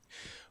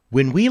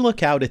When we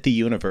look out at the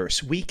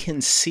universe, we can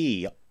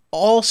see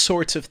all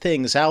sorts of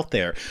things out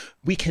there.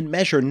 We can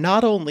measure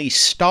not only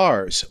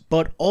stars,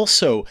 but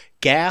also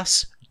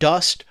gas,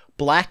 dust,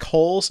 black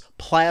holes,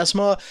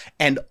 plasma,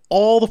 and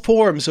all the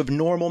forms of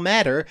normal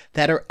matter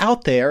that are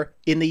out there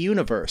in the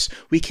universe.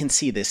 We can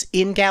see this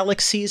in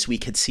galaxies, we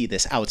can see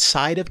this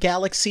outside of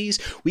galaxies,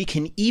 we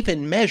can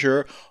even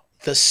measure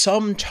the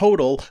sum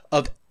total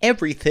of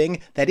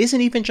everything that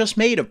isn't even just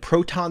made of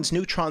protons,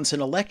 neutrons,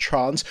 and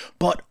electrons,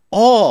 but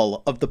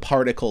all of the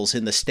particles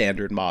in the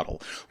Standard Model.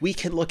 We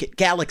can look at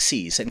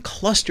galaxies and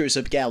clusters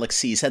of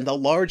galaxies and the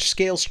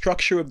large-scale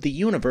structure of the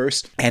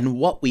universe, and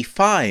what we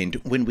find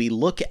when we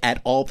look at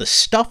all the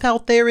stuff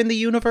out there in the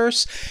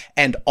universe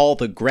and all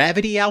the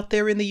gravity out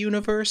there in the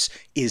universe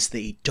is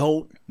they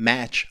don't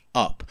match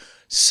up.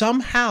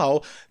 Somehow,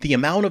 the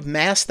amount of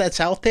mass that's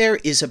out there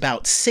is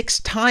about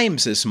 6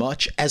 times as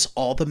much as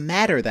all the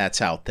matter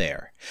that's out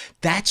there.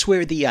 That's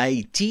where the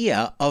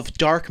idea of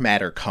dark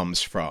matter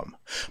comes from.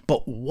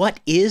 But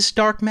what is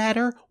dark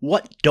matter?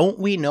 What don't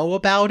we know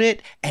about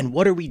it? And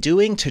what are we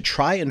doing to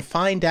try and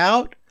find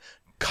out?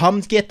 Come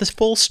get the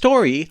full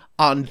story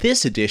on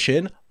this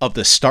edition of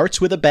the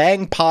Starts With a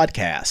Bang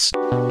podcast.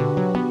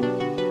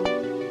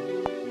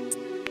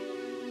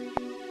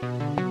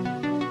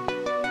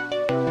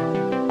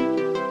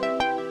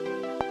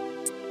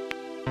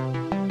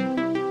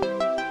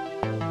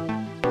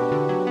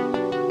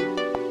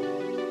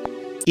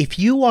 If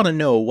you want to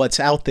know what's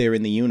out there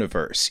in the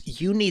universe,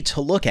 you need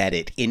to look at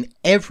it in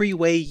every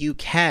way you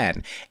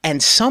can.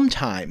 And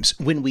sometimes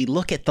when we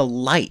look at the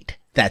light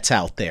that's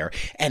out there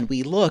and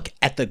we look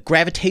at the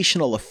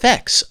gravitational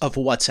effects of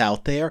what's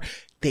out there,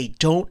 they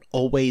don't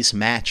always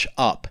match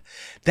up.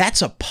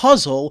 That's a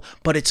puzzle,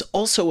 but it's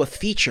also a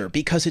feature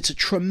because it's a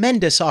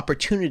tremendous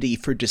opportunity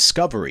for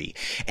discovery.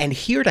 And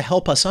here to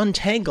help us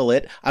untangle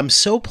it, I'm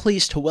so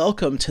pleased to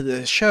welcome to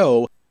the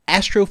show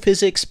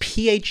astrophysics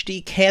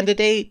PhD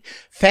candidate,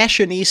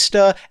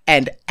 fashionista,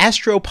 and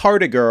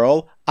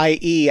astropartigirl,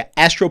 i.e.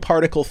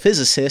 astroparticle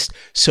physicist,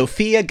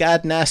 Sophia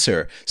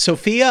Gad-Nasser.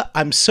 Sophia,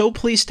 I'm so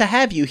pleased to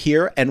have you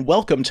here, and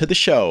welcome to the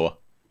show.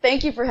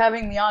 Thank you for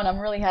having me on. I'm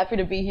really happy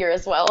to be here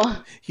as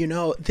well. You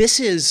know, this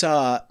is,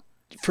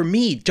 for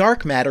me,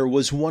 dark matter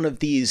was one of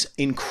these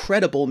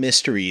incredible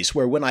mysteries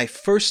where when I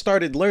first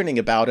started learning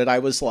about it, I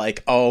was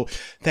like, oh,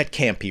 that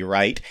can't be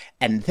right.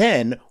 And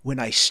then when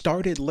I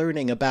started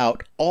learning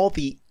about all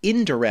the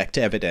indirect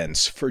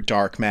evidence for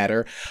dark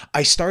matter,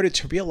 I started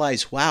to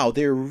realize, wow,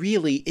 there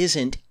really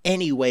isn't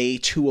any way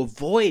to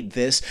avoid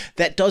this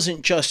that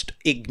doesn't just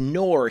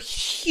ignore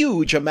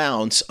huge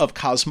amounts of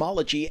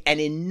cosmology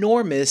and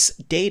enormous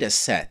data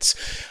sets.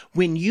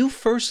 When you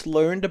first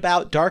learned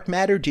about dark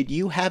matter, did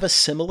you have a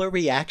similar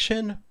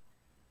reaction?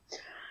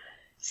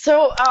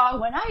 So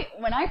when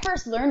I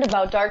first learned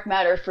about dark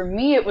matter, for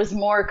me it was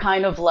more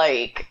kind of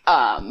like,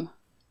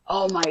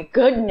 oh my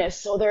goodness,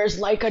 so there's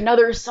like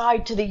another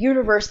side to the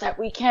universe that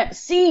we can't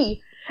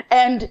see.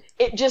 And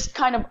it just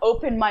kind of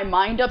opened my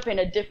mind up in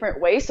a different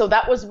way. So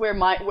that was where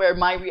my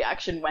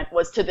reaction went,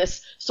 was to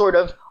this sort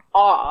of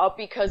awe,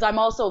 because I'm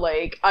also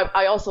like,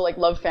 I also like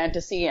love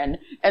fantasy and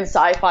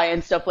sci-fi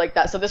and stuff like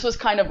that. So this was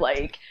kind of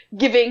like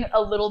giving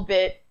a little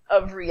bit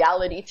of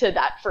reality to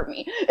that for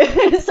me.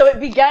 So it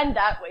began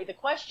that way. The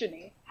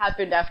questioning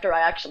happened after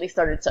I actually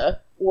started to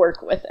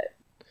work with it.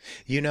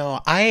 You know,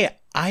 I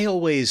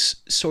always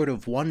sort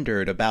of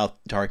wondered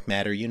about dark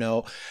matter. You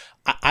know,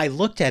 I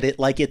looked at it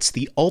like it's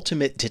the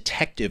ultimate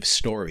detective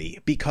story,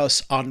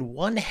 because on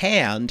one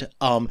hand,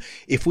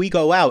 if we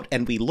go out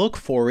and we look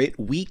for it,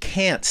 we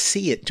can't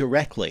see it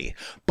directly,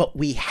 but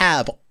we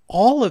have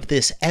all of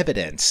this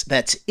evidence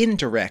that's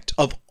indirect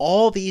of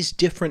all these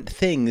different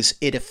things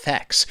it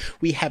affects.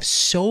 We have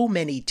so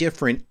many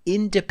different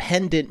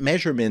independent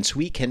measurements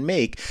we can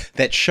make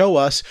that show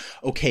us,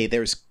 okay,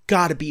 there's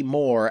got to be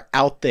more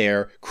out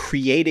there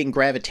creating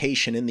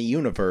gravitation in the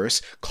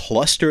universe,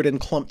 clustered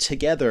and clumped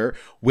together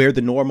where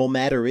the normal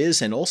matter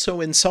is, and also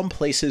in some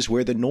places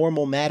where the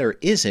normal matter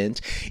isn't,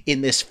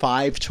 in this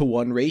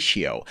 5-to-1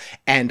 ratio.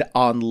 And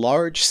on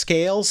large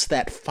scales,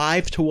 that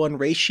 5-to-1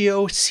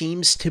 ratio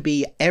seems to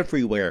be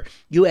everywhere.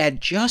 You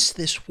add just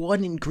this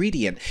one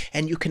ingredient,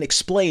 and you can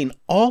explain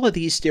all of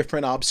these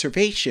different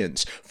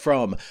observations,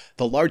 from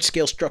the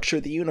large-scale structure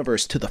of the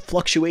universe to the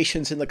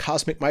fluctuations in the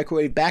cosmic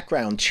microwave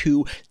background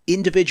to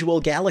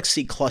individual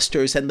galaxy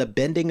clusters and the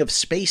bending of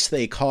space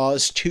they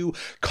cause, to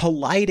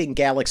colliding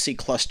galaxy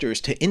clusters,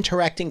 to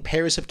interacting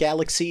pairs of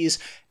galaxies,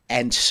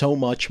 and so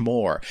much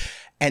more.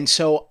 And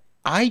so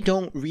I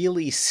don't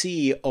really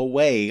see a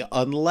way,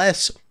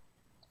 unless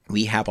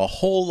we have a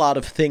whole lot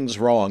of things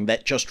wrong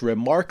that just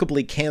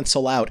remarkably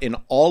cancel out in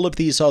all of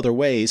these other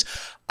ways,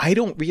 I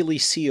don't really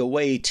see a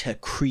way to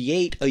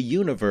create a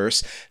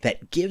universe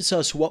that gives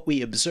us what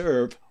we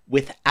observe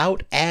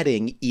without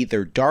adding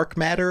either dark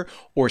matter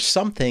or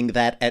something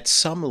that at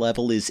some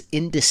level is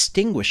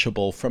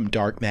indistinguishable from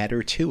dark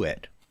matter to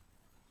it.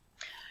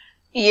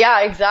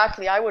 Yeah,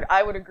 exactly. I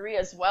would agree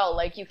as well.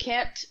 Like you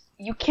can't,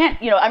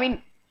 I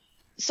mean,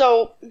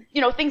 so,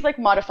 things like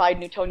modified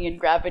Newtonian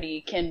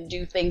gravity can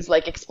do things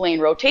like explain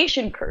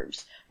rotation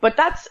curves. But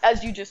that's,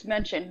 as you just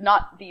mentioned,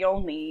 not the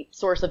only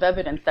source of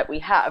evidence that we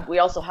have. We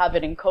also have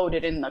it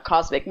encoded in the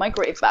cosmic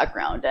microwave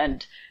background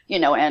and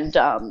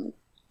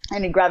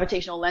in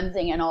gravitational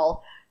lensing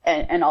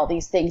and all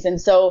these things. And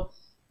so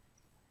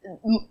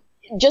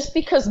just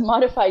because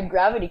modified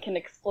gravity can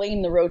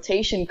explain the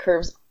rotation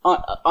curves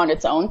on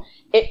its own,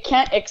 it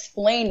can't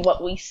explain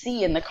what we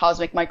see in the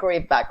cosmic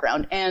microwave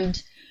background.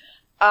 And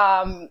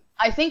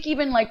I think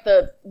even like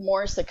the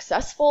more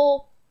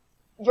successful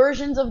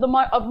versions of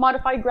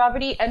modified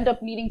gravity end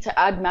up needing to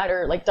add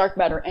matter, like dark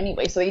matter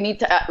anyway. So they need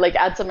to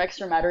add some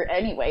extra matter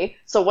anyway.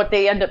 So what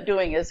they end up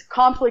doing is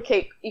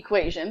complicate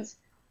equations,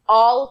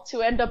 all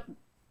to end up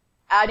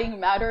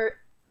adding matter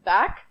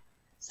back.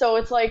 So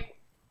it's like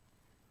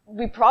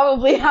we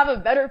probably have a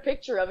better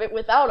picture of it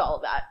without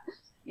all that,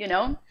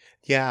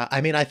 Yeah, I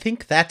mean, I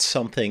think that's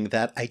something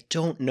that I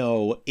don't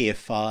know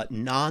if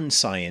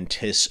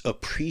non-scientists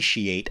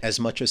appreciate as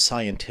much as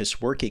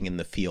scientists working in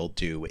the field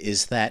do,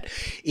 is that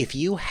if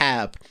you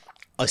have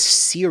a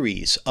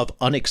series of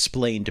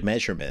unexplained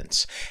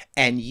measurements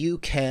and you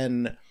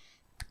can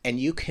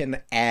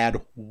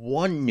add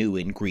one new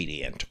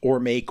ingredient or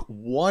make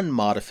one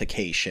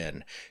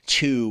modification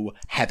to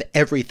have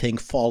everything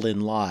fall in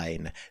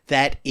line,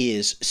 that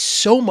is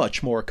so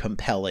much more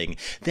compelling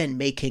than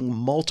making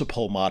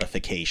multiple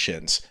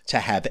modifications to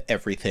have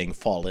everything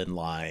fall in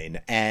line.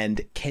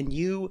 And can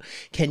you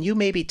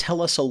maybe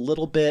tell us a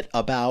little bit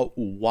about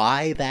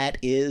why that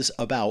is,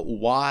 about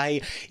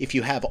why if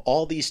you have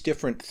all these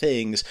different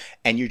things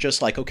and you're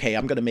just like, okay,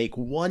 I'm going to make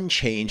one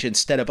change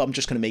instead of I'm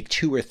just going to make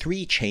 2 or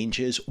 3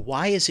 changes,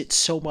 why is it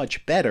so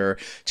much better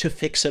to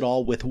fix it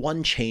all with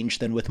one change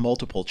than with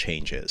multiple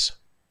changes?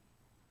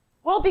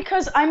 Well,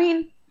 because, I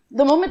mean,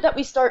 the moment that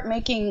we start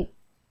making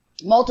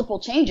multiple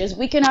changes,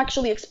 we can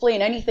actually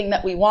explain anything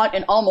that we want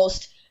in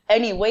almost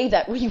any way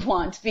that we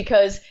want.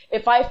 Because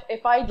if I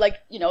like,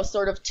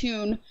 sort of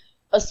tune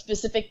a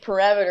specific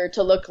parameter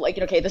to look like,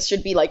 okay, this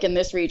should be like in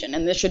this region,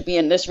 and this should be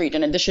in this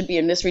region, and this should be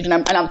in this region,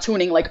 and I'm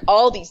tuning like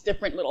all these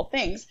different little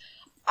things.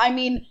 I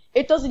mean,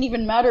 it doesn't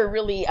even matter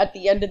really at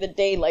the end of the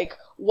day, like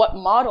what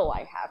model I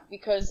have,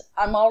 because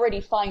I'm already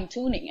fine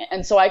tuning it.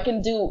 And so I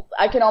can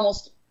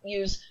almost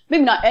use,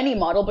 maybe not any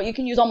model, but you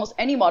can use almost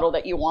any model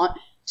that you want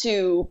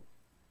to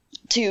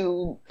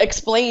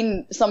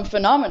explain some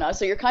phenomena.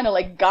 So you're kind of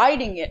like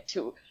guiding it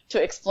to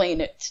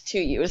explain it to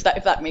you. If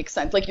that makes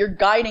sense? Like you're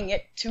guiding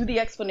it to the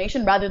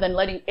explanation rather than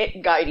letting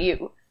it guide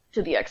you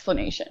to the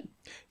explanation.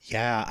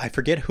 Yeah, I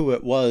forget who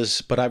it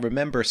was, but I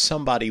remember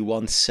somebody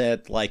once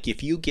said, like,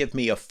 if you give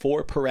me a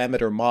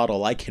 4-parameter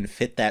model, I can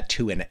fit that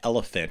to an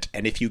elephant.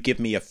 And if you give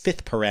me a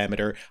 5th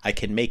parameter, I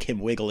can make him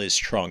wiggle his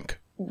trunk.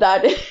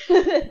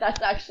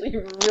 That's actually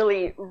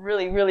really,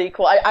 really, really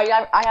cool.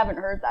 I haven't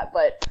heard that,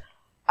 but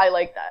I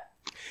like that.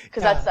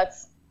 Because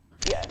that's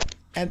yeah.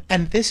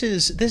 And this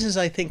is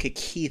I think a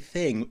key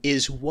thing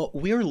is what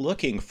we're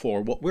looking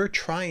for, what we're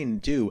trying to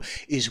do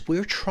is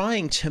we're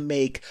trying to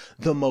make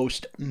the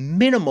most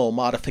minimal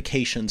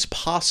modifications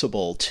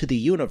possible to the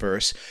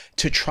universe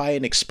to try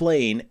and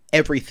explain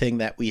everything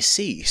that we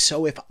see.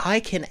 So if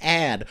I can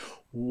add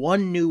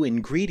one new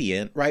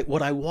ingredient, right,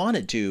 what I want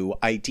to do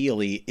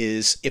ideally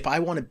is if I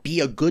want to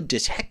be a good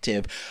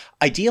detective,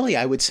 ideally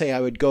I would say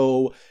I would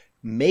go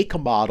make a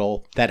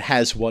model that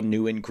has one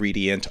new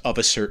ingredient of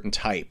a certain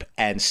type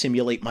and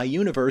simulate my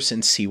universe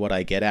and see what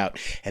I get out.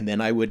 And then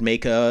I would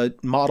make a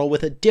model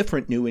with a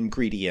different new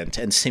ingredient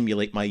and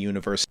simulate my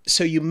universe.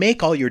 So you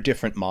make all your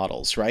different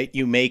models, right?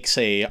 You make,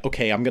 say,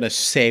 okay, I'm going to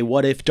say,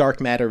 what if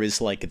dark matter is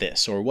like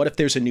this? Or what if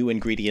there's a new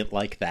ingredient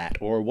like that?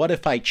 Or what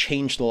if I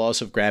change the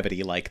laws of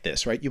gravity like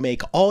this, right? You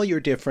make all your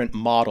different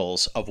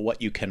models of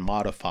what you can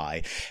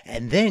modify.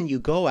 And then you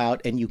go out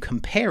and you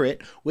compare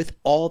it with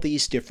all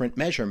these different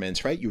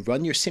measurements, right? You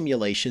run your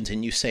simulations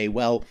and you say,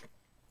 well,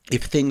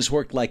 if things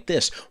worked like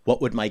this, what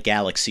would my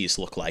galaxies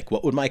look like?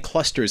 What would my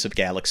clusters of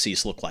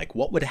galaxies look like?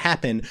 What would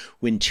happen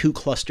when 2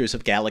 clusters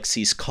of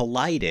galaxies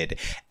collided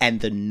and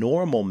the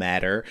normal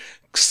matter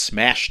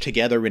smashed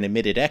together and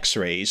emitted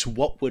X-rays?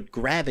 What would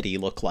gravity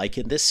look like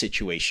in this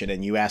situation?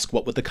 And you ask,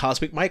 what would the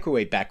cosmic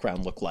microwave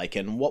background look like?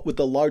 And what would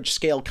the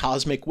large-scale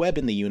cosmic web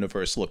in the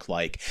universe look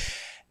like?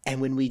 And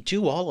when we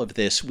do all of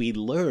this, we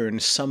learn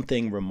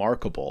something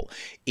remarkable.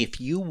 If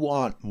you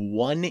want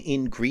one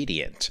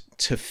ingredient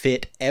to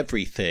fit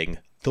everything,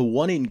 the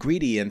one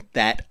ingredient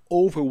that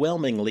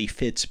overwhelmingly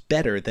fits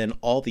better than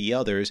all the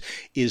others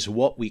is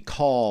what we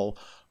call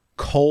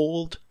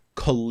cold,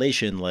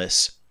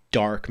 collisionless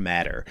dark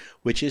matter,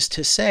 which is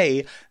to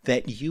say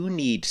that you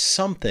need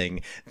something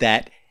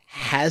that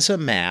has a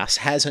mass,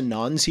 has a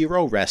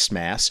non-zero rest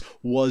mass,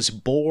 was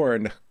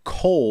born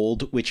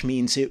cold, which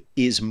means it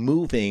is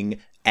moving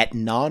at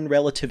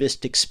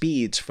non-relativistic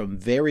speeds from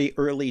very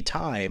early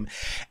time,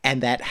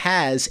 and that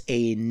has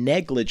a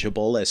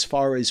negligible, as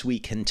far as we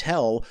can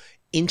tell,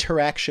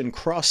 interaction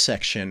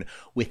cross-section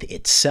with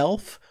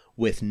itself,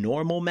 with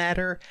normal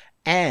matter,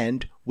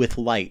 and with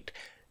light.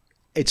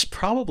 it's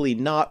probably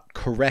not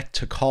correct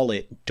to call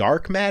it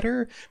dark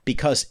matter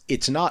because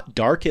it's not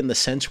dark in the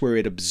sense where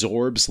it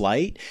absorbs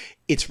light.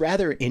 It's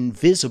rather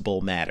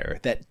invisible matter,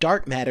 that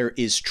dark matter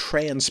is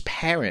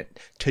transparent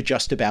to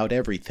just about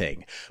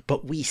everything.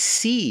 But we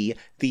see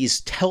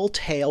these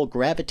telltale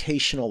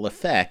gravitational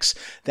effects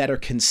that are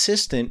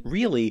consistent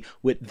really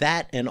with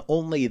that and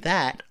only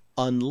that,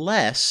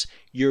 unless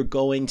you're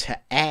going to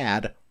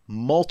add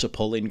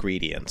multiple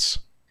ingredients.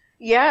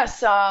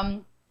 Yes,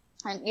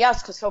 and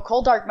yes, because so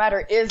cold dark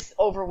matter is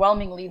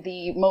overwhelmingly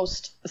the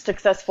most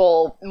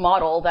successful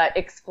model that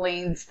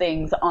explains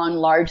things on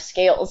large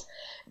scales.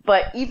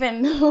 But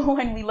even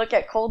when we look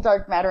at cold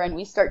dark matter and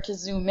we start to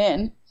zoom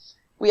in,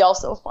 we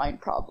also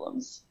find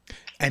problems.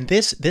 And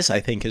this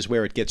I think is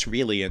where it gets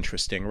really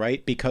interesting,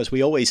 right? Because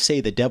we always say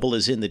the devil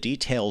is in the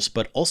details,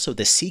 but also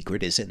the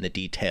secret is in the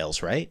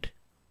details, right?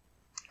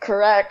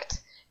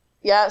 Correct.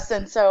 Yes,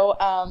 and so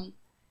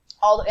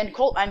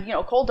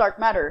cold dark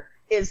matter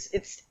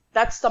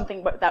that's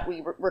something that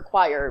we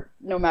require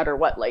no matter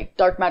what. Like,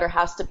 dark matter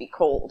has to be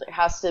cold. It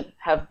has to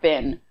have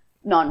been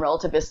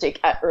non-relativistic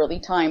at early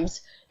times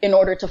in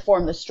order to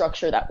form the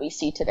structure that we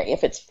see today.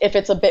 If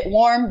it's a bit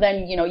warm,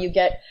 then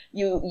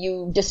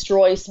you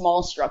destroy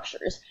small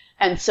structures,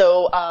 and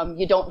so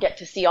you don't get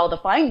to see all the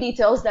fine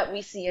details that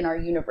we see in our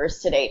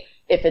universe today.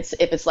 If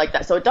it's like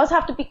that, so it does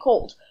have to be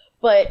cold.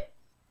 But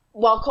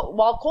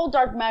while cold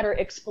dark matter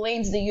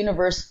explains the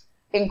universe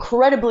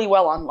incredibly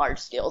well on large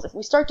scales, if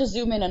we start to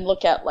zoom in and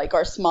look at like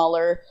our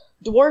smaller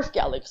dwarf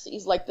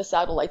galaxies, like the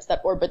satellites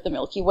that orbit the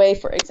Milky Way,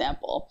 for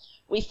example,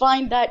 we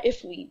find that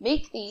if we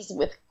make these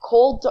with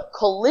cold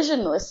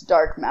collisionless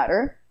dark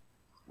matter,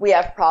 we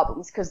have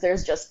problems because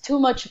there's just too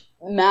much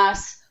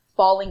mass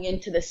falling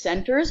into the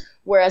centers,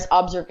 whereas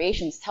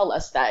observations tell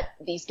us that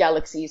these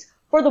galaxies,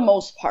 for the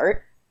most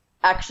part,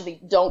 actually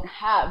don't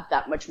have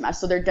that much mass.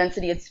 So their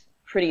density is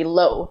pretty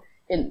low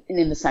in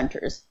the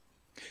centers.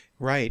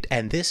 Right.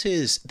 And this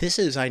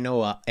is I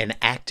know, an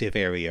active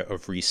area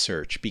of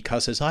research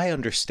because as I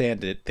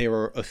understand it, there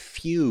are a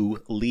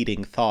few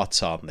leading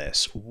thoughts on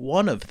this.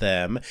 One of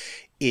them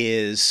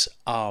is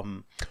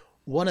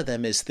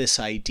this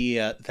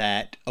idea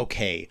that,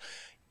 okay,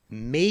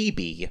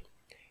 maybe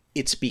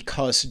it's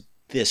because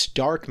this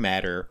dark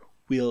matter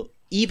will,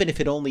 even if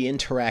it only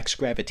interacts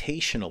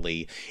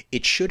gravitationally,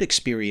 it should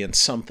experience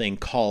something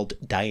called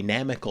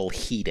dynamical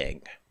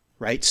heating,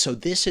 right? So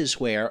this is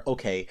where,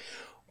 okay,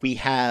 we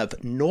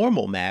have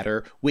normal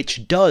matter,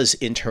 which does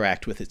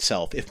interact with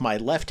itself. If my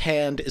left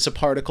hand is a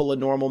particle of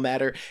normal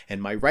matter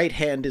and my right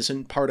hand is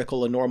a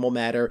particle of normal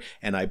matter,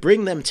 and I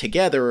bring them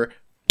together,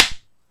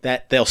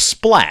 that they'll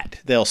splat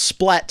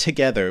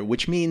together,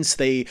 which means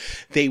they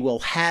will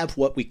have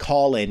what we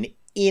call an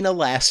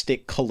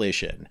inelastic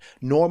collision.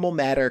 Normal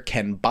matter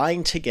can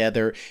bind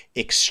together,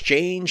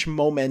 exchange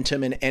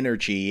momentum and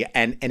energy,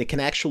 and it can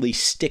actually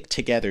stick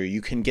together. You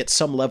can get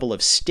some level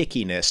of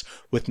stickiness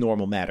with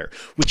normal matter,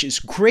 which is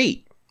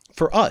great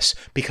for us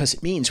because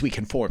it means we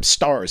can form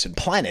stars and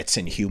planets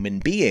and human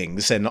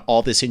beings and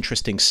all this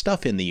interesting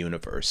stuff in the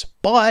universe.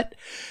 But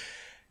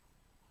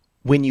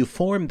when you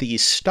form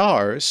these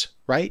stars,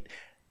 right,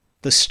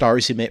 the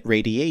stars emit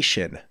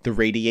radiation. The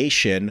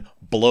radiation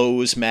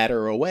blows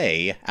matter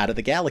away out of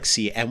the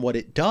galaxy, and what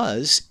it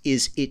does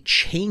is it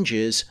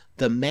changes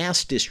the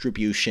mass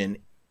distribution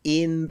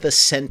in the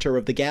center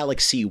of the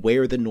galaxy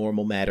where the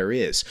normal matter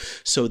is.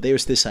 So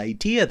there's this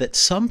idea that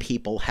some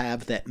people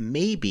have that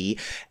maybe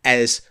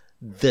as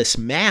this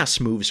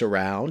mass moves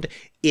around,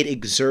 it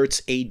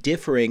exerts a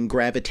differing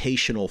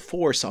gravitational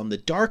force on the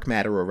dark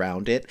matter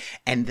around it,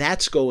 and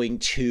that's going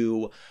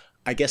to,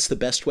 I guess the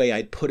best way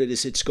I'd put it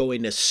is it's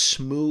going to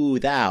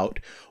smooth out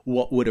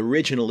what would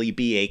originally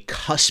be a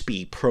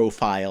cuspy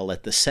profile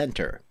at the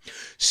center.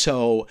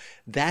 So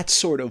that's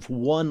sort of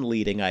one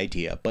leading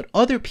idea. But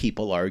other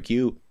people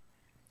argue,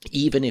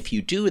 even if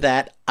you do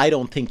that, I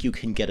don't think you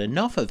can get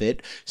enough of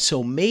it.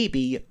 So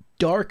maybe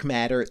dark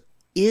matter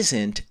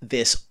isn't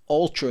this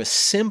ultra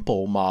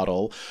simple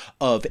model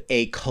of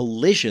a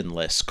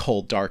collisionless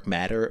cold dark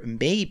matter.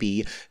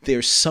 Maybe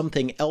there's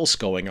something else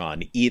going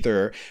on.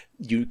 Either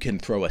you can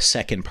throw a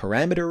second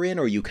parameter in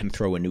or you can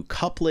throw a new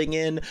coupling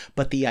in,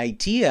 but the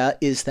idea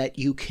is that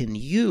you can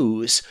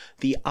use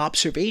the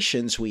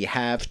observations we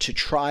have to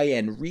try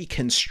and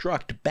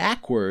reconstruct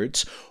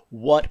backwards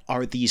what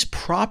are these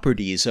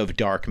properties of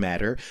dark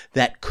matter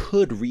that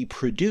could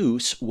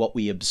reproduce what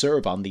we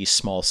observe on these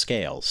small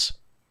scales.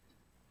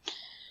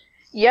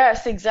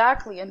 Yes,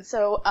 exactly. And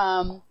so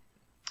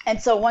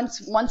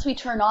once we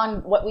turn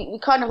on we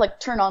kind of like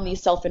turn on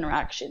these self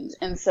interactions.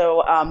 And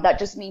so that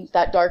just means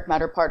that dark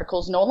matter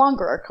particles no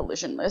longer are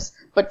collisionless,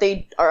 but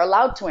they are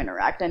allowed to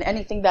interact. And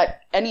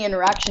any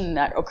interaction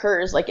that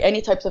occurs, like any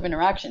types of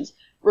interactions,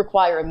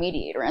 require a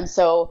mediator. And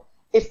so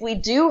if we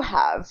do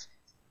have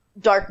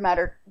dark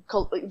matter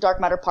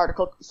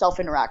particle self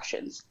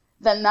interactions,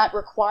 then that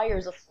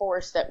requires a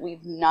force that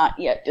we've not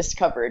yet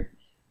discovered,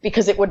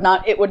 because it would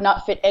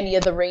not fit any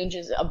of the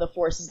ranges of the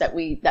forces that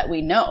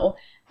we know.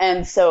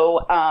 And so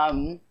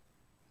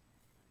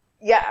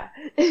Yeah.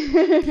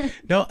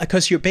 No,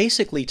 because you're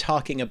basically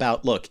talking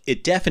about, look,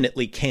 it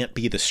definitely can't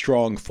be the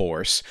strong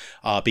force,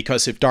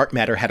 because if dark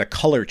matter had a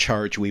color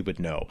charge, we would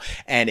know.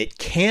 And it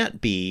can't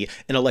be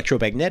an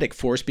electromagnetic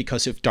force,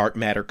 because if dark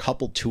matter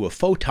coupled to a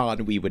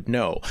photon, we would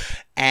know.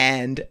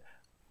 And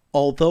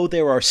although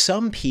there are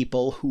some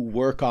people who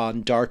work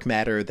on dark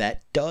matter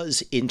that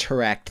does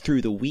interact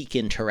through the weak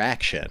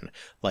interaction,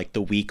 like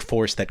the weak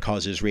force that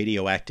causes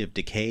radioactive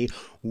decay,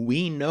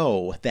 we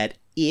know that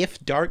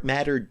if dark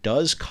matter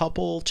does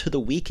couple to the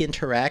weak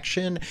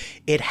interaction,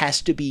 it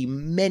has to be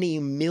many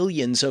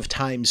millions of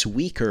times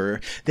weaker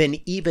than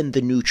even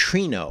the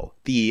neutrino,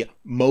 the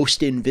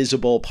most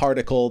invisible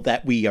particle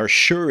that we are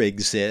sure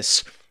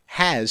exists,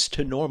 has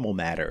to normal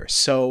matter.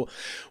 So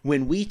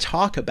when we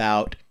talk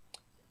about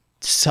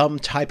some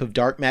type of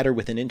dark matter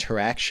with an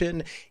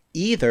interaction,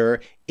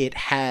 either it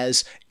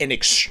has an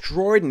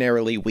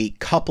extraordinarily weak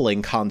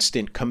coupling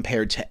constant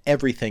compared to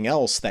everything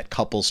else that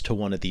couples to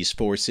one of these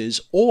forces,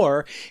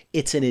 or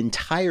it's an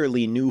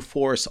entirely new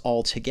force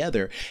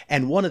altogether.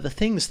 And one of the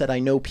things that I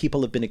know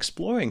people have been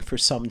exploring for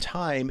some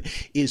time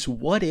is,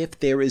 what if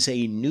there is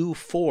a new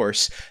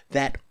force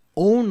that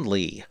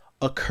only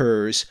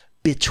occurs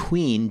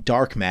between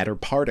dark matter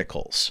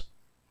particles?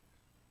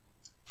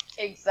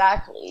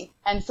 Exactly.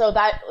 And so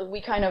that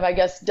we kind of, I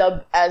guess,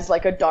 dub as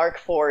like a dark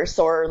force,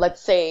 or let's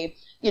say,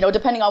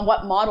 depending on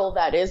what model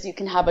that is, you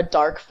can have a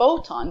dark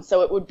photon.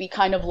 So it would be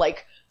kind of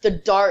like the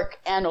dark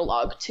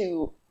analog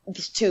to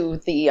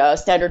the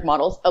standard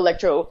model's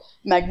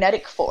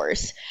electromagnetic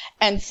force.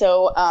 And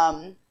so,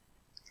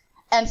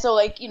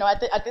 like,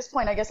 at this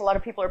point, I guess a lot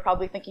of people are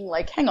probably thinking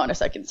like, hang on a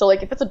second. So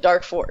like, if it's a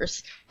dark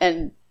force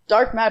and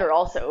dark matter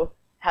also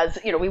has,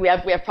 we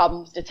have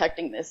problems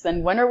detecting this,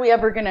 then when are we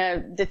ever going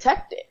to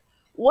detect it?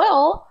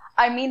 Well,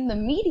 I mean, the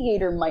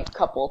mediator might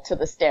couple to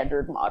the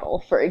standard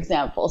model, for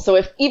example.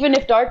 So even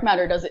if dark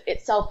matter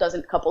itself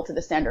doesn't couple to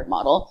the standard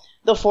model,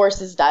 the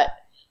forces that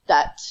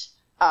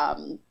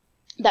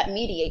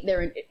mediate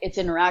its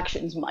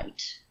interactions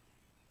might.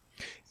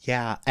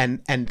 Yeah,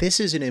 and this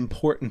is an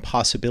important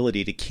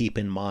possibility to keep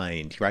in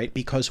mind, right?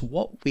 Because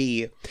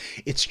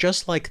it's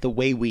just like the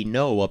way we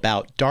know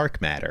about dark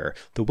matter.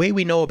 The way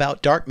we know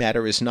about dark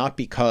matter is not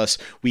because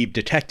we've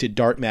detected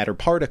dark matter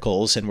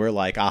particles and we're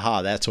like,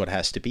 aha, that's what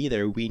has to be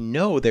there. We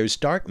know there's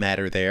dark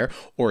matter there,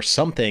 or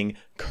something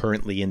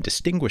currently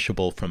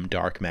indistinguishable from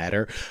dark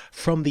matter,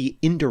 from the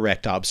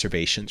indirect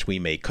observations we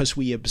make, because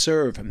we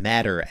observe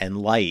matter and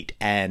light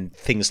and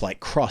things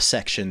like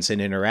cross-sections and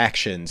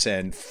interactions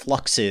and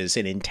fluxes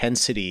and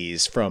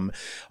intensities from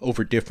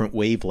over different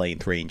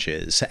wavelength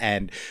ranges.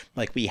 And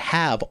like, we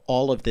have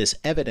all of this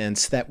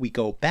evidence that we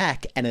go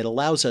back, and it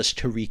allows us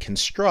to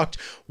reconstruct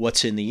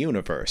what's in the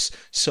universe.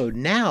 So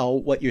now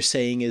what you're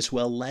saying is,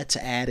 well, let's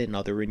add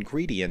another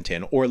ingredient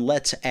in, or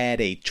let's add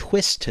a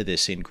twist to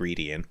this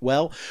ingredient.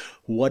 Well,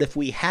 what if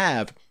we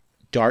have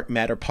dark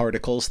matter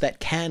particles that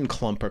can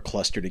clump or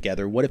cluster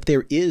together? What if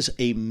there is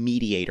a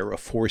mediator, a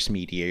force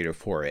mediator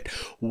for it?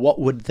 What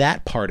would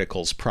that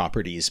particle's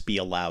properties be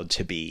allowed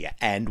to be?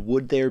 And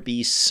would there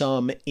be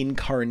some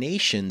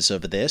incarnations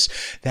of this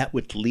that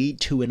would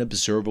lead to an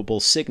observable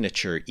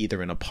signature,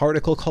 either in a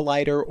particle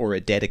collider or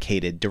a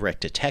dedicated direct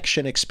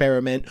detection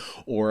experiment,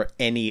 or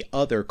any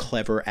other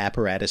clever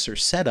apparatus or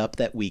setup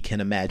that we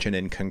can imagine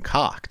and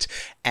concoct?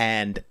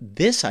 And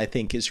this, I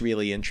think, is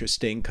really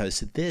interesting, because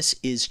this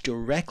is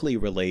directly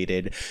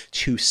related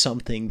to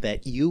something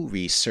that you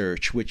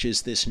research, which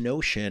is this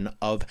notion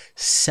of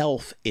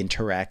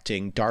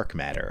self-interacting dark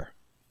matter.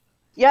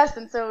 Yes,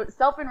 and so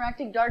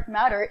self-interacting dark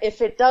matter, if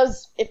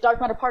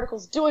dark matter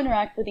particles do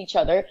interact with each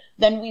other,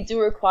 then we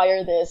do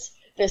require this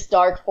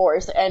dark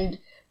force. And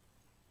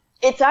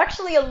it's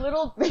actually a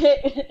little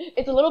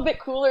bit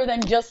cooler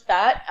than just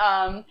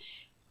that,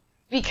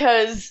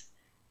 because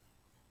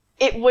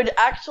it would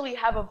actually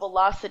have a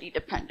velocity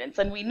dependence.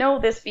 And we know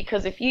this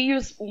because if you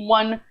use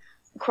one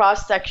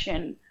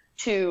cross-section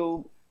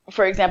to,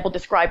 for example,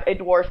 describe a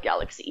dwarf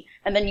galaxy,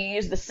 and then you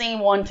use the same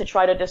one to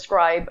try to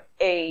describe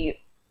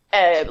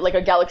like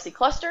a galaxy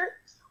cluster,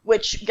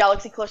 which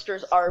galaxy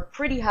clusters are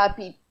pretty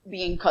happy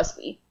being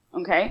cuspy,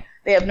 okay?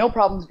 They have no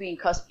problems being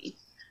cuspy.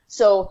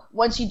 So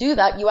once you do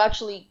that, you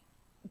actually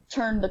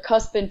turn the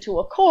cusp into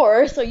a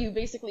core, so you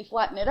basically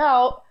flatten it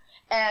out,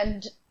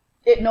 and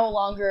it no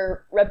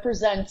longer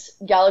represents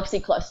galaxy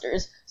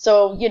clusters.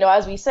 So,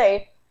 as we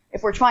say,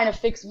 if we're trying to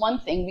fix one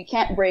thing, we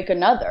can't break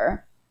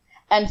another.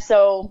 And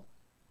so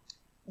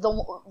the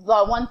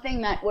one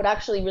thing that would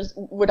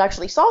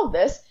actually solve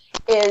this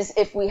is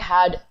if we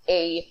had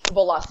a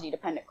velocity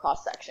dependent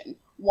cross section,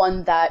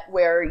 one that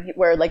where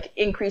like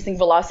increasing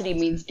velocity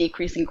means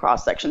decreasing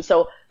cross section.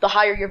 So the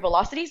higher your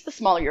velocities, the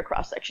smaller your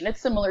cross section.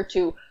 It's similar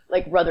to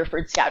like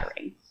Rutherford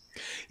scattering.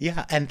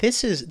 Yeah, and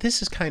this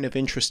is kind of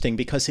interesting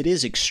because it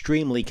is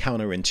extremely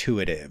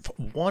counterintuitive.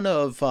 One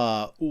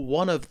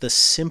of the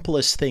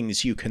simplest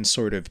things you can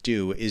sort of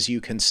do is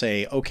you can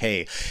say,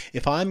 okay,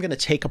 if I'm going to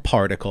take a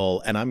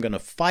particle and I'm going to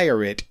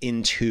fire it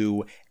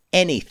into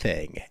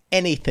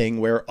anything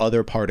where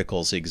other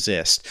particles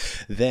exist,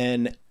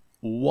 then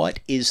what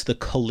is the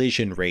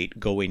collision rate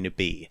going to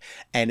be?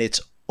 And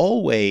it's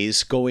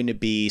always going to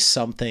be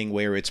something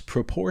where it's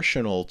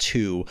proportional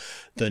to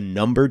the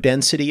number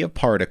density of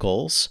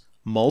particles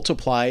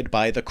multiplied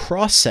by the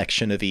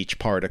cross-section of each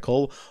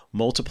particle,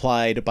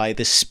 multiplied by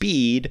the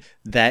speed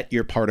that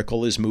your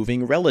particle is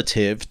moving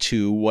relative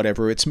to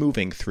whatever it's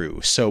moving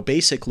through. So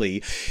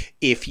basically,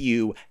 if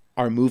you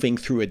are moving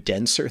through a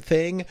denser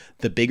thing,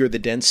 the bigger the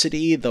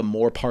density, the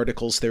more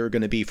particles there are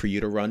going to be for you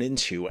to run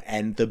into.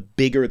 And the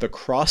bigger the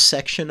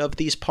cross-section of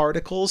these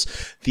particles,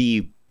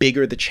 the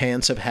bigger the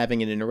chance of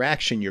having an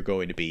interaction you're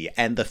going to be.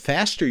 And the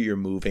faster you're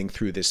moving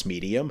through this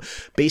medium,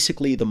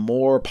 basically the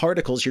more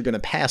particles you're going to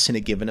pass in a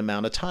given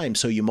amount of time.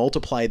 So you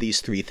multiply these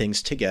three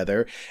things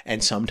together,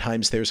 and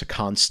sometimes there's a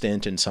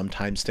constant and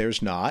sometimes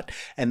there's not,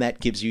 and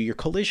that gives you your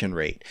collision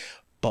rate.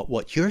 But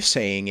what you're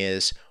saying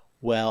is,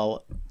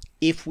 well,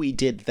 if we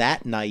did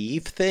that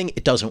naive thing,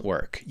 it doesn't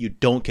work. You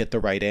don't get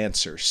the right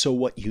answer. So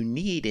what you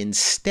need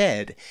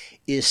instead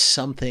is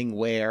something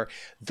where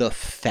the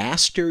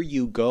faster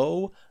you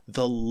go,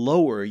 the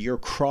lower your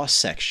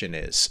cross-section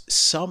is.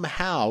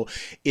 Somehow,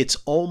 it's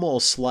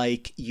almost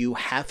like you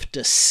have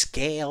to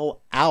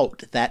scale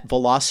out that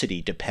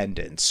velocity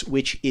dependence,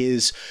 which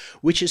is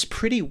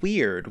pretty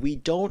weird. We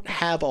don't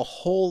have a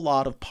whole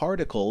lot of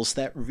particles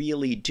that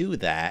really do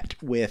that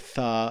with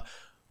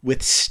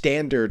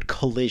standard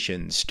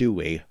collisions, do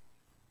we?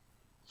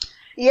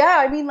 Yeah,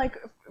 I mean, like,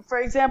 for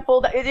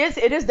example, it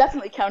is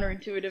definitely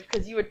counterintuitive,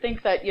 because you would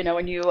think that,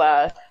 when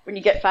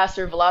you get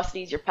faster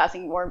velocities, you're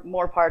passing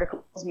more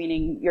particles,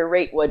 meaning your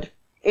rate would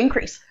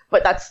increase.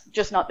 But that's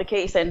just not the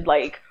case. And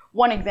like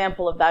one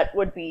example of that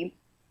would be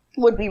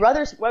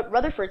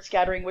Rutherford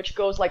scattering, which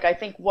goes like, I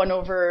think, 1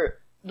 over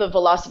the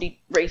velocity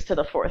raised to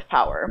the 4th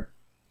power.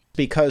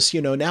 Because,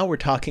 now we're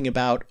talking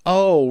about,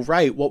 oh,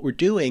 right, what we're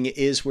doing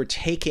is we're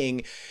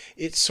taking,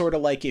 it's sort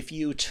of like if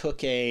you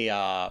took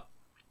a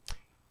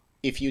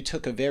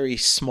very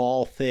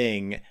small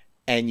thing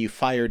and you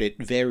fired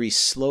it very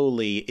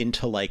slowly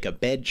into like a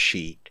bed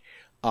sheet,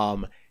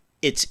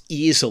 it's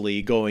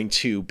easily going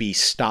to be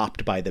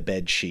stopped by the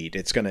bed sheet.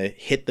 It's going to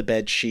hit the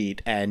bed sheet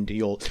and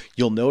you'll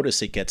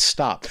notice it gets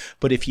stopped.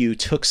 But if you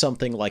took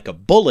something like a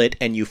bullet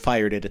and you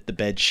fired it at the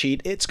bed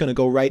sheet, it's going to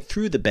go right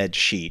through the bed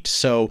sheet.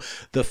 So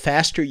the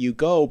faster you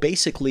go,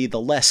 basically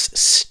the less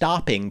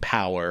stopping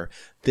power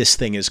this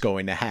thing is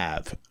going to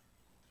have.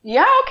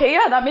 Yeah, okay,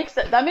 yeah, that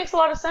makes a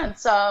lot of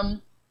sense.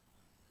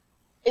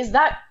 Is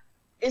that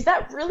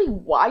really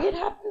why it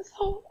happens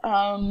though?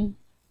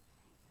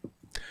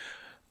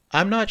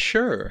 I'm not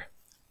sure.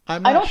 I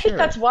don't think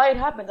that's why it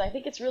happens. I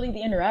think it's really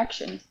the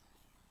interaction.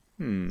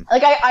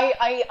 Like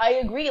I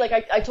agree. Like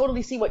I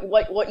totally see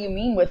what you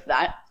mean with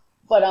that.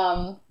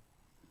 But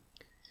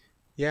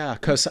yeah,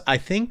 because I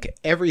think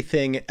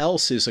everything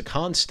else is a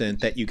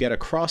constant that you get a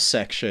cross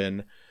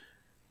section.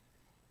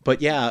 But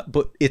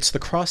it's the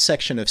cross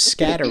section of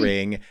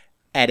scattering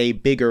at a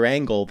bigger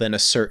angle than a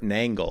certain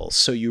angle.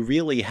 So you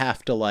really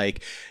have to I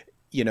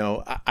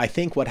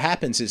think what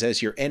happens is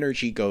as your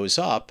energy goes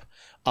up,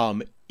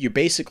 you're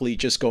basically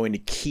just going to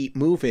keep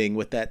moving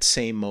with that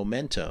same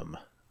momentum.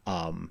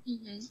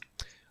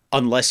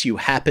 Unless you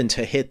happen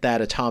to hit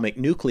that atomic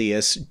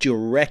nucleus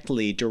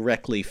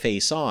directly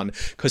face on,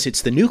 because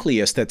it's the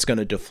nucleus that's going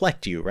to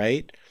deflect you,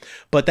 right?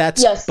 But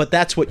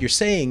that's what you're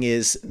saying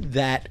is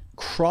that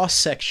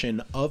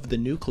cross-section of the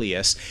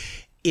nucleus,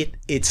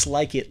 it's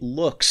like it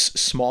looks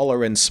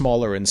smaller and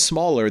smaller and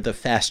smaller the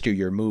faster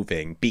you're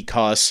moving,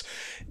 because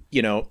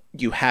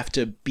you have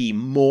to be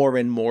more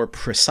and more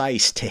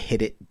precise to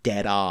hit it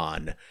dead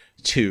on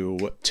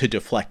to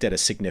deflect at a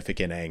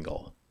significant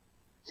angle.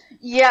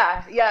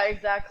 Yeah,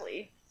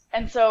 exactly.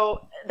 And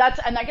so that's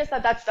the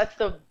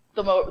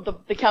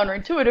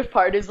counterintuitive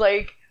part is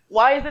like,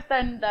 why is it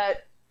then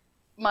that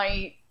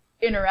my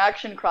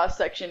interaction cross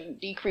section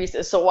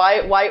decreases? So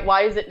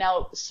why is it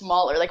now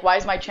smaller? Like, why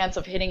is my chance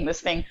of hitting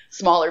this thing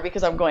smaller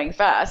because I'm going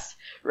fast,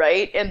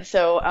 right? And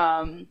so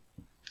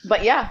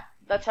but yeah,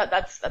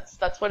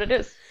 that's what it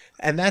is.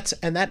 And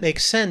that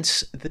makes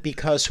sense,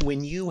 because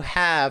when you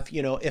have,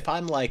 if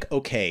I'm like,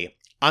 okay,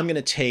 I'm going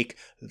to take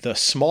the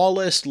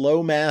smallest,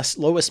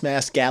 lowest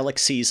mass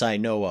galaxies I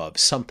know of,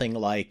 something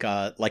like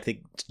the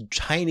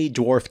tiny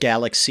dwarf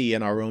galaxy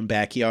in our own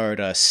backyard,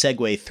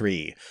 Segway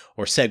 3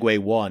 or Segway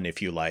 1,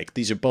 if you like.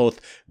 These are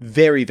both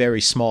very,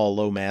 very small,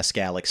 low mass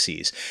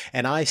galaxies.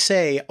 And I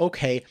say,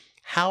 okay,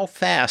 how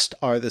fast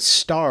are the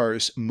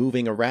stars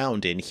moving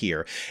around in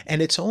here?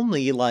 And it's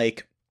only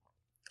like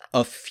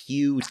a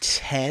few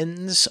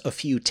tens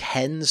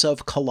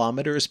of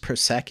kilometers per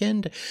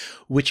second,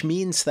 which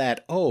means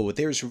that,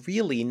 there's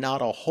really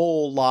not a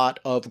whole lot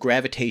of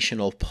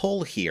gravitational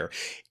pull here.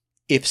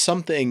 If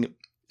something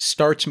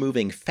starts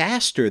moving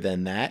faster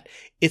than that,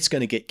 it's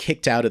going to get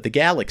kicked out of the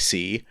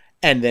galaxy,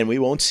 and then we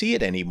won't see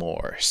it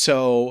anymore.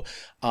 So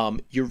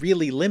you're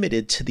really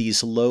limited to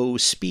these low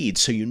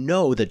speeds. So you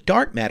know the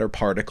dark matter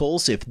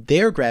particles, if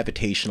they're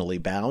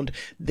gravitationally bound,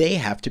 they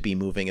have to be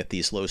moving at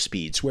these low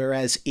speeds.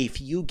 Whereas if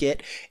you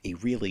get a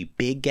really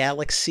big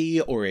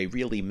galaxy or a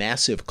really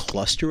massive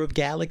cluster of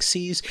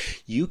galaxies,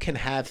 you can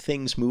have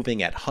things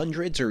moving at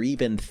hundreds or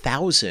even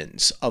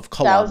thousands of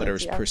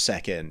kilometers per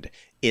second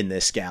in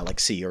this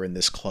galaxy or in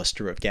this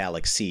cluster of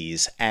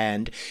galaxies.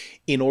 And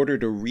in order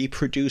to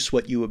reproduce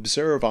what you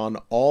observe on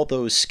all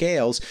those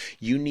scales,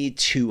 you need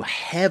to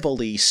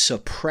heavily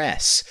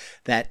suppress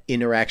that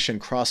interaction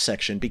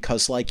cross-section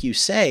because, like you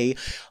say,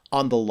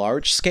 on the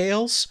large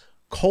scales,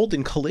 cold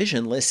and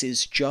collisionless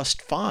is just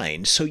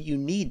fine. So you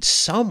need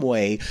some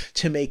way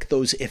to make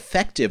those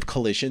effective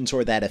collisions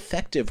or that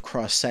effective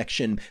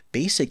cross-section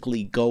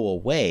basically go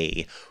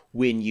away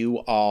when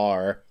you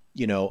are,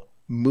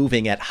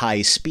 moving at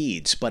high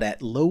speeds. But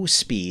at low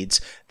speeds,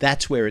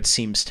 that's where it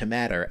seems to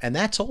matter. And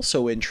that's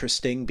also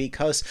interesting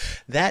because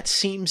that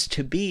seems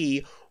to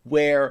be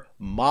where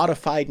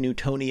modified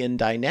Newtonian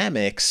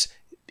dynamics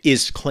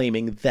is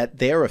claiming that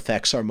their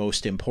effects are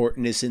most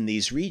important, is in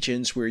these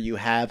regions where you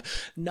have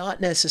not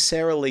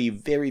necessarily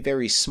very,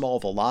 very small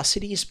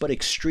velocities, but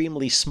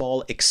extremely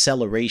small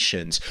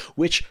accelerations,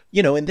 which,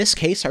 in this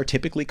case are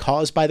typically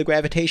caused by the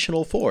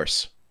gravitational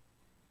force.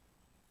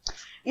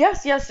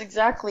 Yes,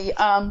 exactly.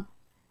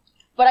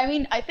 But I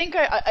mean, I think,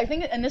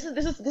 and this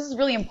is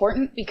really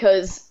important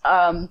because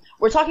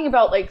we're talking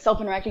about like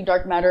self-interacting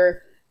dark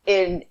matter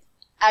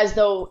as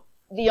though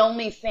the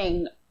only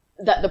thing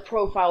that the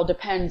profile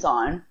depends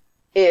on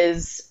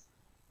is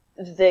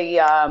the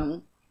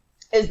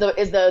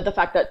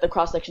fact that the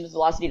cross section is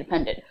velocity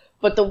dependent.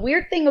 But the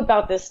weird thing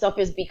about this stuff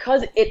is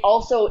because it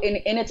also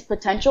in its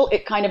potential,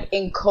 it kind of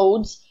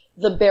encodes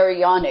the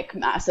baryonic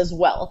mass as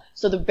well.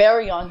 So the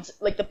baryons,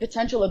 like the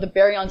potential of the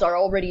baryons, are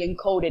already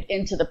encoded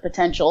into the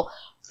potential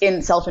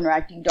in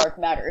self-interacting dark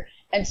matter.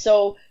 And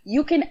so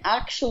you can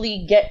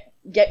actually get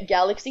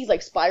galaxies,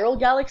 like spiral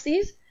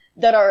galaxies,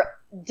 that are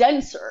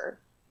denser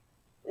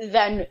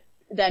than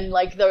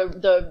like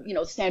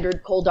the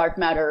standard cold dark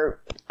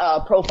matter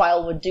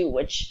profile would do,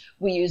 which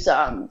we use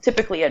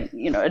typically an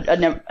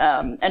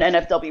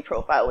NFW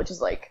profile, which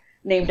is like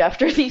named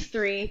after these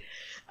three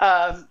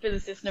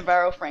physicists,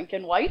 Navarro, Frank,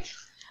 and White.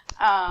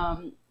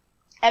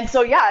 And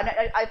so,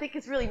 I think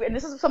it's really, and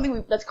this is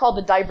something that's called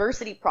the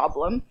diversity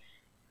problem.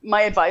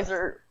 My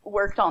advisor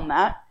worked on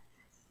that,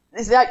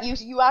 is that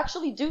you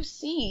actually do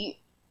see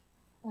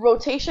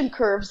rotation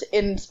curves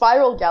in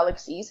spiral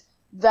galaxies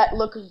that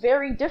look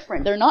very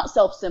different. They're not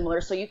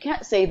self-similar, so you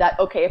can't say that,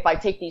 okay, if I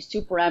take these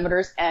two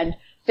parameters and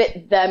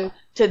fit them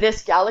to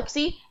this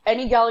galaxy,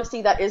 any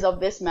galaxy that is of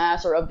this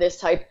mass or of this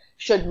type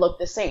should look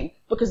the same,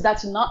 because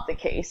that's not the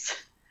case.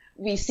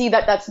 We see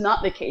that that's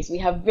not the case. We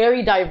have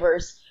very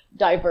diverse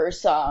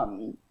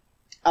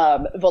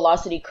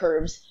velocity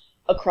curves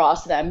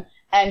across them,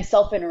 and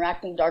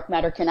self-interacting dark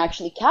matter can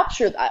actually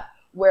capture that,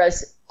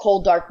 whereas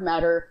cold dark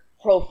matter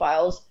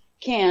profiles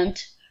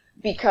can't,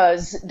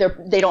 because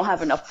they don't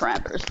have enough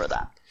parameters for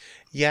that.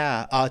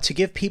 Yeah, to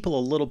give people a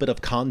little bit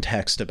of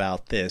context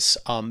about this,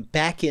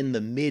 back in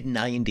the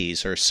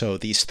mid-90s or so,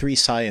 these three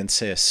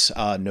scientists,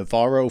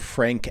 Navarro,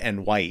 Frank,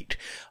 and White,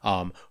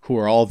 who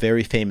are all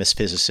very famous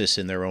physicists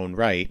in their own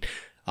right,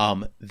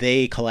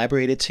 they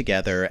collaborated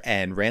together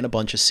and ran a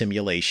bunch of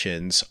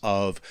simulations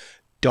of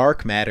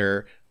dark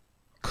matter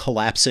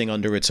collapsing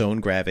under its own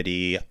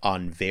gravity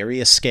on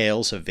various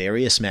scales of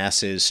various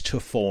masses to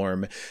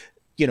form,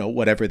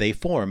 whatever they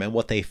form. And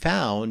what they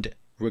found,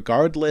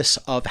 regardless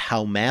of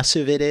how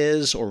massive it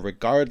is, or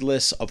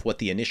regardless of what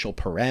the initial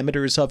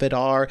parameters of it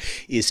are,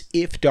 is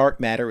if dark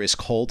matter is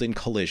cold and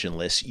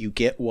collisionless, you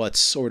get what's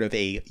sort of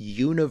a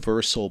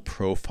universal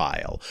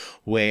profile,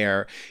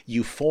 where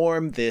you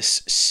form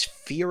this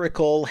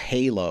spherical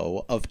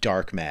halo of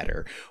dark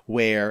matter,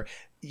 where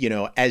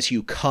as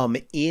you come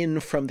in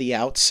from the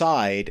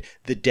outside,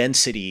 the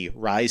density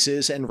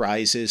rises and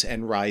rises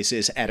and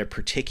rises at a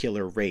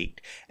particular rate.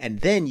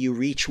 And then you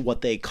reach what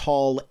they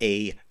call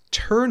a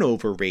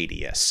turnover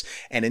radius.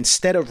 And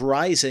instead of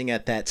rising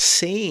at that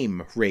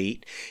same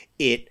rate,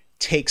 it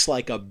takes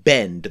like a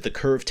bend. The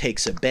curve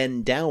takes a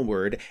bend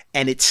downward,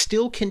 and it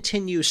still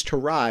continues to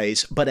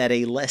rise, but at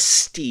a less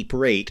steep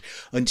rate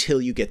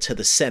until you get to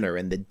the center.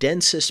 And the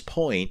densest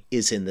point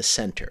is in the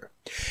center.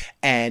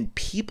 And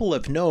people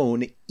have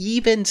known,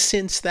 even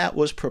since that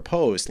was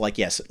proposed, like,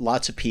 yes,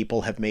 lots of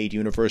people have made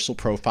universal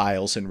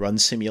profiles and run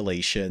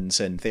simulations,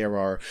 and there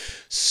are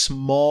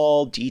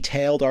small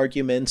detailed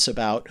arguments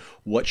about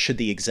what should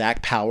the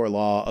exact power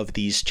law of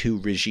these two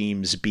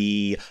regimes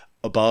be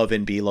above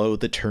and below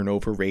the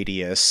turnover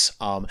radius.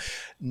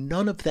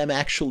 None of them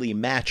actually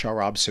match our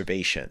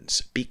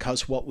observations,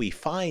 because what we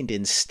find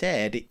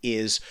instead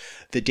is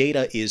the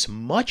data is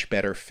much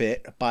better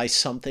fit by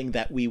something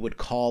that we would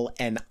call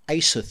an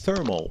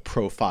isothermal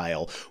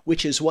profile,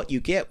 which is what you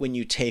get when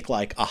you take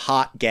like a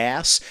hot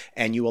gas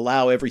and you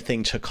allow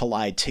everything to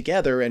collide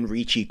together and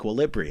reach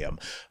equilibrium.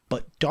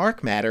 But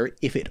dark matter,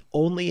 if it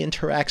only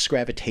interacts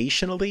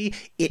gravitationally,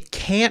 it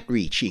can't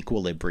reach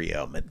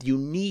equilibrium. You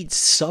need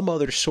some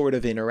other sort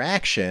of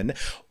interaction,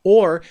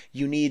 or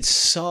you need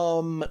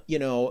some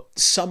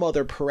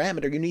other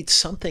parameter. You need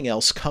something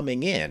else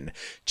coming in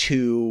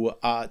to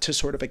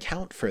sort of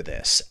account for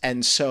this.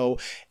 And so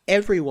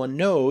everyone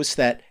knows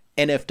that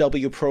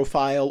NFW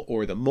profile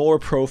or the Moore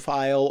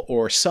profile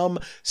or some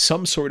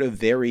sort of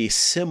very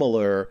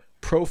similar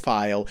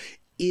profile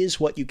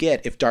is what you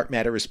get if dark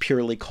matter is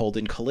purely cold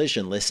and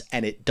collisionless,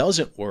 and it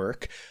doesn't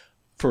work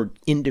for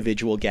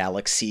individual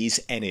galaxies,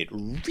 and it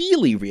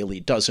really,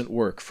 really doesn't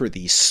work for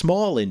these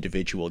small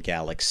individual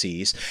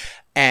galaxies.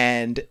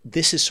 And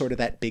this is sort of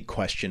that big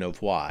question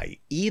of why.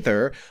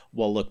 Either,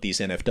 well, look,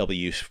 these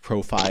NFW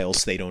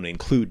profiles, they don't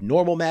include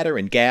normal matter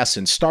and gas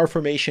and star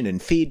formation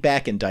and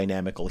feedback and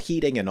dynamical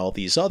heating and all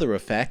these other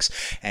effects,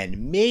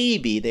 and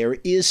maybe there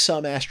is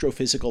some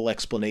astrophysical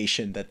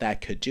explanation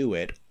that could do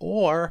it.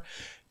 Or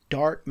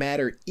dark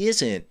matter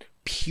isn't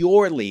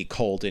purely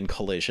cold and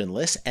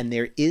collisionless, and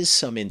there is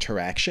some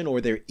interaction,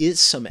 or there is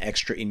some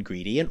extra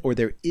ingredient, or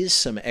there is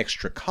some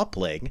extra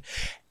coupling.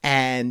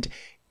 And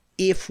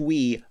if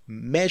we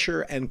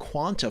measure and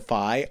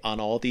quantify on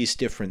all these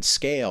different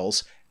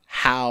scales,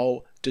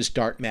 how does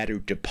dark matter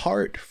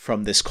depart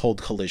from this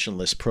cold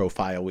collisionless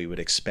profile we would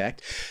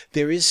expect,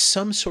 there is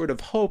some sort of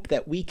hope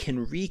that we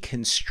can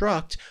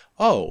reconstruct,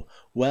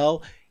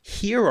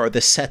 here are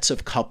the sets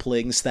of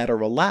couplings that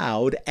are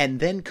allowed, and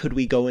then could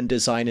we go and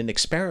design an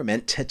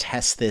experiment to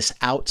test this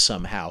out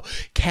somehow?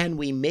 Can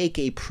we make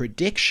a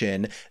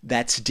prediction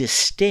that's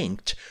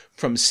distinct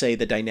from, say,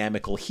 the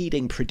dynamical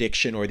heating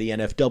prediction or the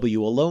NFW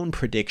alone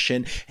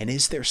prediction? And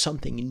is there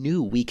something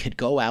new we could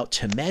go out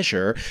to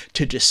measure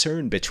to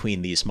discern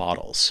between these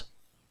models?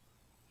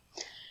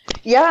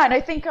 Yeah, and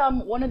I think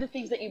one of the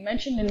things that you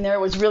mentioned in there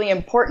was really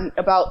important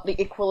about the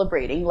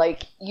equilibrating.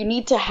 Like, you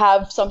need to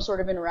have some sort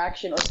of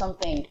interaction or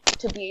something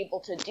to be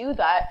able to do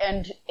that.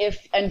 And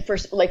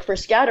for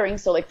scattering,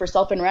 so like for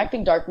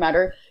self-interacting dark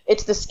matter,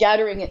 it's the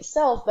scattering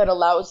itself that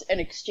allows an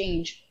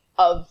exchange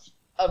of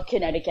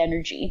kinetic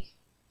energy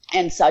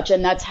and such.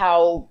 And that's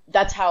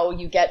how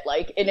you get,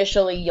 like,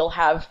 initially you'll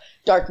have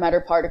dark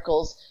matter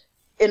particles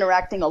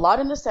interacting a lot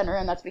in the center,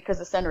 and that's because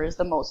the center is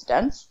the most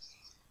dense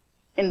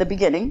in the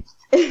beginning.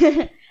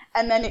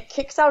 And then it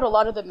kicks out a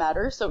lot of the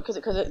matter, so because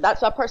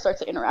that part starts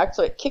to interact,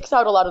 so it kicks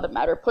out a lot of the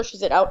matter,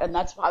 pushes it out, and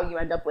that's how you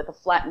end up with a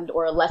flattened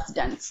or a less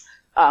dense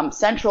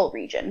central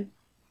region.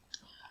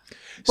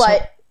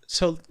 But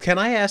so can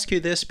I ask you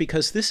this,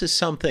 because this is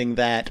something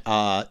that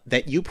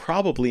you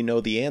probably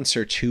know the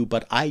answer to,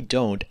 but I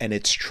don't, and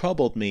it's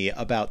troubled me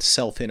about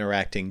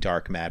self-interacting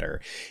dark matter,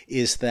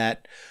 is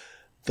that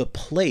the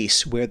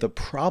place where the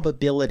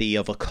probability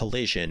of a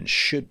collision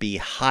should be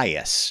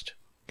highest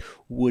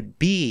would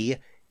be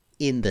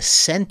in the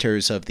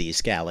centers of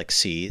these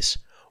galaxies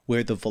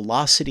where the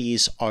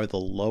velocities are the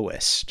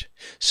lowest.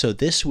 So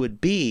this would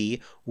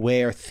be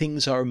where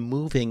things are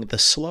moving the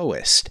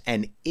slowest.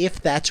 And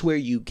if that's where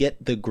you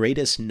get the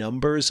greatest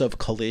numbers of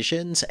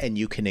collisions and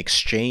you can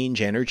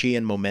exchange energy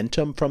and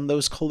momentum from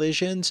those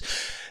collisions,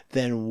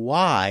 then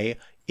why,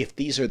 if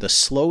these are the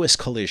slowest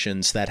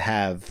collisions that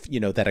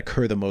that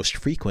occur the most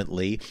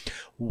frequently,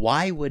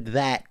 why would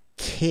that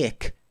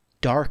kick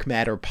dark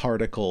matter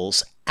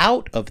particles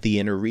out of the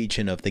inner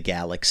region of the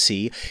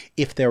galaxy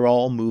if they're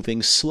all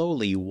moving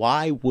slowly?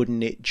 Why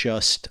wouldn't it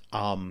just,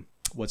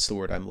 what's the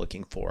word I'm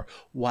looking for?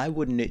 Why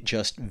wouldn't it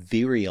just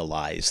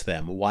virialize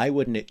them? Why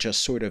wouldn't it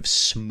just sort of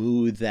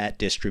smooth that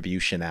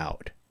distribution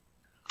out?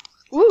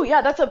 Ooh,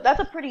 yeah, that's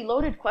a pretty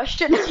loaded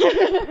question.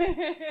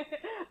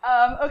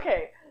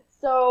 Okay,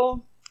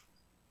 so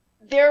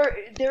there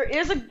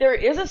is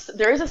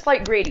a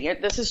slight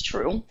gradient. This is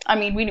true. I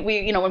mean, we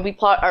when we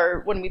plot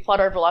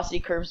our velocity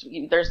curves,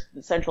 there's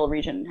the central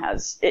region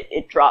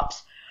it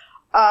drops.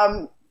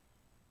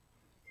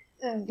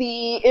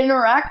 The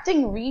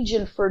interacting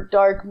region for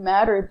dark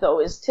matter,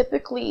 though, is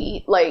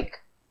typically, like,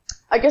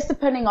 I guess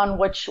depending on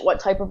what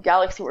type of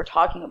galaxy we're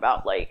talking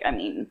about. Like, I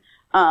mean,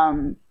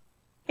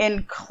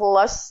 in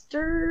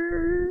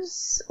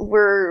clusters,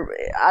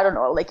 I don't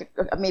know, like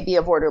maybe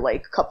of order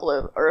like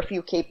a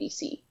few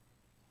kpc,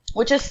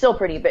 which is still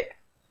pretty big.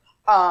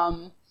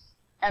 And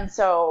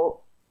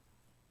so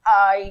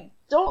I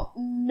don't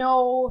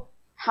know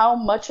how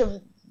much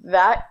of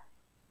that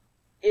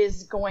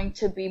is going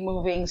to be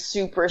moving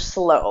super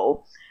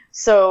slow.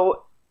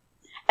 So,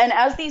 and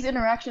as these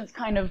interactions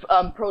kind of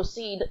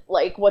proceed,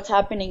 like, what's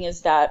happening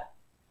is that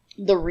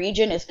the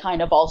region is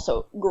kind of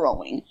also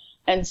growing.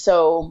 And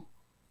so,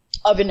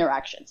 of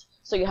interactions.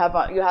 So you have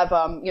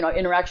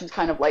interactions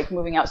kind of like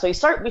moving out. So we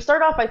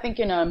start off, I think,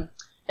 in a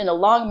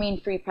long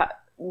mean free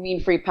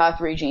path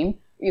regime.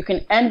 You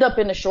can end up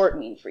in a short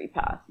mean free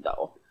path,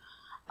 though.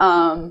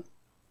 And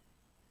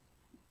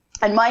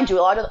mind you,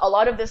 a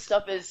lot of this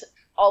stuff is,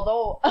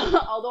 although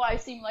I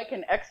seem like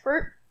an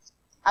expert,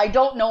 I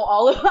don't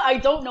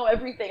know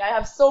everything. I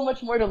have so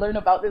much more to learn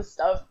about this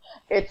stuff.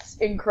 It's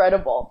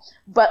incredible.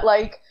 But,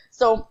 like,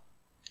 so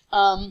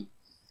I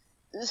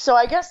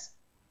guess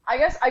I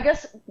guess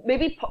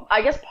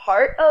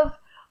part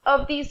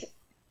of these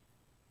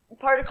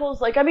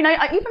particles, like, I mean,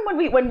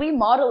 even when we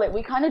model it,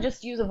 we kind of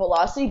just use a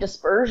velocity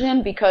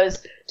dispersion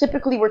because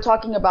typically we're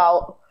talking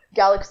about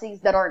galaxies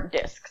that aren't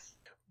disks.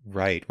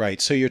 Right,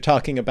 right. So you're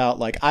talking about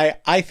like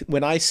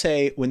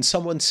when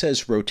someone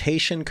says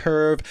rotation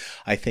curve,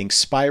 I think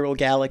spiral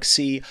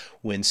galaxy.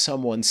 When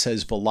someone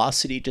says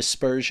velocity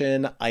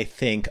dispersion, I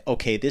think,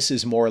 okay, this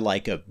is more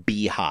like a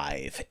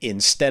beehive.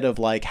 Instead of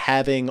like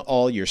having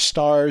all your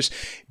stars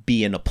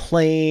be in a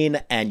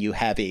plane and you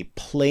have a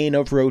plane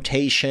of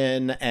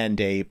rotation and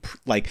a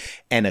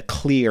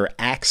clear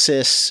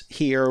axis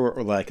here,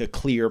 or like a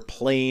clear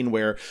plane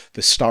where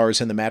the stars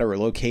and the matter are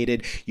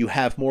located, you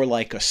have more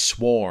like a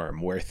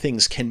swarm where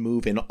things can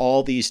move in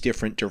all these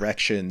different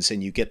directions,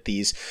 and you get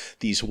these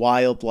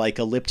wild like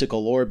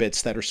elliptical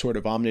orbits that are sort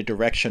of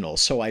omnidirectional.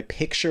 So I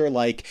picture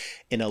like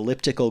an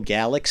elliptical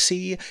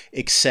galaxy,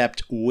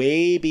 except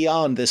way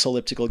beyond this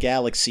elliptical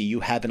galaxy you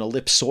have an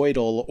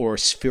ellipsoidal or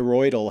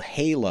spheroidal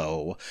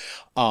halo,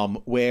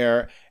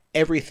 where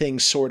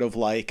everything's sort of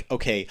like,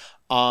 okay,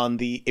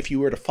 if you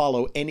were to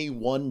follow any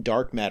one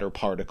dark matter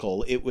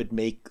particle, it would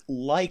make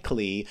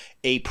likely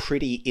a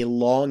pretty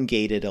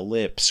elongated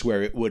ellipse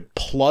where it would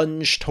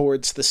plunge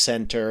towards the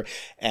center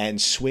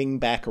and swing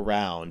back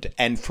around.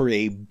 And for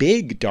a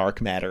big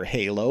dark matter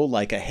halo,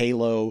 like a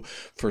halo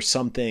for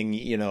something,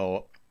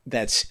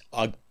 that's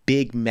a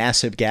big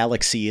massive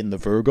galaxy in the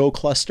Virgo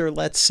cluster,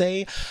 let's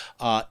say,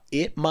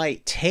 it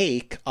might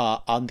take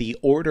on the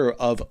order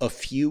of a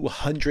few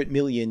 100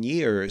 million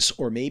years,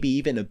 or maybe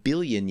even a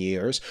billion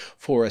years,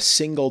 for a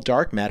single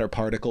dark matter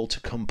particle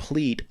to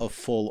complete a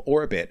full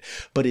orbit.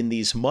 But in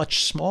these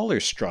much smaller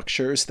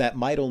structures that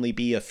might only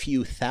be a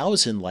few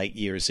thousand light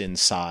years in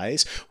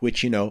size,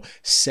 which,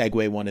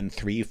 Segue 1 and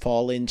 3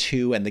 fall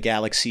into, and the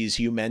galaxies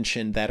you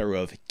mentioned that are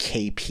of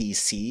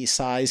KPC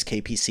size.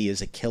 KPC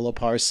is a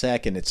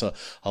kiloparsec, and it's a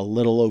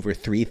little over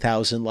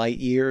 3,000 light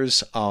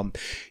years.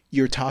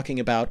 You're talking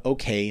about,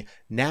 okay,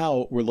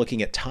 now we're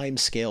looking at time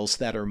scales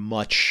that are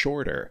much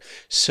shorter.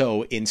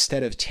 So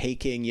instead of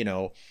taking,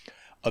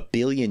 a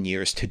billion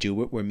years to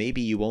do it, where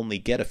maybe you only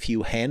get a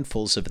few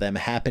handfuls of them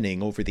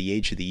happening over the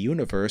age of the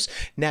universe,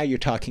 now you're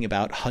talking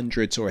about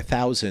hundreds or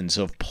thousands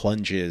of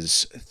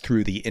plunges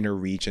through the inner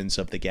regions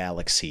of the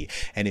galaxy.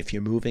 And if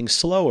you're moving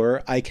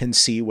slower, I can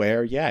see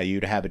where,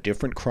 you'd have a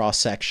different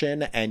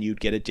cross-section and you'd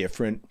get a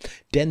different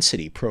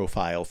density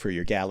profile for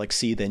your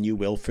galaxy than you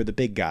will for the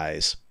big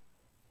guys.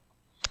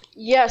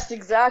 Yes,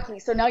 exactly.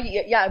 So now,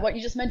 what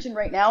you just mentioned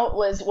right now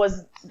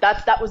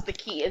that was the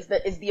key, is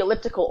the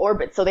elliptical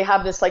orbit. So they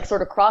have this like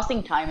sort of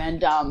crossing time,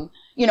 and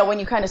when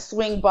you kind of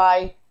swing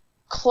by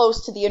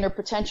close to the inner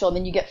potential and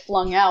then you get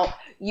flung out,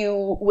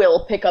 you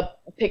will pick up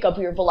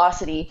your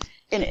velocity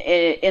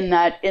in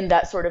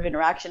that sort of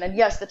interaction. And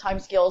yes, the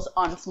timescales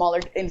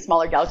in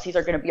smaller galaxies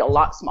are going to be a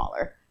lot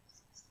smaller.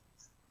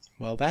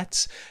 Well,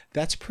 that's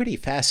pretty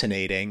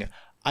fascinating.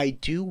 I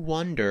do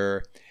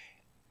wonder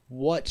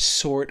what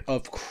sort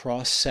of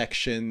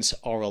cross-sections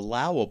are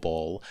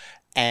allowable,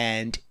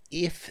 and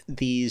if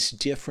these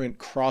different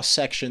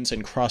cross-sections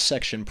and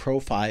cross-section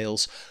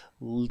profiles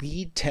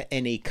lead to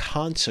any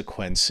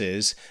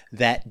consequences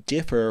that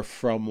differ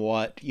from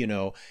what,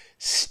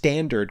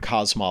 standard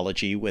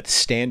cosmology with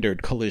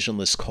standard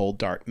collisionless cold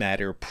dark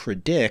matter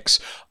predicts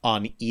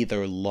on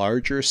either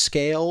larger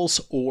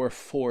scales or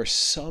for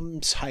some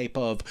type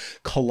of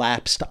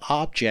collapsed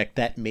object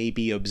that may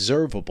be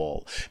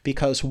observable.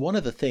 Because one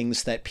of the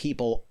things that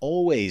people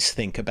always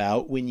think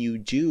about when you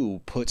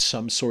do put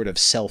some sort of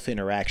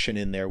self-interaction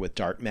in there with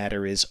dark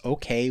matter is,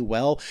 okay,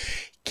 well,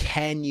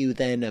 can you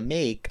then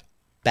make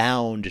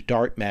bound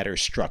dark matter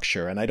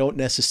structure? And I don't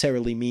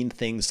necessarily mean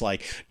things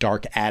like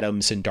dark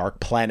atoms and dark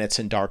planets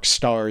and dark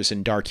stars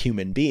and dark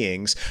human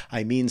beings.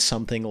 I mean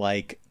something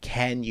like,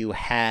 can you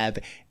have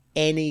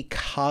any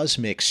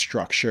cosmic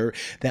structure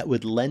that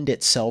would lend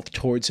itself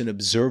towards an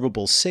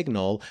observable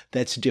signal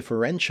that's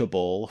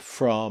differentiable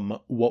from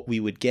what we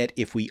would get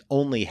if we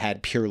only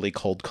had purely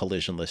cold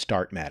collisionless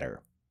dark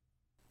matter?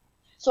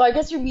 So I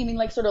guess you're meaning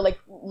like sort of like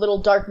little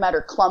dark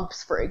matter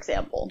clumps, for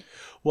example.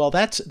 Well,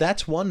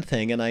 that's one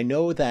thing, and I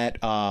know that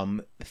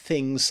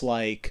things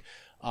like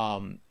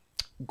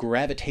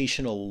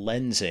gravitational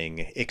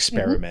lensing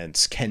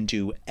experiments can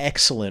do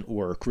excellent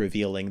work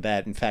revealing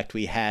that. In fact,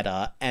 we had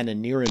Anna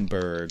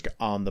Nierenberg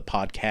on the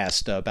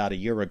podcast about a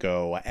year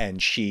ago,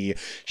 and she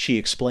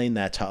explained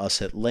that to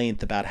us at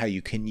length about how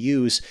you can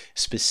use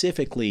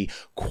specifically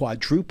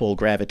quadruple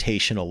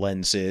gravitational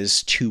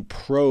lenses to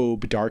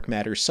probe dark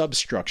matter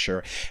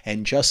substructure.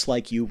 And just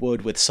like you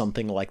would with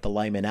something like the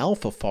Lyman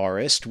alpha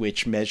forest,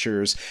 which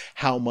measures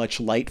how much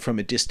light from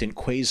a distant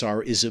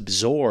quasar is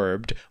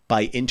absorbed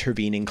by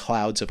intervening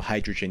clouds of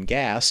hydrogen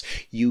gas,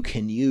 you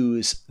can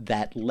use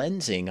that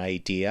lensing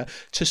idea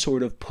to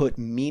sort of put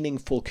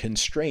meaningful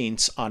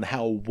constraints on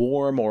how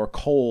warm or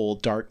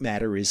cold dark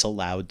matter is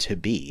allowed to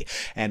be.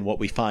 And what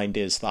we find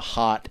is the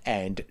hot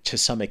and to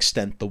some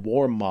extent the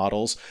warm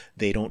models,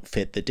 they don't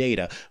fit the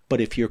data. But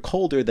if you're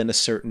colder than a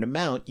certain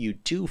amount, you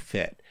do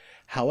fit.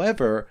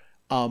 However,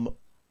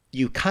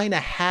 you kind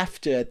of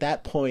have to, at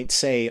that point,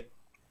 say,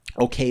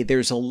 okay,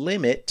 there's a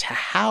limit to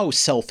how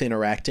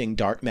self-interacting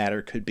dark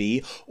matter could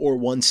be, or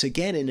once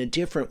again, in a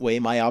different way,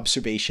 my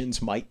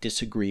observations might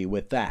disagree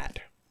with that.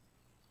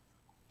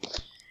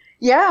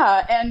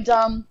 Yeah, and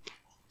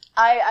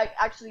I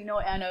actually know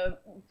Anna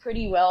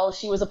pretty well.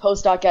 She was a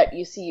postdoc at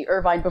UC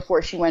Irvine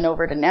before she went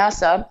over to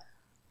NASA.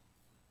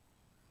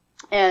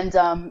 And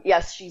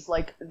yes, she's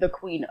like the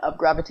queen of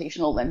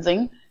gravitational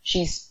lensing.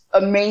 She's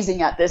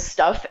amazing at this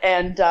stuff,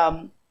 and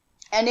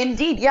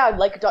indeed, yeah,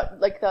 like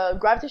the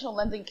gravitational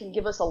lensing can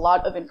give us a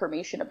lot of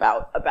information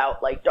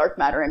about like dark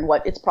matter and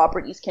what its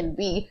properties can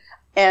be.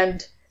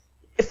 And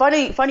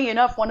funny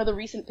enough, one of the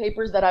recent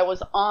papers that I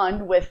was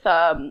on with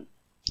the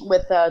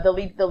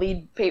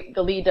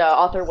lead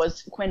author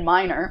was Quinn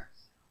Miner,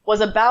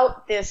 was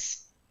about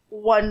this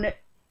one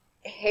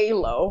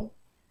halo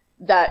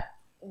that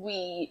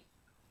we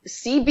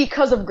see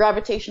because of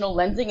gravitational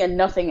lensing and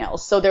nothing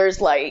else. So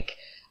there's like,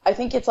 I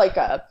think it's like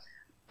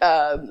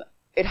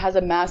it has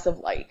a mass of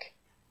like,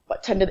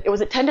 what, 10 to the, it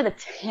was it 10 to the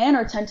 10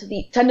 or 10 to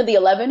the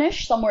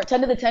 11-ish, somewhere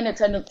 10 to the 10 and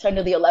 10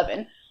 to the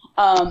 11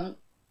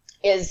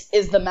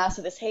 is the mass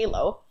of this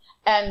halo,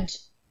 and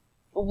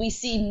we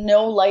see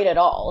no light at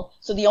all.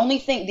 So the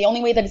only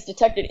way that it's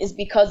detected is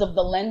because of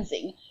the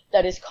lensing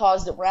that is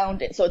caused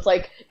around it. So it's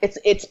like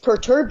it's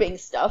perturbing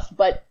stuff,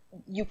 but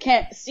you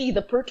can't see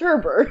the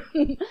perturber.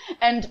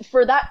 And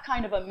for that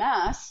kind of a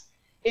mass,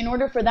 in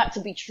order for that to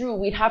be true,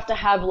 we'd have to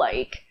have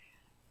like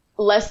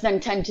less than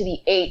 10 to the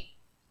 8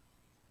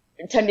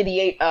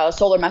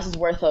 solar masses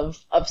worth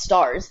of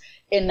stars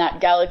in that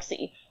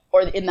galaxy,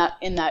 or in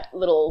that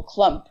little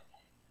clump.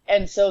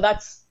 And so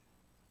that's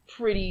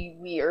pretty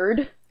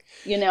weird,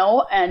 you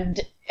know,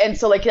 and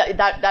so like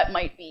that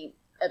might be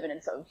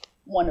evidence of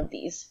one of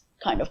these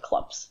kind of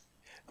clumps.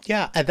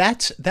 Yeah,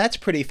 that's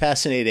pretty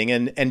fascinating.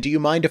 And do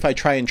you mind if I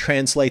try and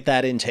translate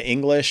that into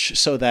English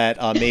so that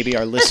maybe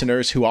our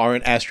listeners who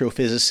aren't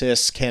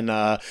astrophysicists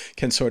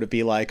can sort of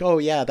be like, oh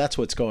yeah, that's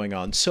what's going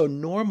on. So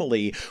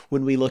normally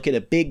when we look at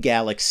a big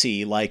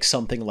galaxy like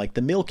something like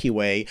the Milky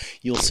Way,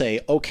 you'll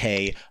say,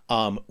 okay,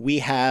 we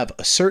have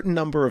a certain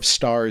number of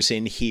stars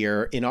in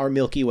here. In our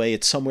Milky Way,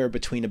 it's somewhere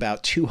between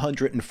about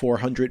 200 and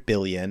 400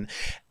 billion.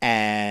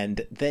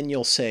 And then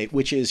you'll say,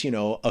 which is, you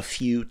know, a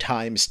few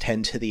times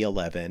 10 to the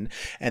 11.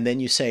 And then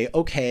you say,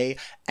 okay,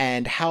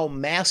 and how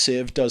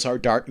massive does our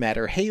dark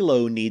matter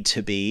halo need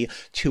to be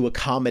to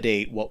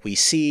accommodate what we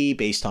see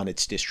based on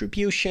its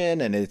distribution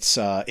and its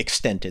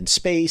extent in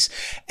space?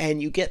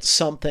 And you get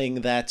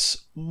something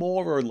that's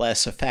more or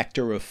less a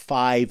factor of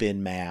 5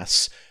 in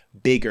mass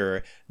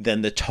bigger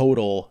than the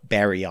total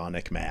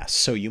baryonic mass.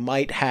 So you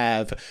might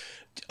have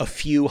a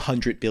few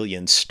 100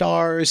 billion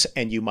stars,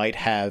 and you might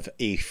have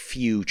a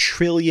few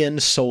trillion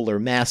solar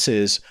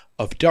masses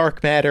of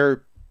dark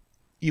matter.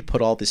 You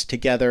put all this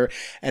together,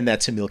 and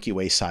that's a Milky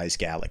Way size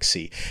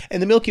galaxy.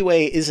 And the Milky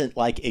Way isn't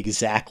like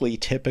exactly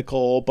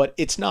typical, but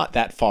it's not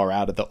that far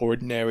out of the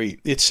ordinary.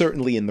 It's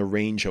certainly in the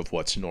range of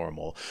what's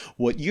normal.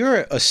 What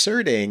you're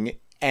asserting,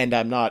 and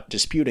I'm not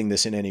disputing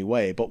this in any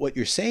way, but what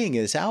you're saying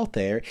is out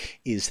there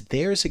is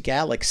there's a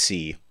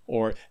galaxy,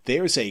 or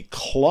there's a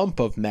clump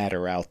of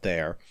matter out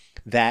there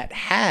that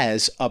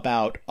has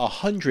about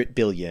 100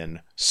 billion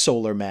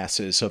solar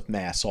masses of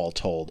mass all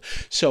told.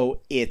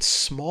 So it's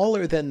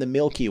smaller than the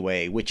Milky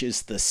Way, which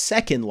is the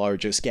second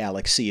largest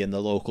galaxy in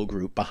the local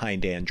group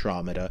behind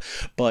Andromeda,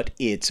 but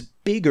it's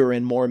bigger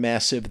and more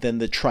massive than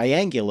the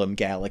Triangulum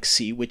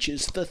galaxy, which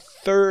is the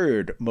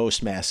third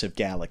most massive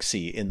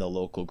galaxy in the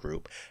local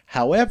group.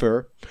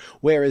 However,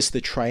 whereas the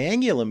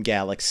Triangulum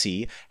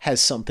galaxy has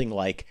something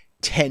like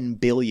 10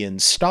 billion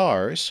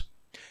stars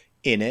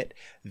in it,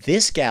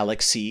 this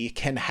galaxy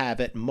can have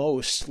at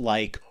most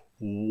like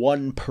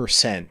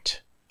 1%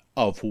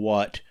 of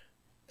what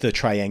the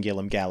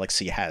Triangulum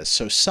galaxy has.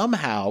 So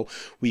somehow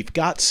we've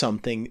got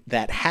something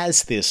that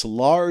has this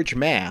large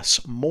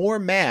mass, more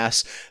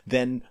mass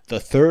than the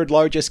third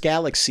largest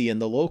galaxy in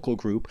the local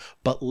group,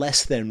 but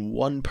less than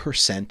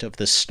 1% of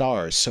the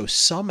stars. So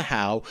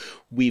somehow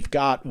we've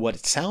got what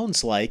it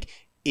sounds like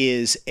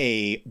is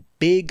a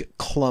big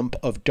clump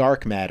of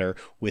dark matter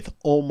with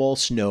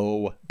almost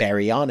no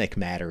baryonic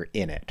matter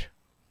in it.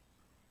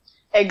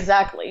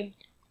 Exactly.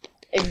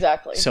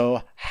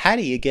 So how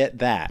do you get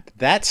that?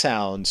 That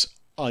sounds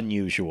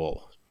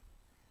unusual.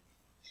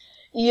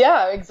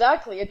 Yeah,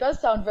 exactly. It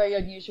does sound very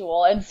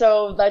unusual. And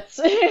so that's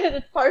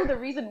part of the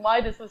reason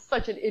why this was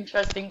such an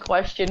interesting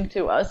question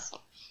to us.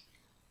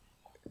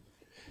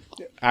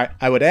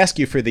 I would ask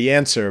you for the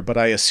answer, but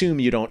I assume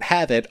you don't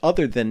have it,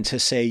 other than to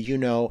say, you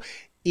know,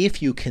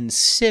 if you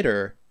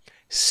consider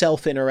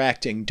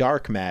self-interacting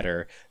dark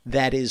matter,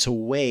 that is a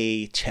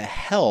way to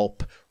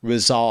help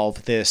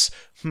resolve this,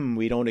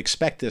 we don't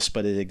expect this,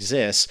 but it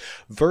exists,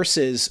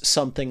 versus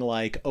something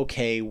like,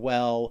 okay,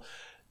 well,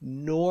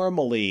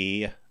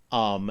 normally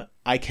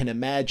I can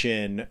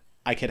imagine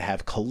I could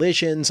have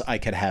collisions, I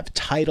could have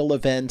tidal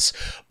events,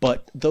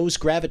 but those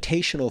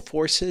gravitational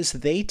forces,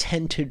 they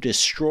tend to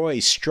destroy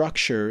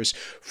structures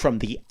from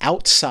the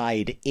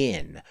outside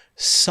in.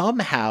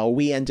 somehow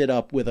we ended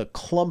up with a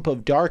clump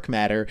of dark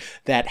matter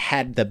that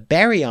had the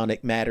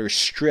baryonic matter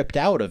stripped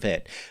out of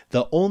it.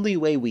 The only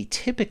way we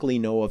typically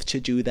know of to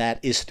do that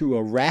is through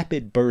a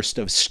rapid burst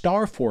of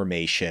star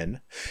formation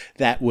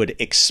that would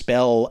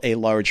expel a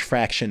large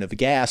fraction of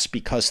gas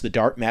because the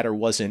dark matter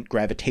wasn't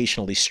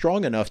gravitationally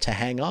strong enough to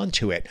hang on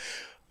to it.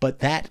 But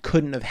that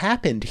couldn't have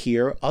happened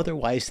here,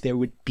 otherwise there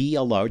would be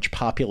a large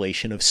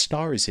population of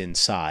stars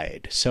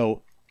inside.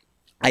 So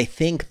I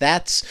think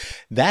that's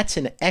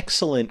an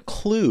excellent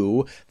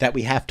clue that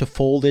we have to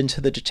fold into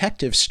the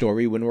detective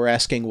story when we're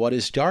asking what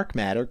is dark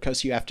matter,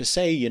 because you have to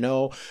say,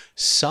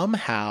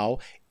 somehow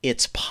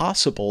it's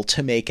possible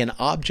to make an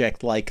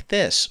object like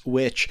this,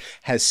 which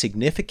has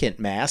significant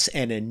mass,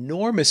 an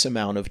enormous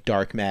amount of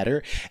dark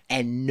matter,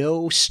 and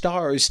no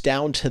stars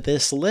down to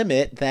this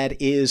limit that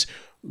is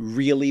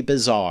really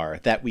bizarre,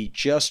 that we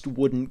just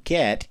wouldn't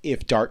get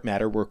if dark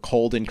matter were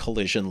cold and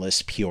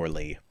collisionless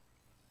purely.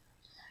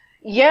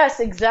 Yes,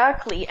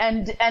 exactly.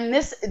 And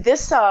this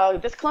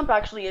clump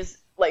actually is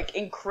like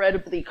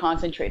incredibly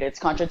concentrated.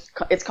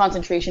 Its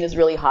concentration is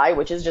really high,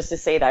 which is just to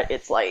say that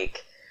it's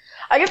like,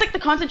 I guess like the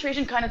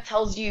concentration kind of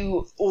tells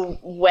you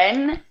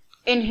when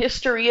in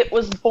history it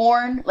was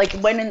born, like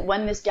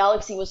when this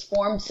galaxy was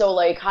formed. So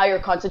like higher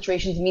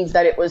concentrations means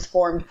that it was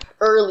formed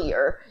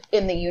earlier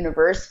in the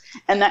universe,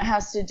 and that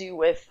has to do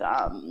with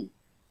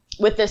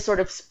this sort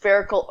of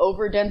spherical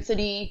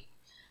overdensity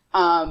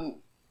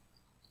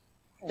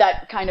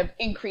that kind of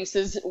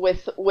increases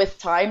with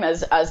time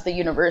as the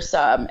universe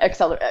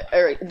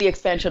the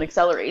expansion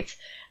accelerates,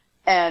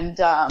 and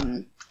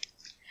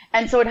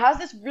so it has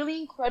this really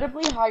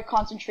incredibly high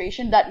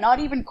concentration that not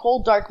even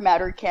cold dark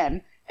matter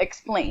can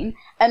explain.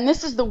 And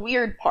this is the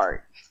weird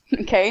part,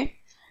 okay?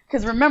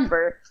 Because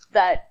remember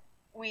that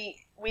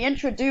we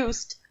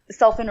introduced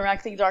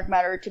self-interacting dark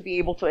matter to be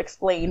able to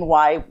explain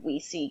why we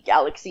see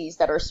galaxies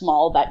that are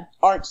small that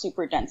aren't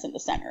super dense in the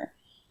center.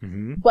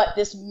 Mm-hmm. But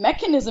this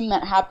mechanism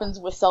that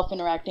happens with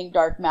self-interacting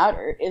dark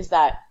matter is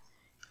that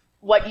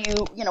when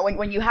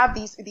you have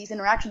these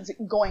interactions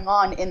going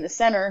on in the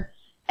center,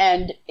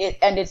 and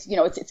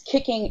it's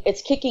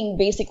kicking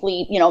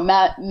basically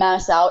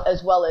mass out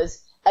as well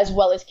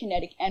as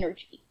kinetic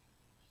energy.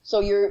 So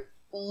you're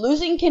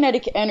losing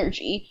kinetic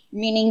energy,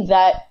 meaning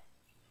that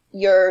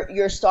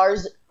your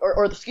stars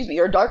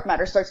your dark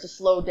matter starts to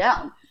slow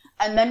down.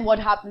 And then what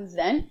happens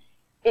then?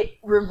 It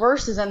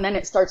reverses and then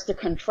it starts to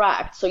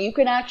contract. So you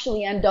can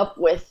actually end up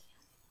with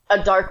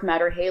a dark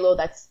matter halo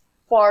that's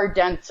far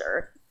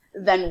denser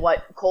than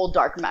what cold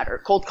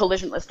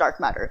collisionless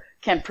dark matter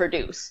can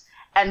produce.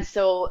 And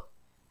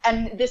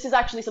this is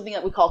actually something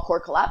that we call core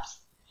collapse.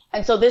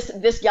 And so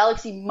this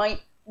galaxy might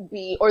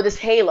be, or this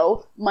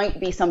halo might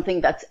be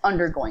something that's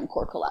undergoing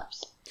core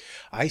collapse.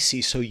 I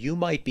see. So you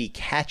might be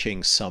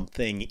catching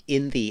something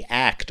in the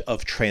act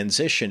of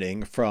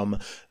transitioning from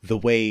the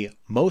way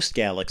most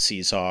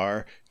galaxies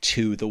are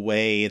to the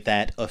way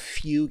that a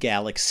few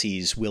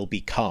galaxies will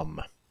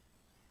become.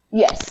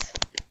 Yes.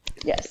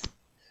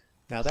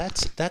 Now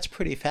that's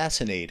pretty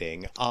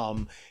fascinating.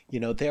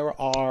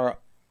 There are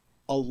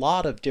a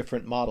lot of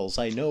different models.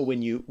 I know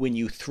when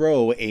you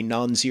throw a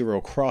non-zero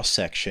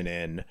cross-section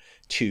in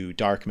to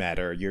dark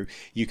matter,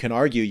 you can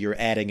argue you're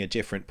adding a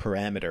different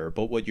parameter,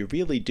 but what you're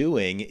really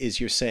doing is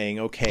you're saying,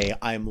 okay,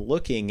 I'm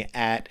looking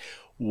at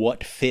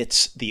what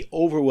fits the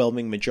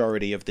overwhelming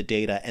majority of the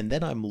data, and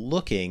then I'm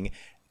looking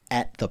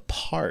at the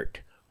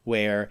part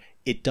where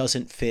it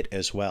doesn't fit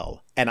as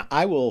well. And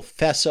I will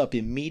fess up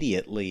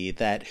immediately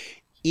that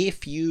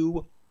if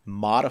you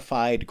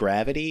modified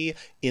gravity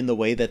in the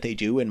way that they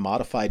do in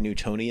modified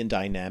Newtonian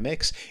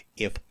dynamics,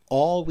 if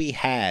all we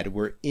had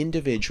were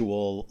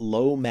individual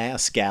low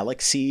mass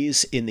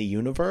galaxies in the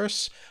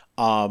universe,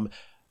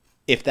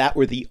 if that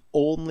were the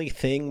only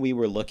thing we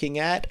were looking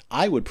at,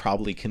 I would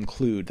probably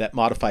conclude that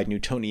modified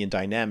Newtonian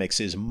dynamics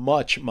is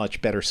much,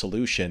 much better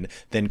solution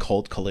than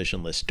cold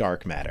collisionless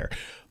dark matter.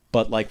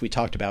 But like we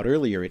talked about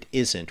earlier, it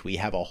isn't. We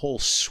have a whole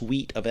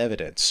suite of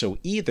evidence. So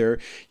either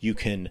you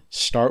can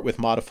start with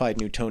modified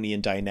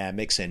Newtonian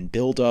dynamics and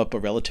build up a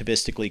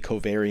relativistically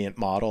covariant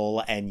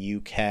model, and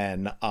you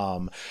can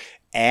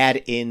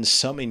add in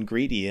some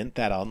ingredient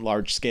that on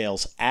large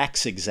scales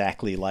acts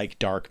exactly like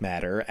dark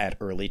matter at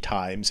early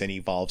times and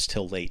evolves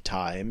till late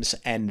times.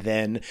 And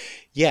then,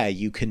 yeah,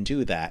 you can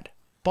do that.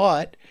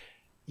 But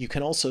you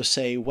can also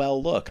say,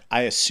 well, look,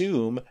 I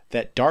assume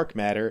that dark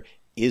matter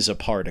is a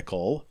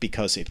particle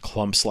because it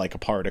clumps like a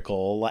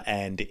particle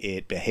and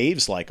it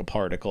behaves like a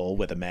particle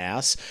with a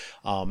mass.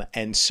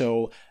 And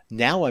so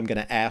now I'm going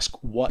to ask,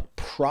 what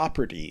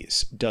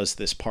properties does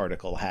this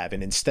particle have?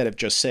 And instead of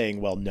just saying,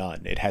 well,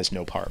 none, it has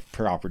no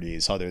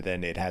properties other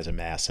than it has a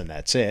mass and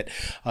that's it,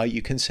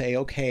 you can say,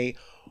 okay,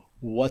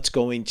 what's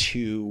going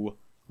to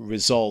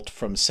result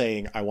from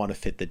saying I want to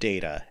fit the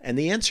data? And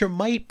the answer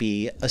might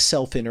be a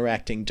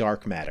self-interacting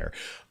dark matter.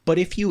 But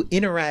if you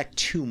interact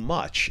too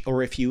much,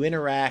 or if you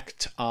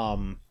interact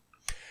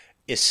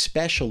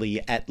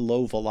especially at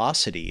low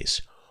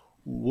velocities,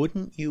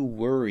 wouldn't you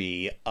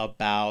worry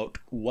about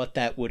what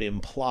that would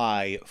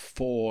imply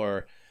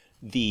for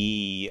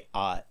the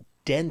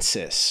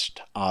densest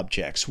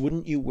objects,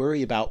 wouldn't you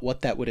worry about what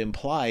that would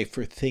imply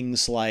for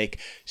things like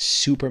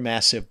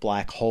supermassive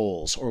black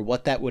holes, or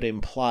what that would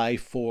imply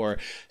for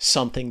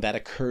something that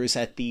occurs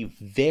at the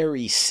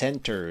very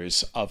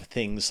centers of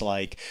things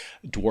like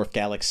dwarf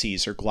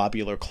galaxies or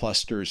globular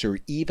clusters or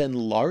even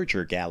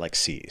larger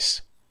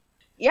galaxies?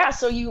 Yeah,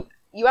 so you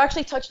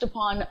actually touched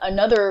upon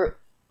another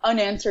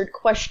unanswered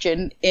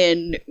question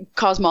in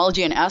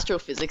cosmology and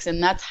astrophysics,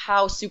 and that's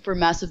how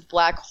supermassive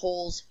black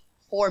holes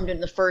formed in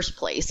the first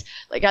place.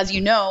 Like, as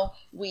you know,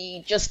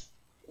 we just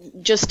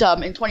in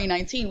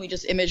 2019 we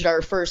just imaged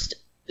our first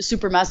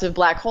supermassive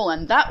black hole,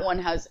 and that one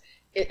has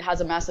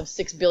a mass of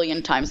 6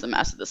 billion times the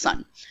mass of the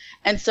sun.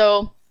 And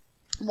so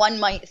one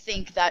might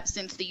think that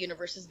since the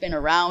universe has been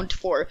around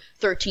for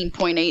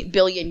 13.8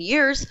 billion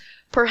years,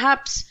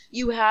 perhaps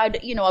you had,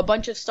 a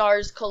bunch of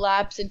stars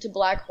collapse into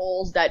black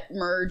holes that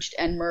merged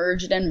and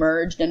merged and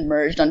merged and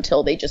merged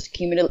until they just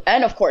accumulated,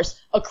 and of course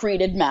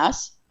accreted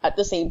mass at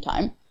the same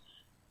time,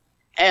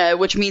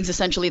 which means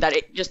essentially that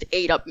it just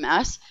ate up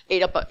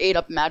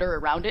matter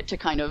around it to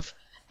kind of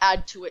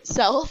add to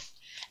itself,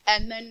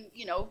 and then,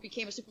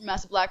 became a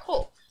supermassive black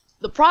hole.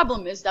 The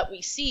problem is that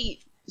we see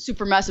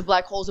supermassive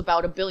black holes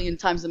about 1 billion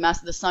times the mass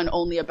of the sun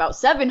only about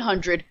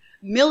 700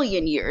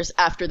 million years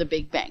after the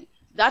Big Bang.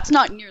 That's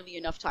not nearly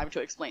enough time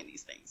to explain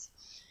these things.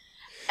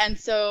 And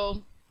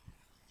so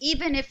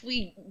even if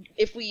we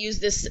use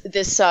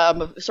this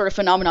sort of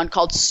phenomenon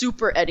called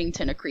super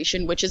Eddington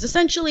accretion, which is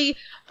essentially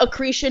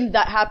accretion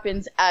that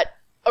happens at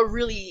a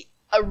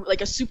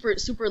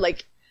super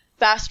like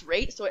fast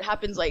rate, so it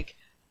happens like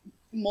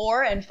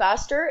more and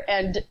faster,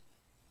 and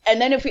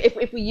then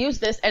if we use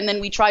this and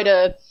then we try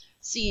to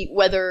see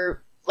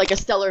whether like a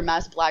stellar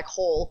mass black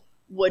hole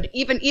would,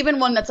 even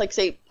one that's like,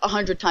 say,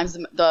 100 times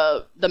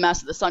the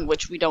mass of the sun,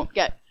 which we don't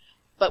get,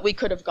 but we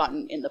could have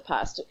gotten in the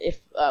past if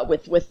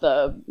with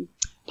the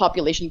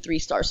population 3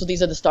 stars. So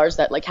these are the stars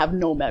that like have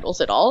no metals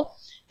at all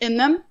in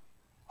them.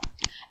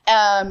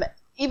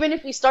 Even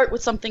if we start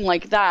with something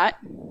like that,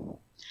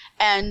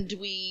 and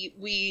we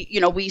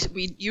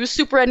use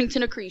super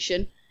Eddington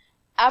accretion,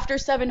 after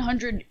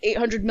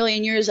 800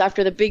 million years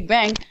after the Big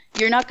Bang,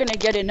 you're not going to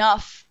get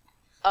enough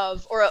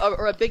of,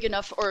 or a big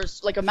enough, or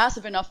like a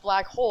massive enough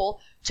black hole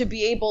to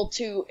be able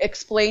to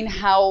explain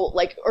how,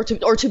 like, or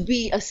to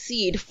be a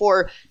seed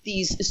for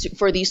these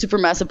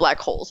supermassive black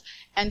holes.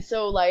 And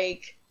so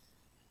like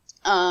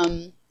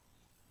we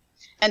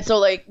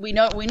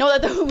know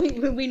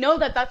that we know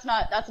that that's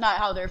not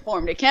how they're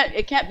formed. It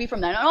can't be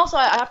from that. And also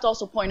I have to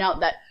also point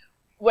out that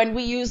when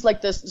we use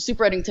like this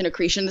super Eddington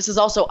accretion, this is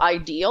also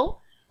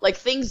ideal. Like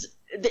things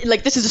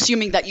like this is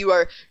assuming that you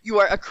are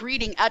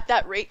accreting at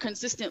that rate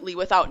consistently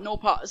without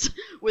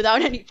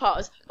any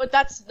pause. But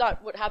that's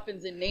not what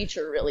happens in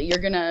nature, really. You're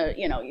gonna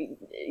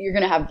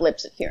have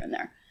blips here and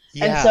there.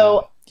 Yeah. And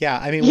so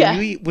I mean,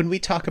 when we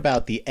talk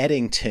about the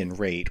Eddington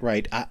rate,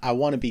 right? I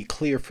want to be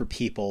clear for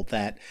people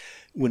that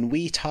when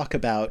we talk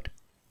about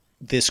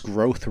this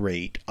growth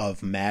rate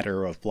of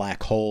matter, of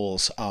black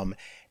holes,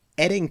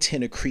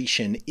 Eddington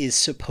accretion is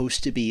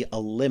supposed to be a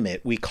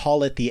limit. We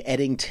call it the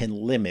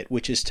Eddington limit,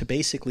 which is to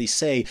basically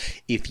say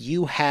if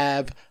you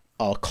have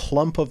a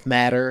clump of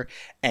matter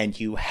and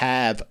you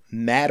have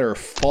matter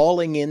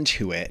falling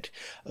into it,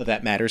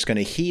 that matter is going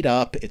to heat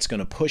up, it's going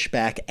to push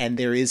back, and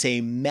there is a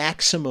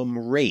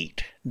maximum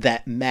rate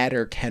that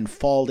matter can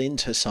fall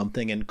into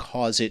something and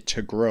cause it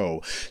to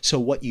grow. So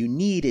what you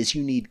need is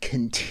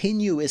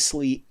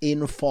continuously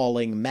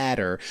infalling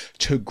matter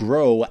to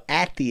grow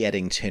at the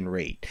Eddington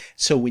rate.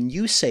 So when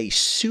you say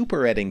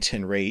super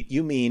Eddington rate,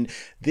 you mean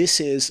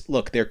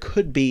there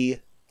could be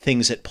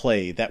things at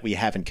play that we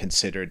haven't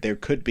considered. There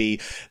could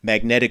be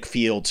magnetic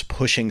fields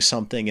pushing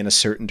something in a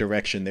certain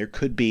direction. There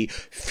could be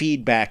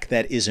feedback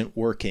that isn't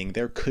working.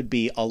 There could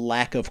be a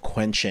lack of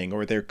quenching,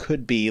 or there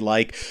could be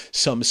like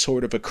some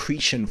sort of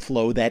accretion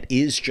flow that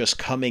is just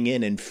coming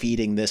in and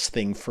feeding this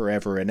thing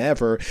forever and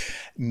ever,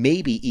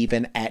 maybe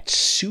even at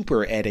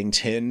super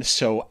Eddington,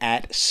 so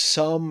at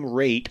some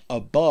rate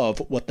above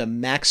what the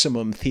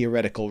maximum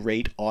theoretical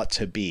rate ought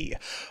to be.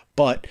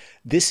 But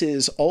this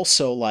is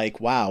also like,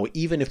 wow,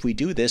 even if we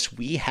do this,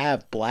 we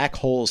have black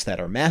holes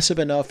that are massive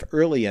enough,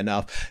 early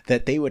enough,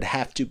 that they would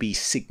have to be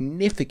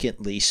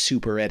significantly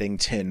super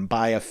Eddington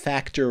by a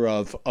factor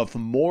of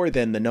more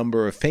than the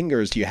number of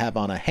fingers you have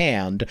on a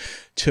hand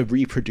to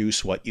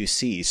reproduce what you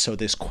see. So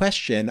this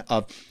question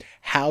of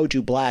how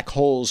do black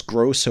holes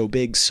grow so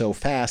big so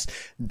fast,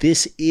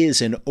 this is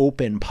an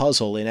open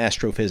puzzle in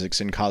astrophysics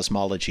and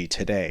cosmology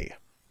today.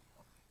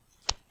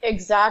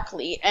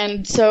 Exactly.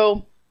 And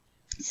so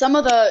some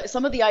of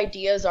the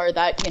ideas are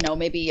that,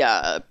 maybe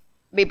a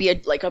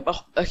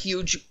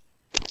huge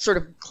sort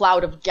of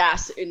cloud of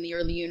gas in the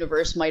early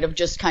universe might have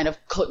just kind of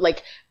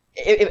like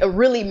a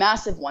really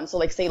massive one. So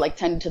like say like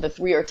 10 to the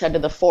 3 or 10 to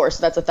the 4. So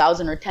that's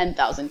 1,000 or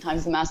 10,000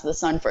 times the mass of the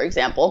sun, for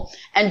example,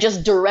 and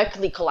just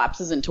directly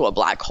collapses into a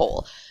black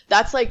hole.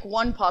 That's like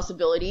one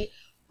possibility.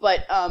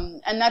 But,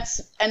 and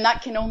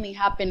that can only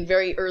happen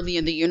very early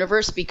in the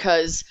universe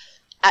because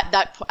at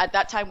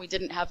that time we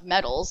didn't have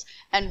metals,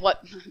 and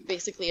what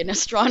basically in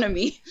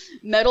astronomy,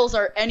 metals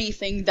are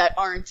anything that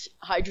aren't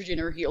hydrogen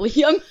or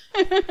helium.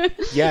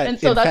 Yeah, and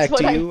so in that's fact,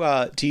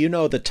 what do you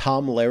know the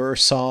Tom Lehrer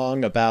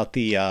song about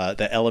the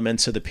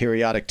elements of the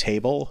periodic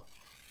table?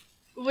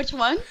 Which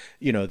one?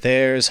 You know,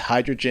 there's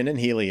hydrogen and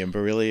helium,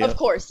 beryllium. Of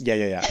course.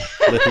 Yeah.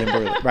 Lithium,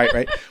 beryllium.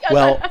 Right.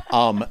 Well,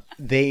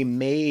 they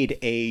made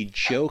a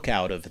joke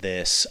out of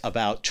this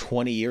about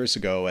 20 years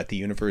ago at the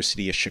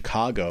University of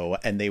Chicago,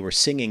 and they were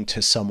singing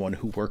to someone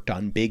who worked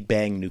on Big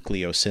Bang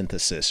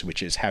nucleosynthesis,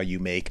 which is how you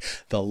make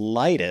the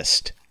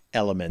lightest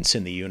elements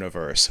in the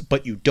universe,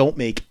 but you don't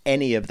make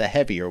any of the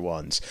heavier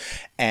ones.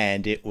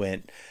 And it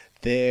went,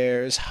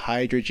 there's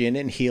hydrogen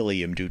and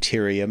helium,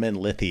 deuterium and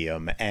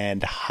lithium,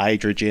 and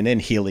hydrogen and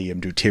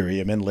helium,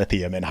 deuterium and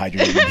lithium, and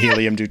hydrogen and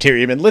helium,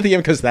 deuterium and lithium,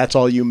 because that's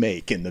all you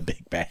make in the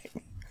Big Bang.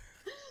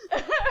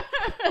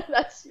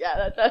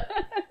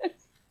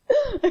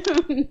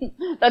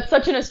 That's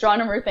such an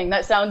astronomer thing.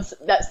 That sounds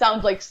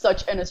like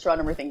such an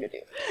astronomer thing to do.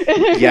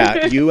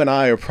 Yeah, you and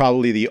I are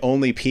probably the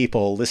only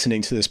people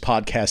listening to this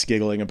podcast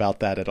giggling about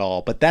that at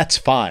all, but that's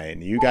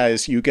fine. You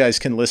guys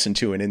can listen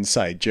to an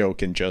inside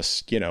joke and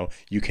just,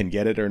 you can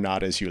get it or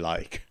not as you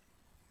like.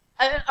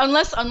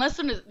 Unless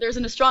there's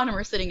an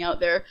astronomer sitting out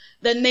there,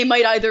 then they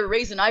might either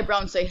raise an eyebrow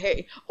and say,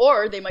 hey,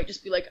 or they might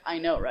just be like, I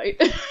know, right?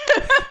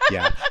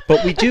 Yeah,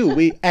 but we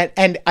do.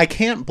 And I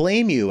can't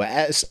blame you,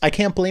 as I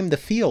can't blame the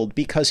field,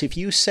 because if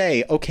you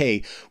say,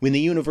 okay, when the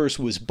universe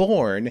was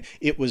born,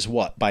 it was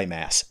what by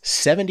mass?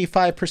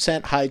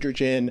 75%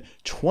 hydrogen,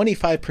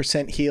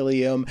 25%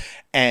 helium,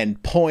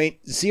 and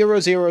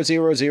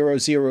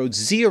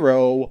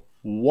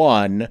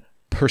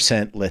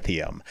 0.0000001%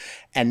 lithium.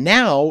 And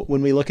now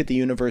when we look at the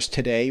universe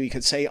today, we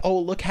could say, oh,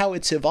 look how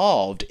it's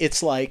evolved.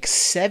 It's like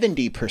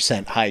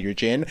 70%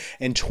 hydrogen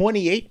and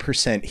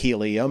 28%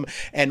 helium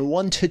and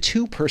 1 to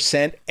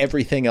 2%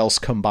 everything else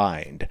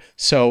combined.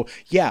 So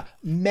yeah,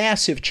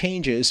 massive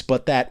changes,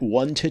 but that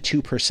 1 to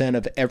 2%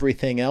 of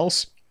everything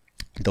else,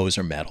 those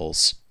are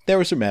metals.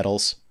 Those are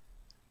metals.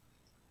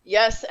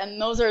 Yes, and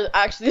those are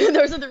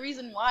the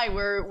reason why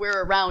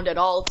we're around at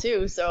all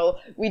too. So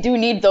we do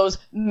need those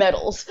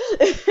metals.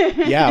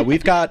 Yeah,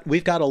 we've got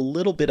a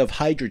little bit of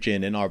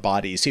hydrogen in our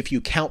bodies. If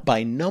you count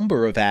by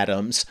number of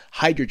atoms,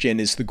 hydrogen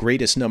is the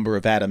greatest number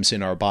of atoms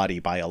in our body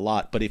by a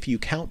lot. But if you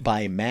count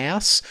by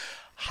mass,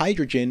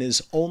 hydrogen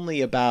is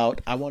only about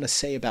 10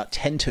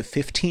 to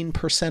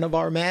 15% of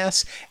our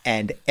mass,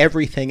 and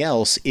everything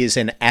else is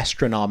an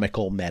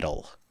astronomical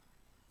metal.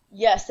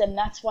 Yes, and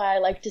that's why I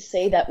like to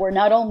say that we're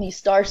not only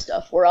star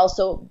stuff, we're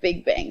also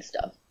Big Bang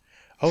stuff.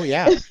 Oh,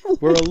 yeah.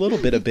 We're a little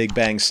bit of Big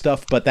Bang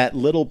stuff, but that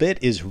little bit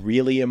is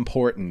really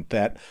important.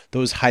 That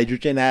those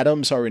hydrogen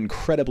atoms are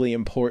incredibly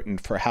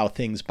important for how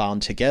things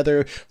bond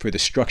together, for the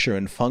structure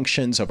and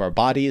functions of our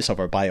bodies, of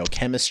our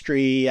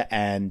biochemistry,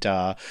 and,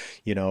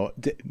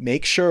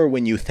 make sure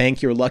when you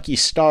thank your lucky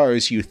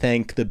stars, you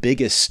thank the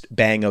biggest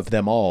bang of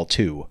them all,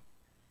 too.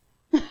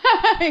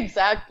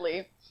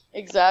 Exactly.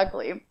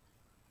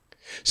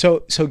 So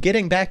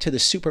getting back to the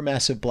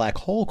supermassive black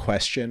hole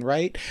question,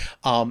 right?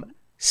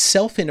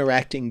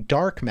 Self-interacting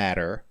dark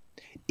matter,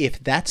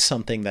 if that's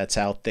something that's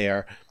out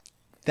there,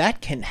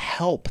 that can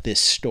help this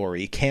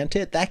story, can't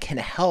it? That can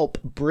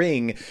help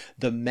bring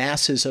the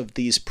masses of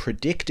these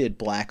predicted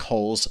black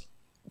holes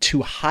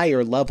to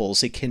higher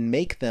levels. It can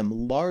make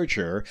them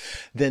larger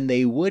than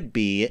they would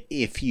be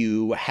if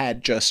you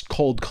had just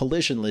cold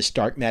collisionless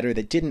dark matter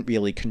that didn't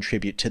really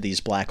contribute to these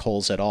black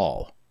holes at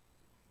all.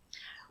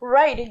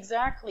 Right,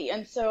 exactly.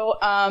 And so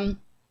I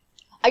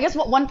guess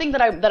one thing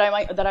that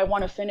I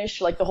want to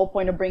finish, like the whole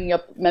point of bringing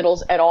up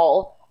metals at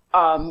all,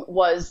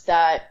 was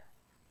that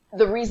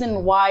the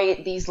reason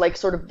why these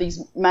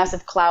these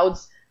massive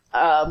clouds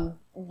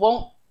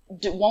won't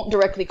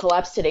directly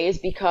collapse today is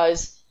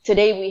because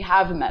today we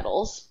have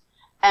metals,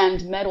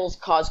 and metals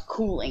cause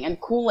cooling.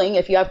 And cooling,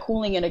 if you have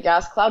cooling in a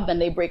gas cloud, then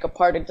they break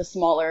apart into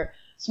smaller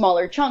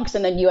chunks,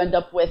 and then you end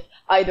up with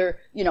either,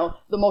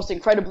 the most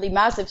incredibly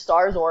massive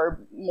stars, or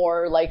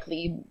more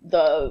likely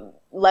the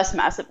less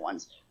massive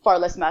ones, far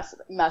less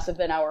massive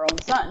than our own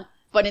sun.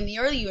 But in the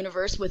early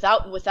universe,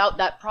 without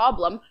that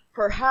problem,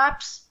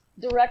 perhaps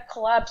direct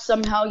collapse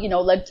somehow,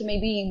 led to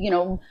maybe,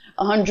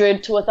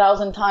 100 to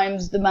 1,000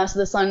 times the mass of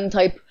the sun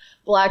type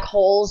black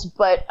holes.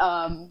 But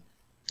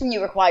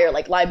you require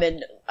like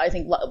Lyman, I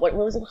think, what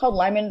was it called?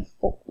 Lyman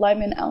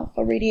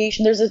alpha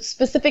radiation. There's a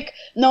specific,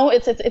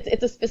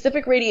 it's a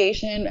specific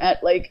radiation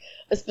at like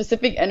a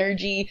specific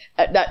energy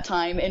at that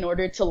time in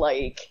order to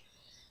like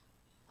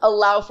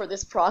allow for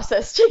this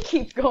process to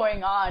keep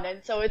going on.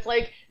 And so it's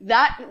like,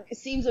 that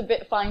seems a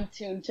bit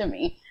fine-tuned to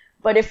me.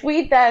 But if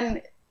we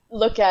then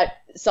look at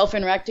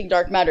self-interacting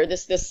dark matter,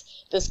 this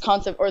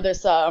concept, or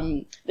this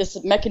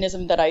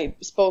mechanism that I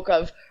spoke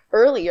of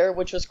earlier,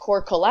 which was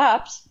core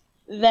collapse,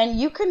 then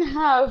you can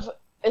have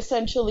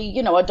essentially,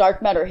 a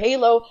dark matter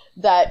halo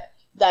that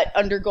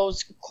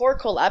undergoes core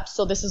collapse.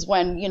 So this is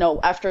when,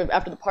 after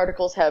the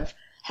particles have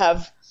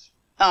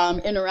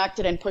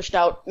interacted and pushed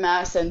out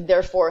mass, and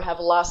therefore have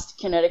lost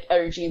kinetic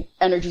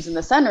energies in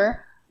the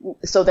center,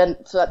 so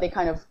that they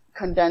kind of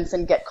condense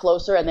and get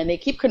closer, and then they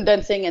keep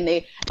condensing and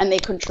they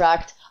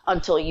contract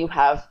until you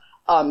have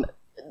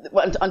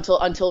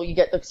until you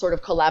get the sort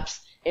of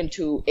collapse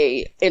into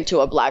a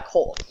black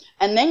hole.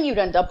 And then you'd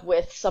end up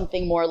with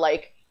something more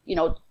like,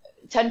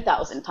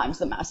 10,000 times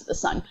the mass of the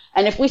sun.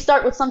 And if we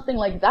start with something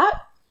like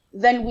that,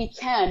 then we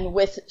can,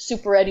 with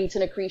super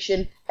Eddington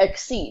accretion,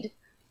 exceed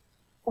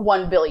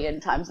 1 billion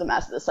times the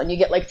mass of the sun. You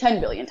get like 10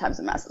 billion times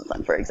the mass of the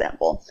sun, for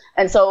example.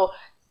 And so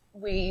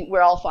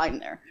we're all fine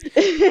there.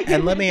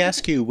 And let me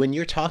ask you, when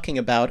you're talking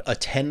about a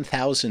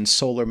 10,000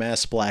 solar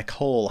mass black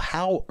hole,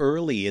 how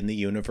early in the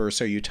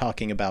universe are you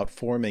talking about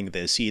forming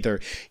this,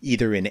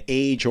 either in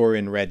age or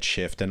in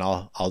redshift? And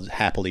I'll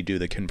happily do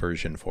the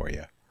conversion for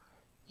you.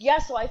 Yeah,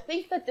 so I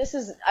think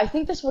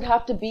this would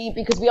have to be,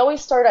 because we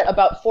always start at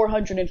about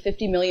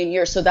 450 million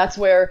years. So that's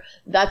where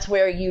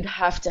you'd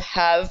have to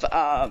have,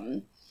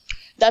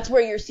 that's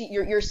where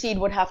your seed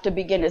would have to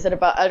begin, is at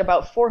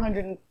about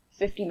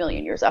 450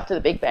 million years after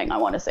the Big Bang, I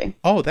want to say.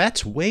 Oh,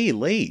 that's way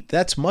late.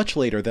 That's much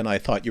later than I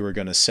thought you were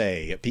going to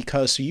say,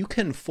 because you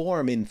can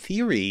form, in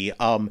theory,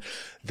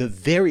 the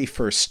very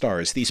first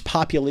stars, these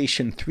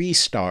population 3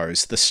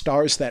 stars, the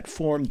stars that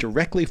form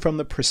directly from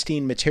the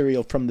pristine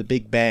material from the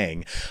Big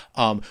Bang.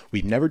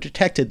 We've never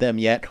detected them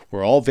yet.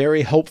 We're all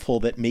very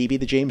hopeful that maybe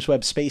the James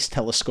Webb Space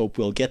Telescope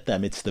will get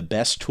them. It's the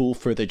best tool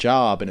for the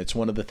job, and it's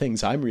one of the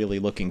things I'm really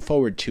looking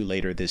forward to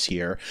later this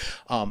year.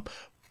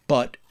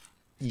 But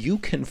you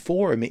can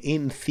form,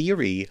 in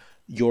theory,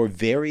 your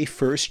very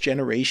first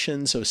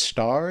generations of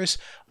stars.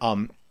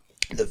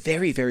 The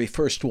very, very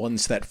first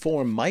ones that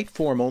form might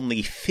form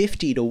only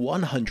 50 to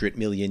 100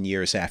 million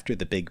years after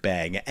the Big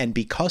Bang. And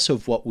because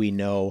of what we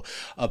know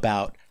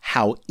about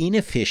how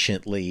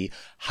inefficiently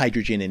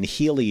hydrogen and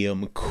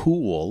helium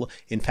cool,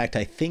 in fact,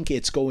 I think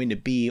it's going to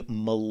be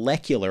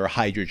molecular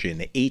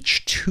hydrogen,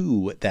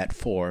 H2, that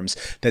forms,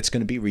 that's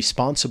going to be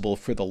responsible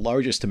for the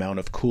largest amount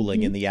of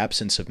cooling in the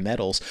absence of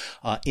metals.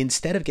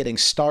 Instead of getting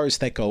stars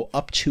that go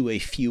up to a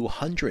few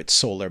hundred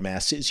solar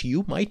masses,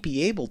 you might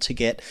be able to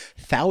get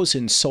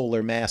 1,000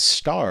 solar mass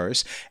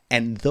stars,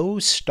 and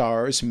those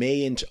stars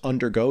may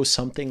undergo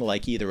something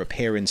like either a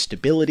pair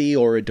instability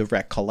or a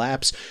direct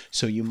collapse.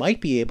 So you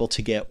might be able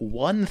to get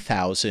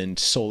 1,000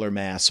 solar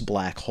mass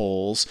black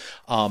holes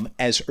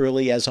as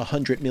early as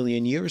 100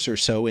 million years or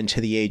so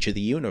into the age of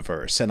the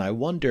universe. And I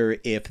wonder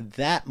if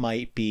that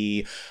might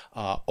be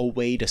a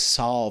way to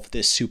solve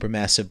this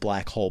supermassive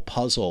black hole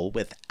puzzle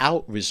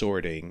without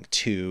resorting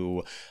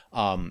to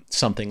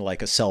something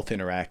like a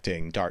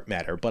self-interacting dark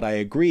matter. But I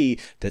agree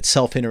that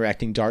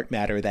self-interacting dark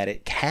matter, that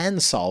it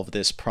can solve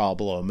this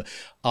problem,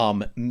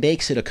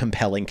 makes it a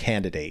compelling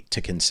candidate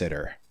to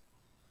consider.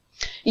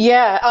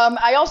 Yeah,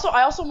 I also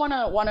want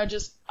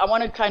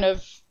to kind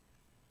of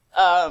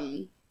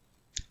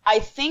I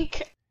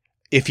think,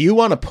 if you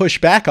want to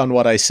push back on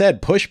what I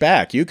said, push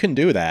back. You can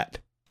do that.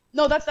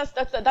 No, that's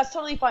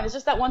totally fine. It's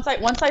just that once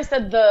I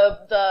said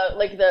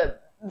the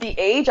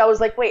age, I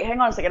was like, wait, hang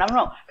on a second, I don't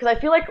know, because I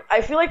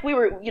feel like we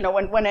were,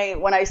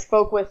 when I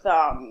spoke with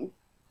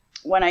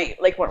when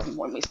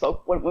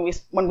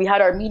we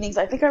had our meetings,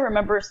 I think I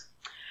remember.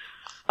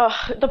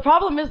 The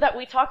problem is that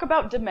we talk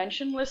about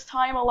dimensionless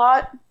time a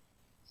lot,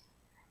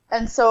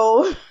 and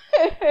so.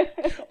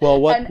 Well,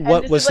 what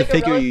was the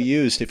figure you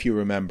used, if you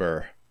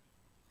remember?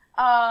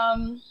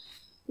 Yeah,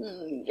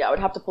 I would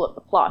have to pull up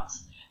the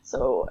plots.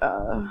 So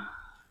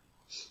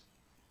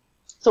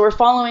we're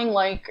following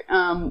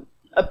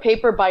a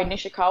paper by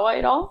Nishikawa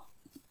et al.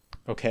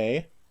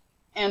 Okay.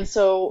 And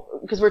so,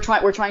 because we're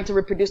trying to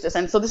reproduce this,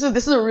 and so this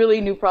is a really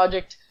new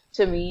project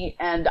to me,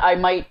 and I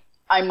might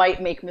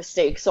make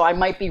mistakes, so I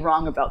might be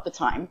wrong about the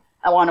time.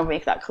 I want to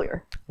make that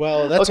clear.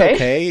 Well, that's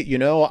okay.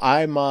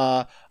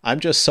 I'm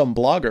just some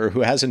blogger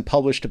who hasn't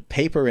published a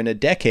paper in a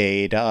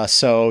decade,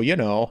 so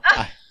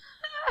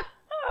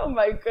Oh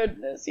my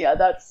goodness! Yeah,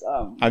 that's.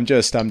 I'm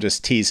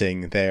just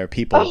teasing there.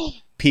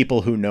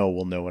 People who know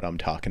will know what I'm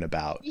talking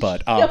about.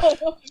 But I'm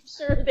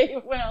sure they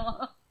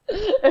will.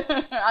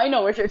 I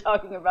know what you're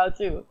talking about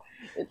too.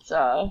 It's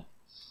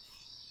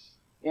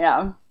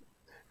yeah.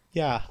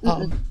 Yeah.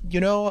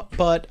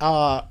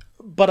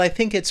 But I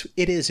think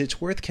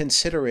it's worth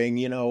considering.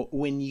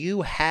 When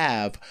you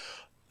have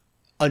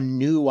a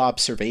new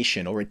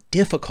observation or a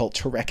difficult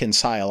to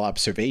reconcile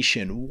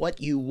observation,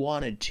 what you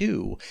want to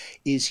do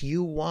is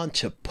you want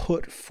to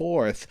put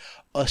forth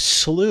a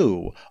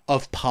slew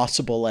of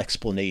possible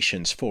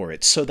explanations for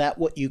it, so that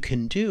what you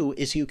can do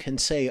is you can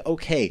say,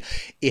 okay,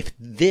 if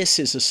this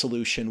is a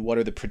solution, what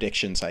are the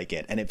predictions I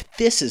get? And if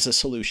this is a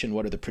solution,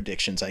 what are the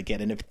predictions I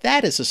get? And if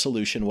that is a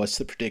solution, what's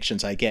the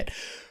predictions I get?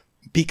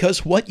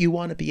 Because what you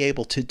want to be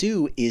able to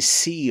do is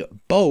see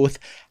both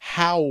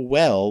how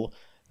well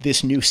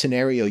this new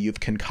scenario you've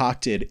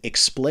concocted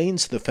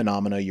explains the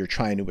phenomena you're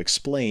trying to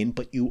explain,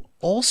 but you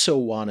also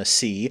want to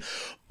see,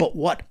 but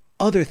what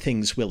other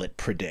things will it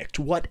predict?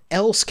 What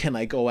else can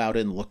I go out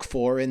and look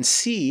for and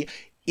see?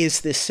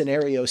 Is this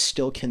scenario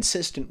still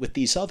consistent with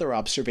these other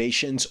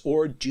observations,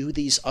 or do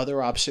these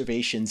other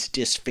observations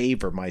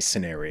disfavor my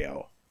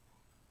scenario?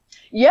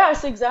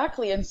 Yes,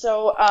 exactly. And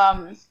so,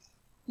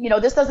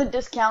 this doesn't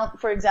discount,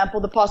 for example,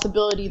 the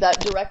possibility that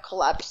direct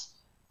collapse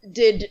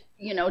did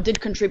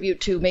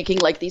contribute to making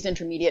like these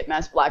intermediate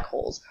mass black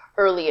holes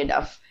early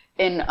enough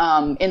in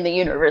the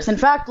universe. In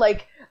fact,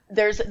 like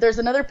there's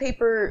another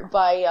paper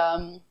by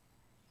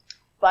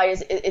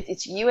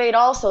it's Yu et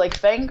al. So like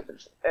Feng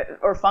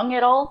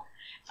et al.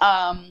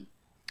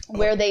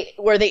 Where they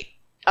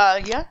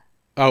yeah.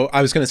 Oh,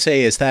 I was going to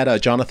say, is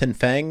that Jonathan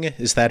Feng?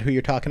 Is that who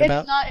you're talking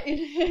about?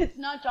 It's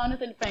not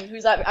Jonathan Feng,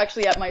 who's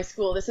actually at my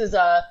school. This is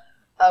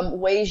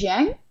Wei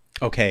Jiang.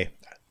 Okay.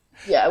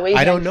 Yeah, Wei Jiang.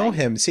 I don't know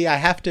him. See, I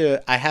have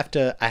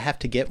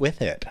to get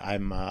with it. I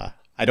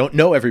don't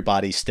know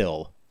everybody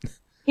still.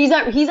 He's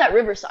at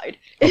Riverside.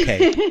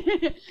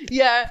 Okay.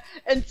 Yeah,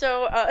 and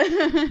so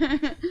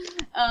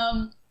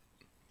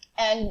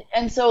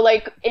and so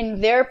like in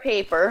their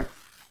paper,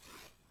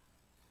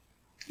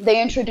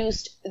 they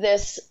introduced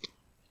this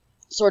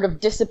sort of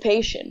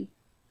dissipation.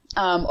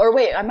 Or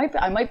wait, I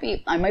might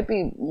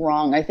be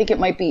wrong. I think it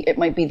might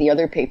be the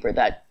other paper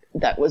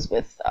that was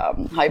with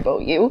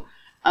Haibo Yu.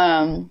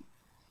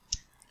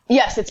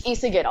 Yes, it's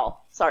Isig et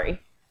al. Sorry,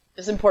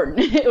 it's important.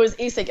 It was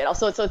Isig et al.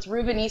 So it's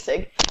Reuven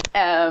Isig,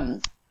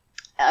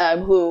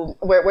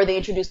 where they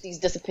introduced these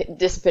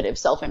dissipative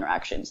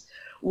self-interactions,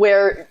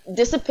 where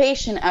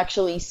dissipation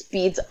actually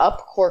speeds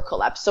up core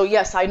collapse. So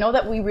yes, I know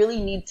that we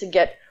really need to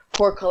get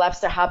core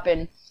collapse to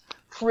happen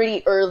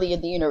pretty early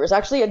in the universe.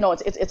 Actually, no,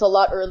 it's a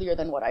lot earlier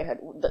than what I had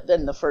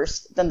than the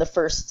first.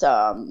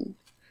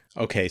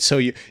 Okay, so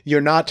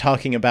you're not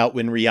talking about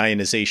when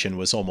reionization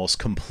was almost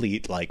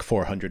complete, like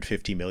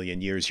 450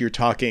 million years. You're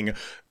talking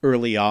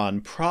early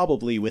on,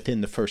 probably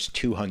within the first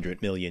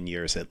 200 million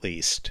years at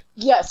least.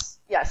 Yes.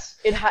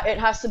 It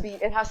has to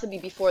be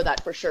before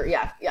that for sure.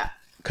 Yeah.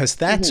 Because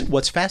that's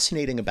what's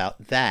fascinating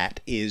about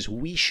that is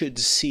we should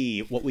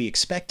see what we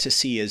expect to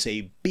see is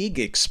a big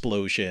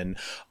explosion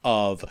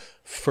of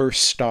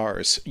first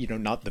stars,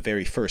 not the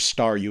very first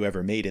star you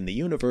ever made in the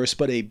universe,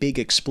 but a big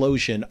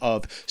explosion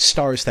of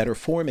stars that are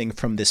forming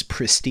from this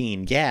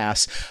pristine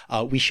gas.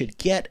 We should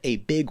get a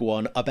big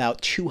one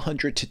about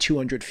 200 to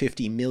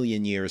 250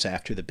 million years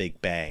after the Big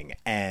Bang.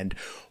 And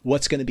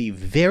what's going to be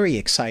very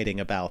exciting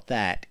about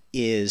that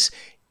is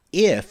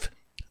if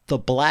the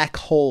black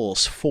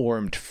holes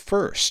formed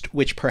first,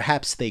 which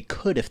perhaps they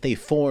could if they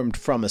formed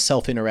from a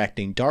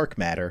self-interacting dark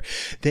matter,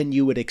 then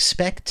you would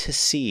expect to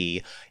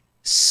see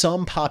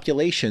some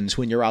populations,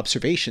 when your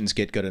observations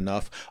get good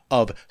enough,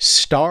 of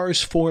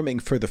stars forming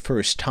for the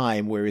first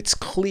time where it's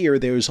clear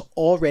there's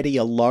already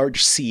a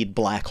large seed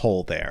black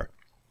hole there.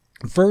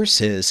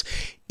 Versus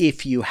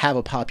if you have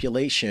a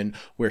population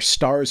where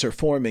stars are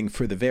forming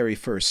for the very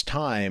first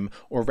time,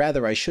 or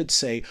rather I should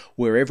say,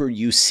 wherever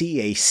you see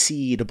a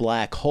seed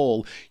black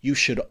hole, you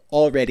should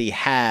already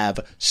have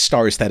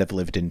stars that have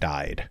lived and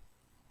died.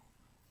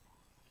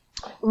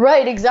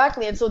 Right,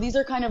 exactly. And so these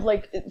are kind of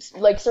like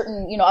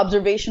certain,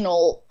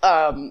 observational,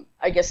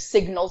 I guess,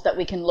 signals that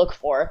we can look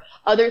for.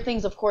 Other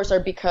things, of course,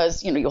 are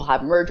because, you'll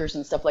have mergers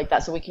and stuff like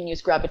that. So we can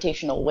use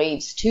gravitational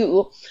waves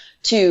too,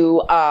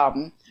 to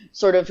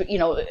sort of,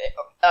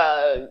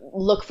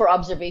 look for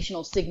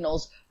observational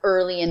signals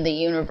early in the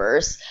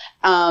universe.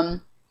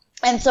 And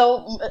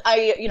so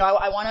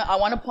I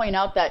want to point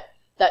out that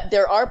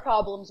there are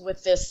problems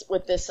with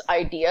this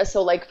idea.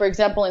 So like, for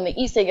example, in the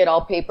Isig et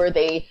al. Paper,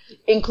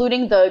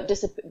 including the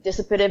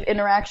dissipative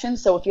interaction.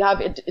 So if you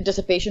have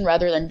dissipation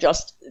rather than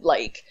just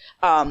like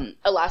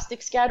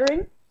elastic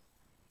scattering,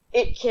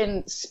 it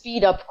can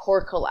speed up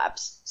core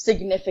collapse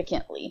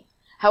significantly.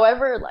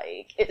 However,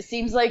 like it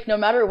seems like no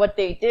matter what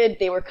they did,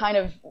 they were kind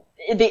of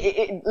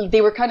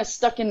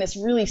stuck in this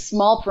really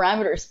small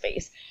parameter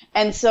space.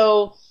 And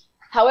so,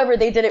 however,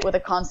 they did it with a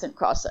constant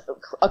cross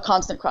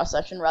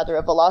section, rather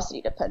a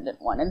velocity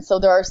dependent one. And so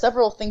there are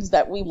several things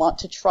that we want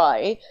to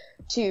try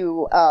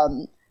to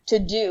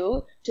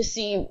do to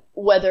see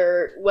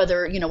whether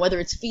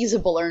it's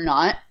feasible or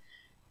not.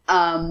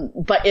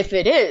 But if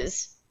it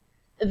is,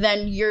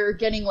 then you're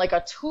getting like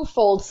a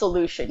twofold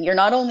solution. You're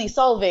not only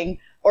solving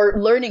or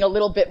learning a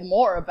little bit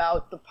more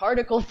about the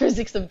particle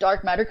physics of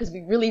dark matter, because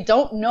we really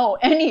don't know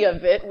any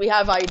of it. We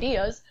have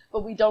ideas,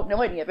 but we don't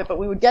know any of it. But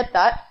we would get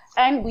that,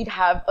 and we'd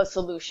have a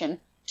solution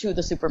to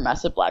the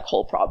supermassive black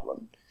hole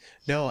problem.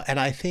 No, and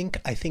I think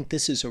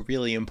this is a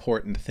really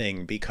important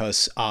thing,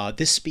 because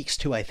this speaks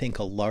to, I think,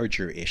 a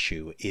larger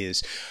issue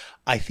is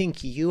I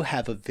think you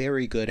have a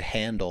very good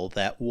handle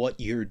that what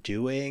you're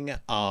doing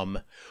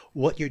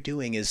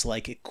is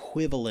like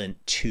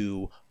equivalent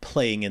to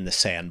playing in the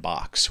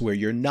sandbox, where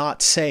you're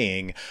not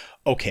saying,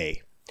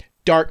 okay,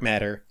 dark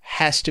matter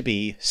has to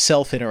be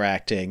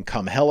self-interacting,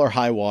 come hell or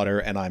high water,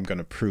 and I'm going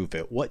to prove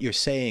it. What you're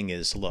saying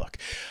is, look,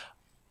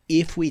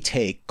 if we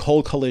take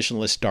cold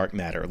collisionless dark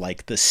matter,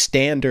 like the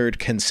standard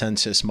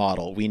consensus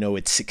model, we know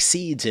it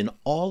succeeds in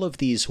all of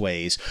these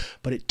ways,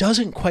 but it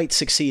doesn't quite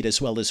succeed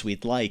as well as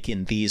we'd like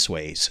in these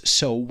ways.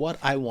 So what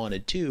I want to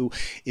do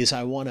is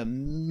I want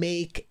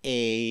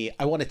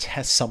to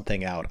test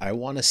something out. I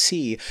want to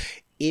see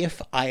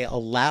if I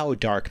allow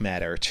dark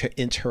matter to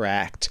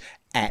interact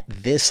at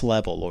this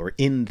level or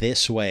in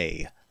this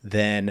way,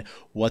 then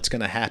what's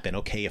going to happen?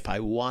 Okay, if I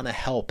want to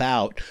help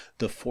out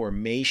the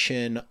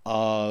formation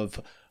of,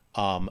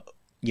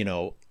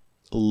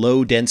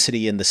 low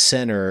density in the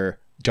center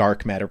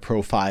dark matter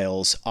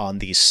profiles on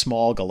these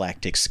small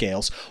galactic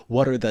scales,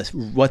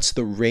 what's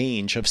the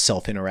range of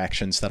self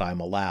interactions that I'm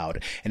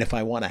allowed? And if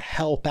I want to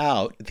help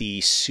out the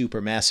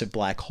supermassive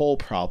black hole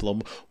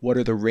problem, what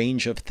are the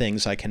range of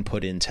things I can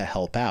put in to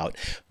help out?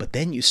 But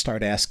then you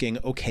start asking,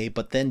 okay,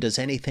 but then does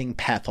anything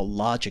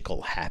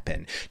pathological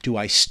happen? Do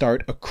I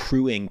start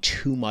accruing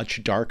too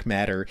much dark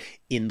matter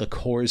in the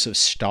cores of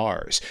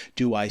stars?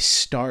 Do I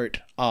start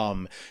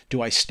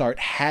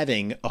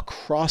having a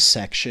cross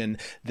section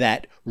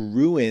that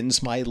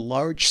ruins my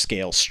large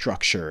scale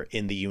structure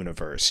in the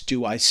universe?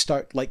 Do I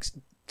start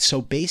so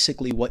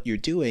basically what you're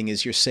doing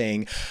is you're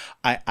saying,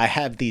 I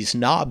have these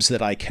knobs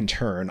that I can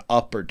turn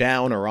up or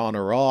down or on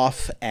or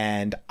off,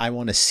 and I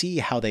want to see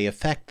how they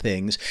affect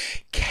things.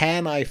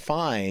 Can I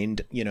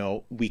find,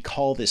 we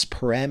call this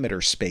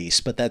parameter space,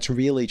 but that's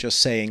really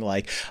just saying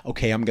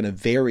okay, I'm going to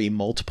vary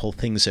multiple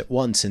things at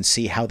once and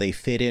see how they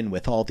fit in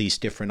with all these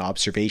different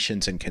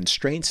observations and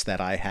constraints that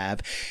I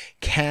have.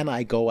 Can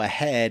I go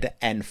ahead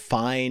and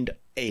find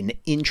an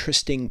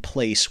interesting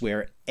place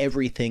where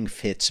everything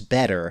fits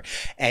better?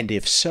 And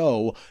if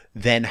so,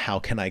 then how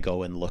can I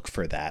go and look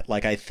for that?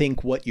 I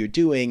think what you're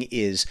doing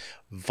is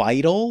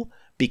vital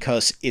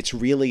because it's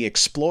really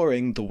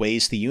exploring the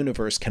ways the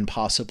universe can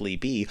possibly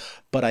be.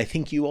 But I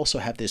think you also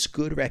have this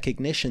good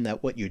recognition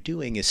that what you're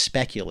doing is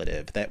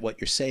speculative, that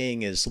what you're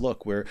saying is,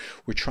 look, we're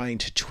trying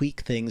to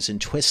tweak things and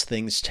twist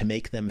things to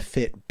make them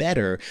fit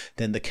better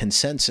than the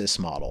consensus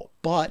model.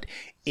 But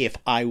if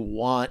I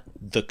want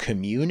the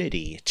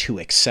community to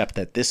accept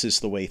that this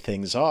is the way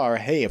things are,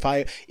 hey,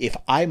 if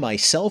I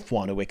myself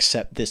want to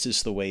accept this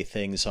is the way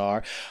things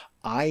are,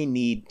 I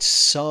need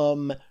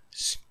some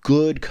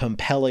good,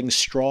 compelling,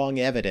 strong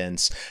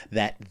evidence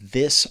that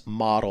this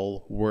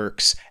model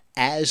works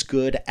as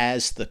good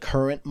as the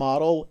current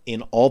model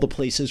in all the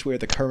places where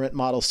the current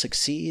model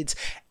succeeds,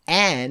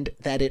 and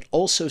that it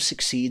also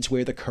succeeds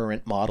where the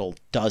current model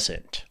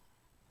doesn't.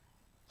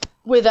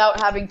 Without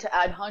having to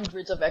add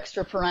hundreds of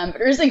extra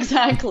parameters.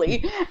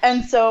 Exactly.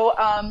 And so,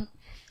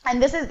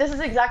 and this is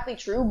exactly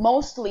true.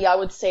 Mostly, I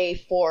would say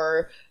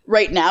for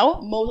right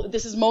now,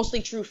 this is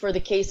mostly true for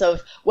the case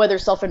of whether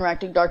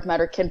self-interacting dark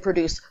matter can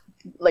produce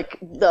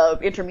the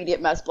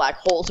intermediate mass black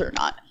holes or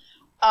not.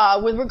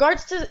 With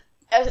regards to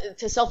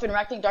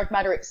self-interacting dark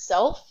matter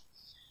itself,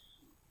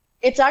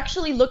 it's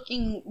actually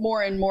looking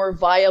more and more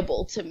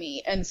viable to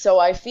me. And so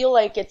I feel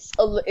like it's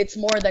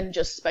more than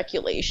just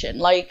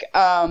speculation.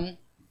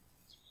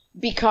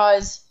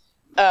 Because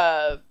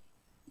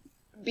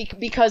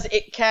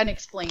it can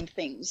explain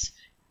things,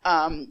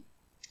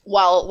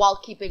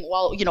 while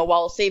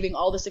saving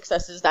all the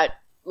successes that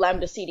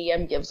lambda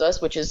CDM gives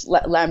us, which is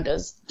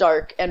lambda's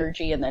dark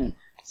energy, and then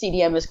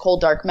CDM is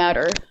cold dark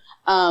matter,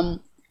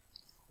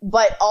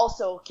 but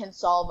also can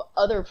solve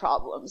other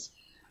problems.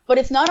 But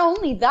it's not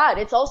only that;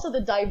 it's also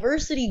the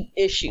diversity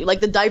issue,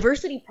 the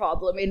diversity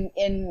problem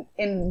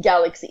in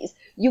galaxies.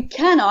 You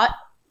cannot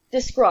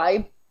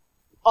describe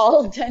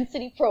all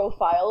density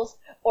profiles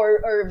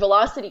or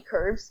velocity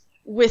curves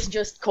with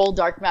just cold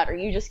dark matter.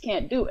 You just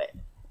can't do it.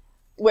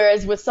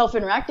 Whereas with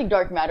self-interacting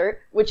dark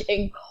matter, which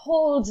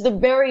encodes the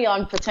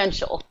baryon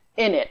potential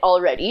in it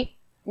already,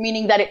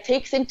 meaning that it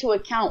takes into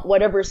account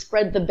whatever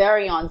spread the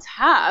baryons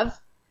have,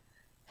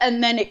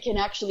 and then it can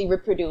actually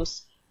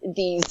reproduce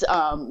these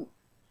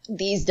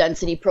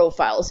density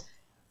profiles.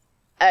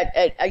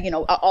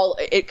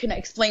 It can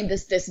explain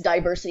this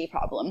diversity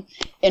problem,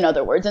 in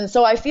other words. And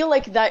so I feel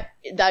like that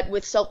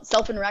with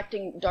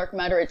self-interacting dark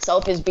matter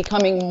itself is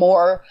becoming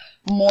more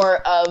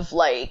of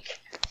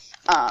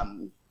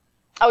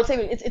I would say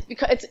it's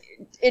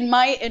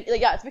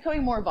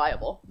becoming more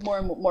viable,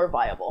 more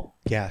viable.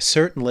 Yeah,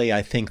 certainly.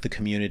 I think the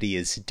community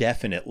is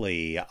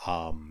definitely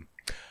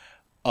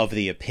of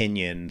the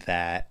opinion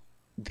that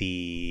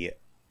the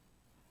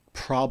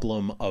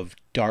problem of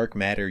dark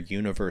matter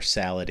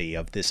universality,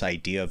 of this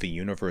idea of a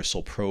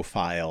universal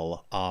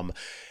profile,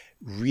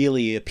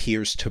 really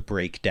appears to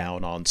break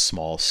down on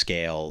small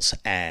scales,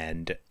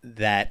 and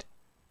that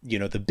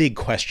the big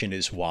question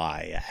is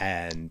why,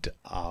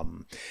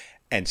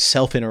 and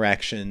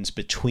self-interactions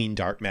between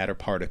dark matter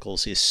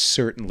particles is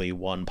certainly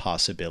one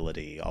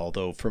possibility,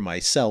 although for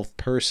myself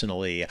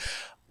personally,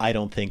 I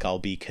don't think I'll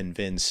be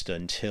convinced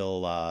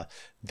until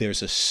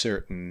there's a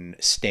certain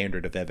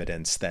standard of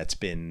evidence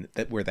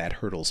where that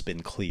hurdle's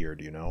been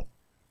cleared,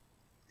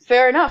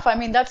 Fair enough. I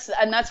mean, that's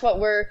what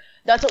we're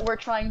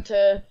trying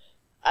to,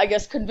 I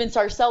guess, convince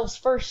ourselves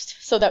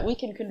first, so that we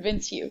can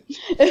convince you.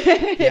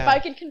 If I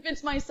can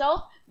convince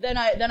myself, then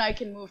I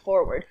can move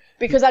forward.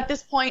 Because at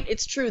this point,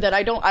 it's true that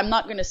I'm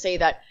not going to say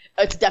that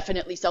it's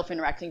definitely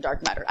self-interacting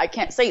dark matter. I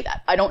can't say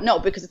that. I don't know,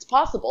 because it's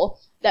possible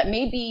that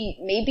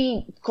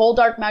maybe cold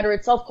dark matter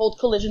itself, cold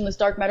collisionless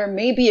dark matter,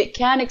 maybe it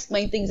can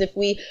explain things if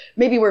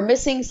maybe we're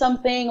missing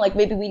something,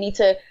 maybe we need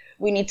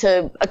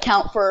to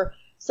account for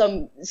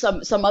some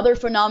other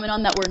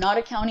phenomenon that we're not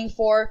accounting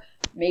for.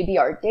 maybe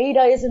our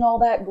data isn't all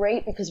that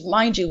great, because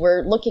mind you,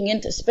 we're looking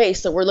into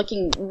space, so we're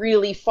looking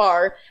really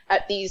far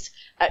at these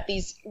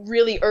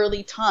really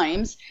early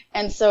times.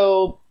 And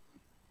so,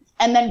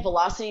 and then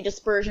velocity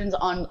dispersions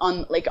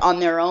on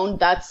their own,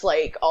 that's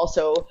like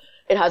also,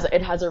 it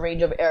has a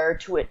range of error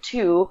to it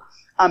too.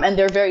 And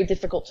they're very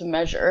difficult to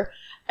measure.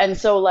 And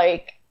so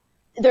like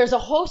there's a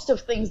host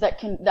of things that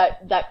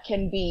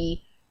can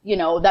be,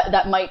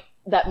 that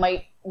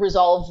might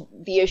resolve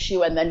the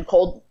issue, and then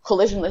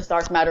collisionless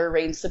dark matter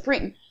reigns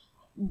supreme.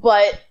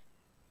 But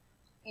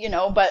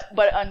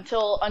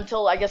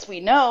until I guess we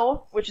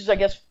know, which is I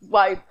guess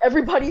why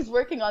everybody's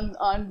working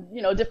on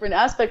different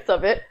aspects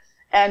of it.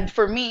 And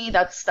for me,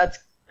 that's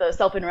the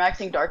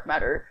self-interacting dark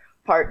matter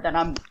part that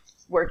I'm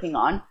working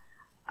on.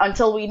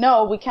 Until we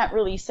know, we can't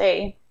really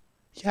say.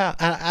 Yeah,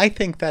 I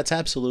think that's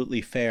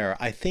absolutely fair.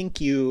 I think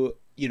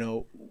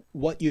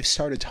what you've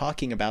started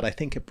talking about, I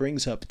think it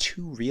brings up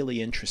two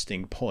really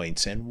interesting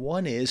points. And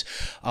one is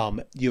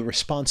your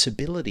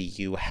responsibility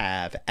you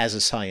have as a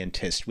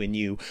scientist when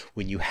you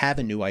have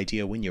a new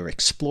idea, when you're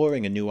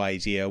exploring a new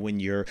idea, when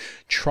you're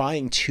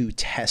trying to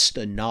test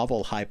a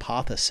novel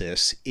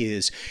hypothesis,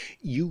 is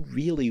you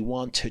really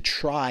want to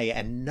try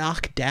and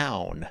knock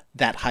down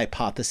that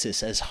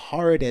hypothesis as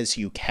hard as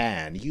you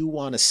can. You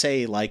want to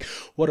say, like,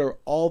 what are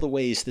all the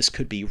ways this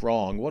could be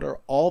wrong? What are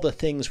all the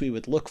things we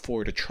would look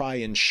for to try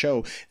and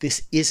show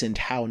this isn't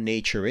how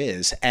nature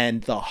is?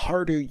 And the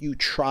harder you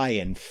try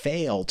and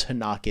fail to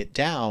knock it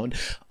down,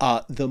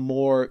 the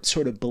more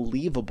sort of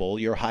believable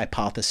your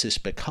hypothesis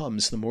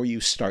becomes, the more you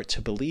start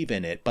to believe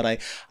in it. But I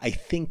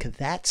think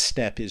that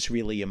step is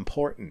really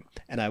important.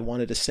 And I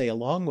wanted to say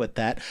along with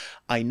that,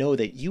 I know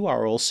that you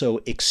are also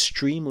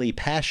extremely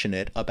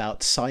passionate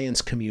about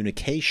science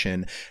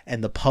communication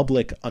and the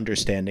public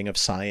understanding of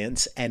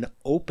science, and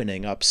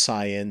opening up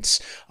science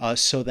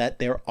so that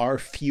there are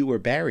fewer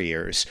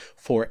barriers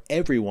for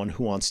everyone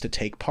who wants to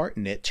take part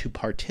in it to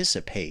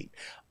participate.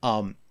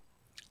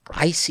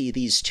 I see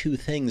these two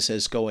things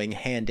as going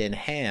hand in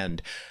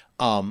hand,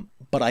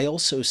 but I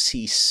also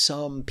see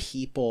some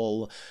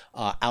people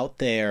out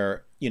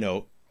there,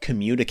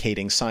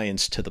 communicating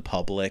science to the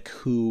public,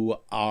 who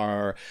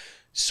are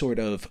sort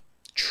of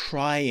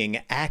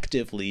trying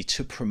actively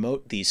to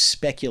promote these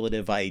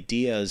speculative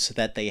ideas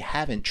that they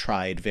haven't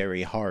tried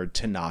very hard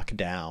to knock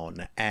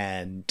down.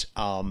 And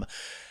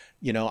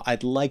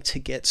I'd like to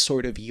get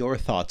sort of your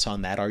thoughts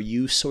on that. Are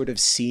you sort of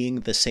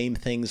seeing the same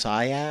things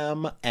I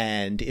am?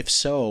 And if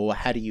so,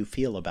 how do you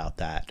feel about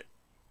that?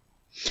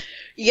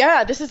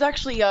 Yeah, this is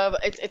actually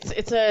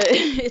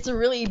it's a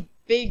really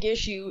big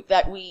issue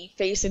that we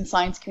face in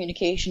science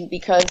communication,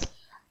 because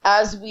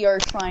as we are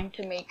trying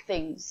to make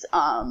things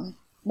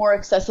more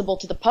accessible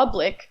to the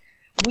public,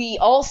 we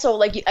also,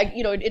 like,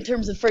 in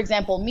terms of, for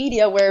example,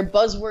 media, where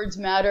buzzwords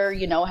matter,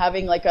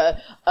 having like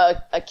a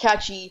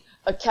catchy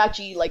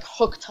like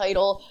hook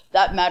title,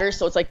 that matters.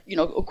 So it's like,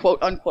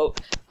 quote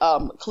unquote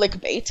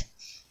clickbait.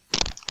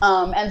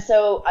 And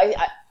so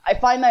I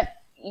find that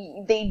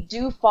they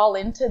do fall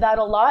into that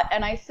a lot.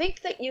 And I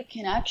think that you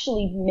can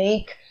actually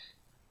make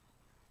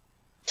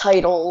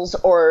titles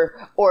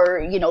or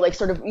like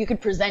sort of, you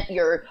could present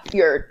your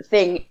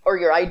thing or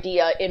your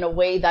idea in a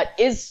way that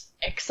is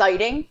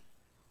exciting,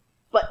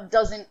 but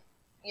doesn't,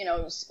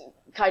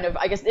 kind of,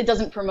 I guess it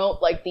doesn't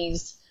promote like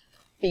these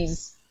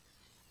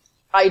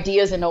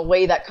ideas in a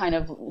way that kind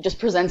of just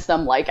presents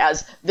them like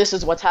as this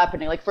is what's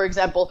happening. Like, for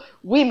example,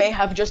 we may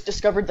have just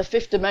discovered the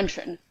fifth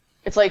dimension.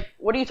 It's like,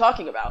 what are you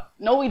talking about?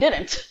 No, we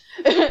didn't.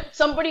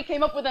 Somebody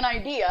came up with an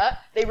idea,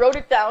 they wrote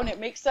it down, it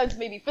makes sense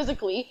maybe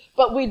physically,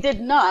 but we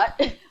did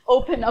not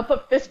open up a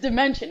fifth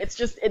dimension. It's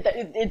just,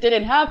 it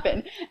didn't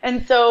happen.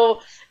 And so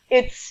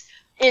it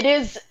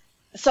is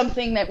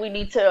something that we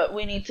need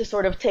to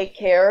sort of take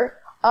care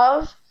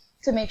of,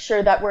 to make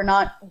sure that we're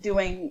not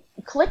doing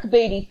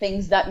clickbaity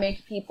things that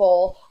make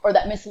people, or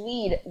that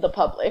mislead the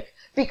public,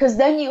 because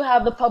then you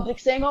have the public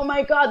saying, oh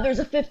my God, there's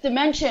a fifth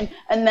dimension,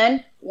 and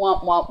then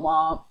womp, womp,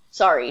 womp.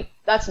 Sorry,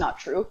 that's not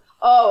true.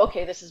 Oh,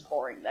 okay, this is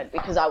boring then,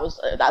 because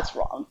that's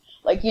wrong.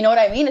 Like, you know what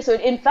I mean? So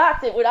in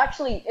fact, it would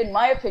actually, in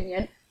my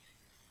opinion,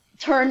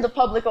 turn the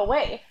public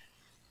away,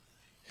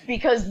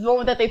 because the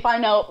moment that they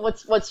find out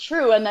what's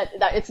true and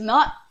that it's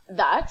not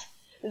that,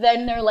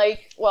 then they're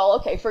like, well,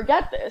 okay,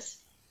 forget this.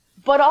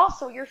 But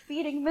also, you're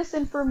feeding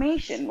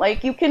misinformation.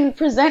 Like, you can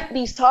present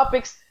these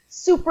topics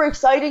super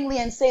excitingly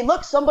and say,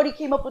 look, somebody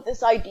came up with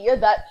this idea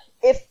that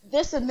if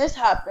this and this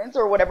happens,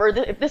 or whatever,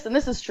 if this and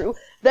this is true,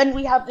 then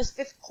we have this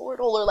fifth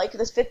portal, or like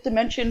this fifth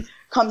dimension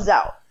comes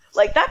out.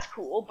 Like, that's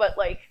cool, but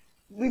like,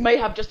 we might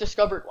have just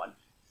discovered one.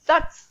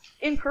 That's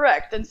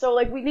incorrect. And so,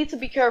 like, we need to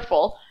be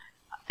careful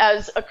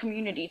as a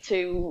community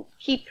to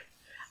keep,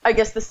 I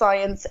guess, the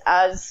science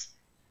as,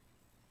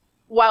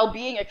 while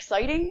being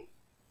exciting,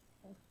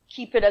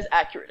 keep it as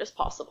accurate as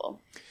possible.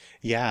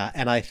 Yeah,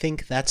 and I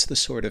think that's the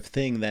sort of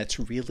thing that's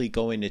really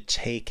going to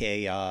take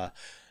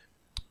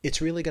it's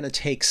really going to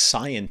take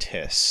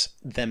scientists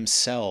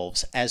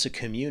themselves as a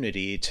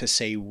community to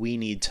say, we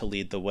need to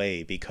lead the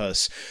way,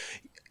 because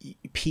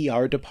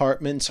PR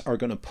departments are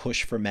going to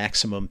push for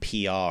maximum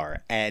PR,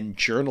 and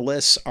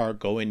journalists are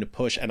going to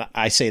push, and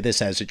I say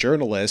this as a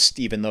journalist,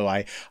 even though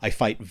I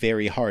fight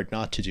very hard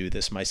not to do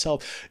this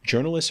myself,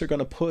 journalists are going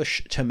to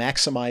push to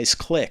maximize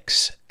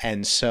clicks.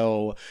 And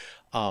so,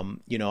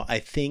 I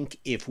think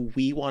if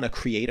we want to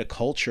create a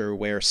culture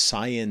where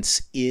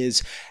science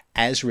is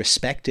as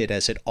respected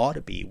as it ought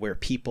to be, where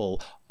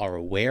people are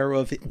aware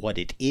of what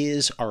it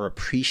is, are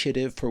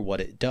appreciative for what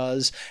it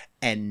does,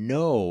 and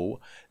know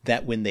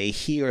that when they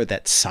hear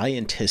that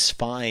scientists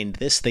find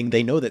this thing,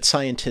 they know that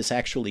scientists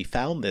actually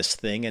found this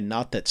thing and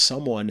not that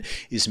someone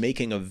is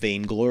making a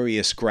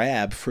vainglorious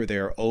grab for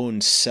their own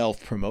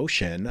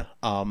self-promotion.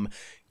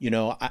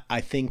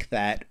 I think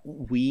that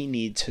we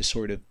need to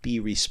sort of be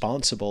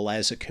responsible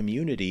as a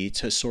community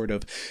to sort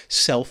of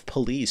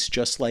self-police,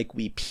 just like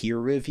we peer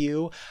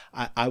review.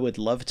 I would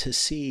love to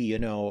see,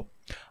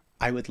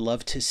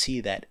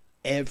 that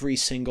every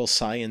single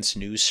science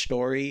news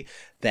story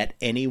that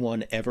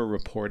anyone ever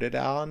reported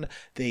on,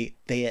 they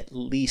at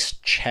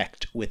least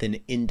checked with an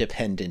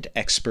independent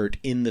expert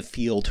in the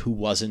field who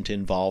wasn't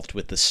involved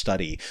with the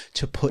study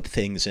to put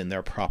things in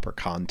their proper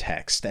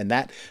context. And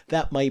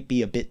that might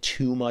be a bit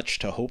too much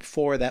to hope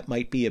for. That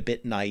might be a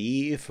bit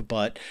naive,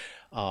 but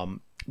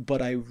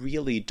I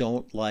really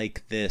don't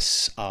like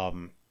this. I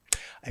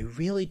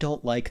really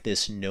don't like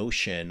this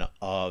notion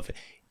of,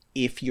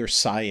 if your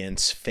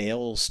science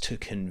fails to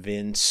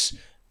convince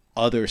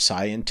other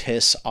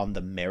scientists on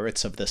the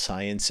merits of the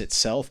science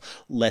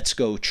itself, let's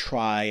go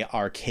try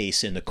our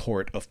case in the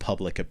court of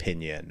public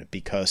opinion,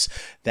 because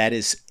that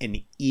is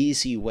an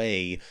easy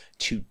way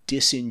to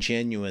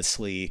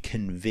disingenuously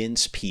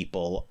convince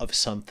people of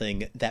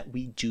something that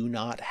we do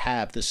not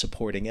have the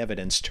supporting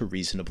evidence to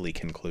reasonably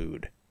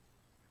conclude.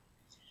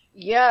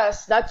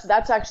 Yes,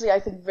 that's actually,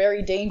 I think,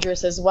 very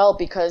dangerous as well,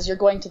 because you're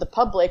going to the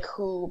public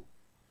who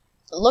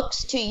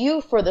looks to you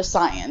for the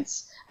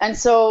science. And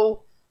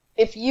so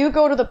if you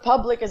go to the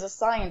public as a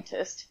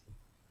scientist,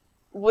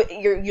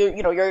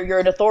 you're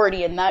an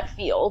authority in that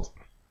field,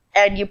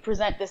 and you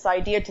present this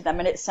idea to them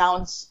and it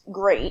sounds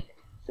great,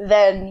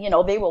 then,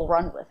 they will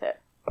run with it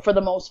for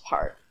the most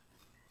part.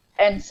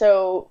 And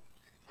so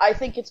I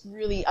think it's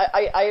really,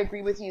 I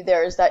agree with you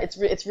there, is that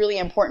it's really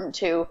important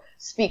to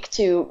speak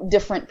to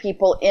different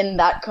people in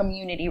that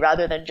community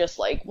rather than just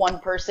like one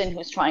person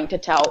who's trying to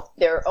tout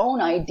their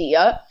own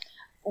idea,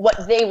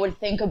 what they would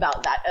think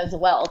about that as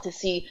well, to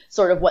see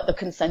sort of what the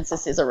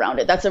consensus is around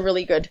it. That's a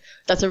really good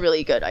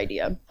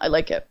idea. I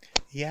like it.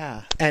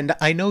 Yeah. And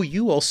I know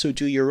you also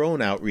do your own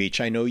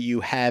outreach. I know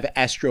you have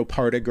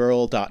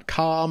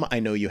astropartygirl.com. I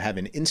know you have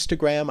an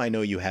Instagram. I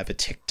know you have a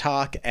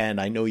TikTok,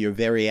 and I know you're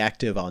very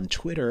active on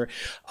Twitter.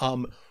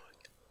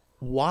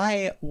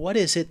 What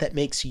is it that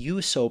makes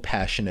you so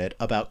passionate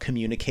about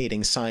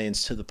communicating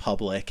science to the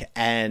public?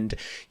 And,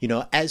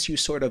 as you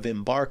sort of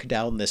embark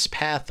down this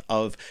path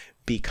of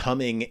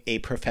becoming a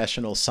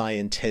professional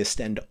scientist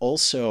and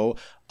also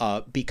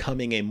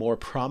becoming a more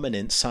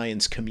prominent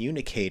science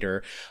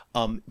communicator,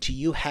 do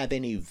you have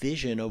any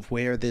vision of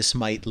where this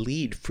might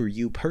lead for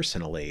you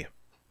personally?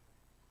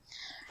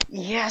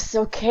 Yes,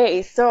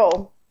 okay.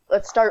 So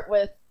let's start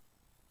with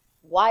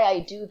why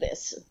I do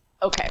this.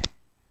 Okay.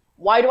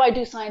 Why do I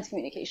do science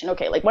communication?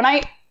 Okay, like when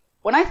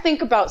I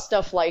think about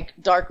stuff like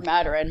dark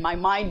matter and my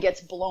mind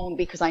gets blown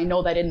because I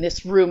know that in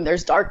this room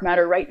there's dark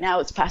matter right now,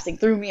 it's passing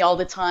through me all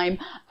the time.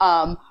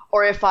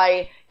 Or if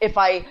I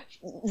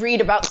read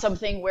about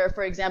something where,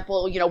 for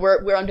example,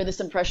 we're under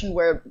this impression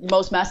where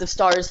most massive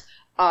stars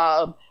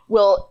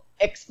will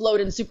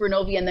explode in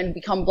supernovae and then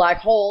become black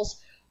holes,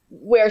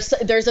 where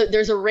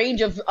there's a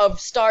range of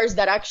stars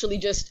that actually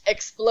just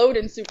explode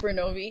in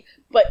supernovae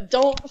but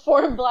don't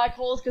form black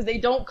holes because they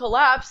don't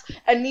collapse,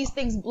 and these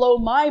things blow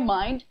my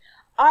mind.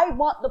 I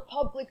want the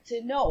public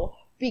to know,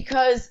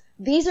 because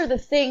these are the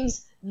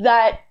things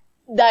that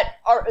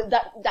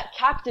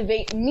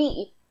captivate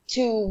me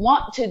to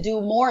want to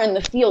do more in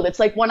the field. It's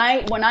like when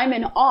I'm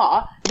in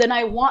awe, then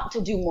I want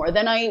to do more,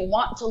 then I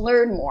want to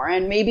learn more.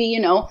 And maybe,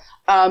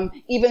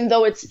 even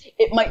though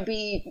it might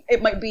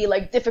be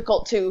like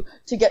difficult to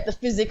get the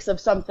physics of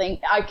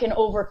something, I can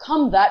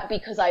overcome that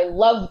because I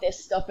love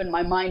this stuff and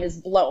my mind is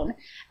blown.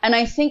 And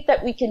I think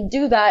that we can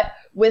do that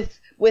with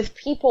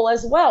people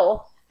as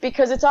well,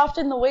 because it's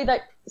often the way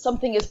that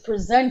something is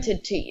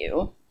presented to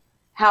you,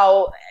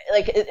 how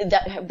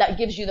that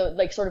gives you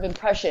the sort of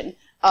impression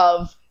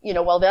of,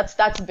 well, that's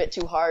a bit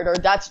too hard, or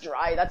that's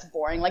dry, that's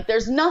boring. Like,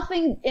 there's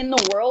nothing in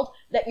the world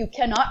that you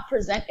cannot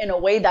present in a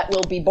way that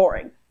will be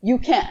boring. You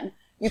can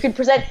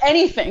present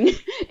anything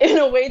in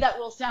a way that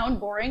will sound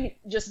boring.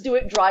 Just do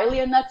it dryly,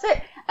 and that's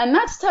it. And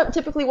that's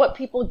typically what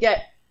people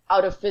get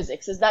out of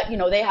physics, is that,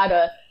 they had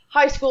a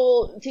high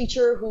school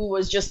teacher who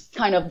was just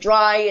kind of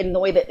dry in the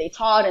way that they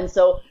taught.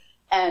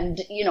 And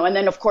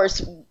then of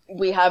course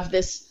we have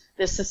this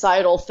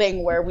societal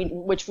thing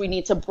which we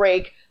need to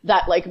break,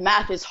 that like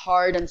math is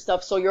hard and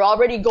stuff. So you're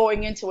already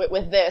going into it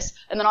with this.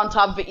 And then on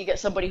top of it, you get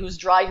somebody who's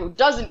dry, who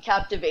doesn't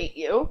captivate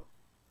you,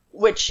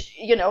 which,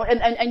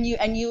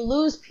 and you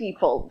lose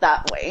people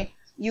that way.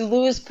 You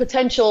lose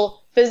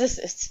potential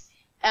physicists.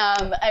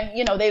 And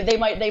you know, they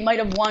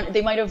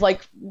might have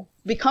like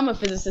become a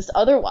physicist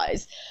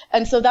otherwise.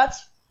 And so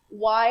that's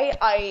why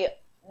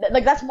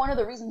that's one of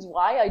the reasons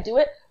why I do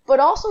it, but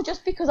also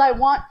just because I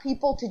want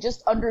people to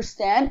just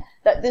understand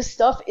that this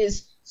stuff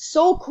is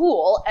so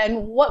cool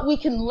and what we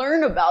can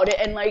learn about it,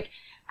 and like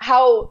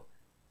how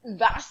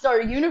vast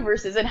our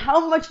universe is and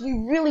how much we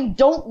really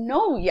don't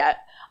know yet.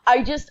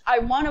 I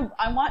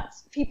want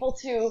people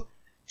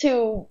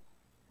to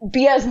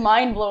be as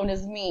mind blown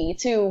as me,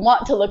 to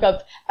want to look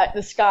up at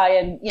the sky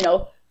and, you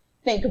know,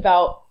 think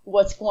about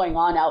what's going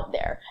on out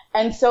there.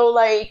 And so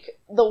like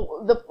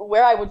the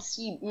where I would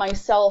see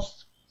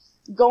myself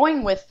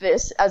going with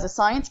this as a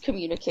science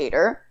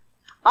communicator,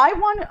 I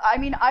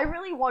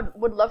really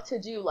would love to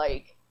do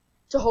like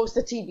to host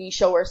a TV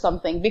show or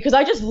something, because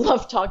I just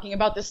love talking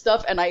about this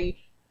stuff, and I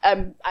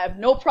have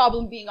no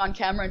problem being on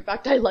camera. In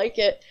fact, I like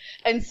it.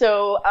 And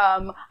so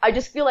I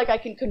just feel like I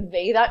can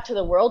convey that to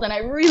the world. And I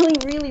really,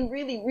 really,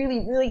 really,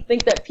 really, really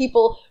think that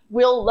people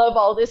will love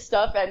all this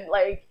stuff,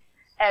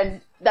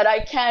 and that I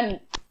can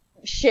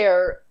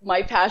share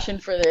my passion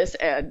for this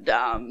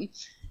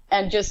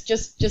and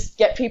just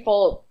get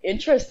people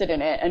interested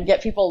in it and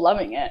get people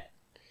loving it.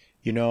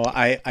 You know,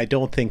 I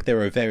don't think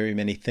there are very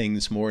many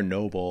things more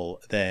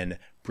noble than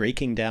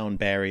breaking down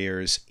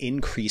barriers,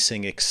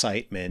 increasing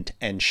excitement,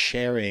 and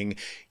sharing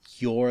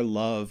your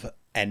love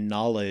and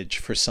knowledge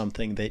for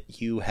something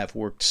that you have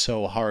worked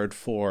so hard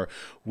for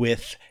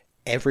with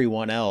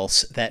everyone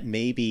else, that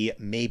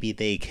maybe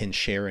they can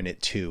share in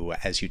it too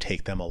as you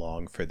take them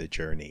along for the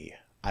journey.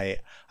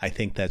 I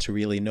think that's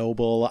really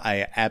noble.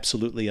 I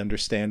absolutely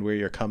understand where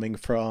you're coming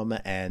from.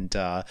 And,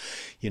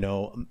 you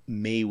know,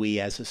 may we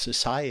as a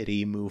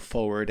society move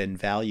forward and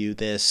value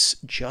this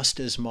just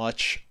as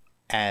much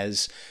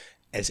as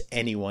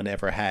anyone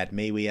ever had.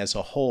 May we as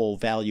a whole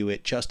value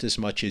it just as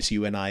much as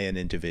you and I and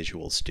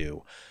individuals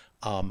do.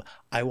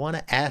 I want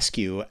to ask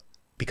you,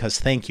 because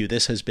thank you,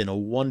 this has been a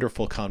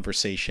wonderful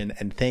conversation,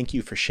 and thank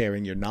you for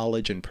sharing your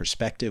knowledge and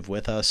perspective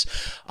with us.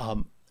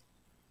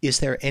 Is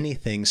there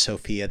anything,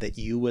 Sophia, that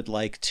you would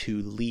like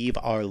to leave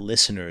our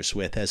listeners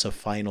with as a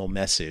final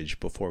message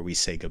before we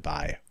say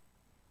goodbye?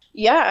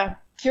 Yeah,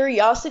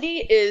 curiosity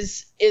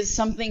is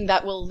something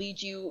that will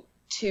lead you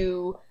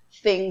to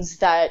things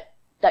that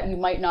you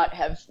might not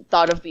have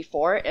thought of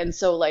before. And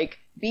so, like,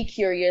 be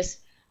curious,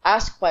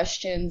 ask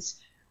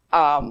questions,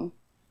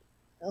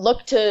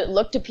 look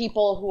to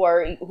people who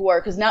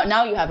are because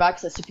now you have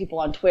access to people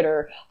on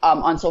Twitter,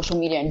 on social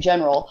media in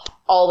general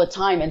all the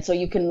time, and so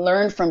you can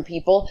learn from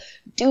people.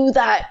 Do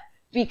that,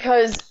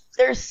 because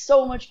there's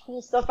so much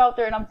cool stuff out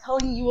there, and I'm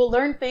telling you, you will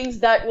learn things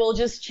that will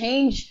just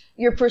change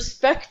your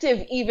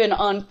perspective even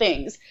on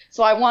things.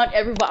 So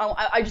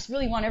I just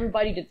really want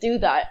everybody to do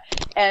that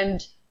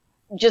and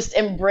just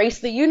embrace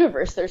the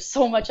universe. There's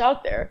so much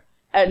out there,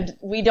 and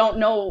we don't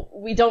know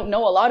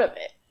a lot of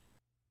it.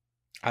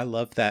 I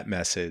love that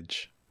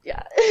message.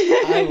 Yeah.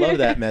 I love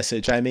that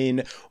message. I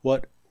mean,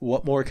 what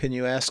more can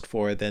you ask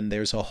for than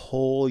there's a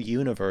whole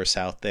universe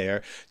out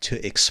there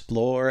to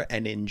explore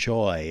and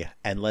enjoy,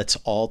 and let's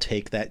all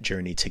take that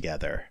journey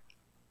together.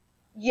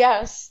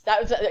 Yes,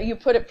 you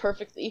put it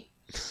perfectly.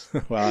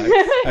 Well,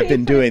 I've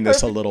been doing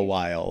this a little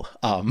while,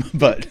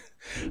 but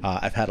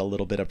I've had a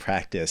little bit of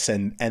practice,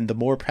 and the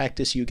more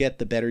practice you get,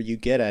 the better you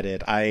get at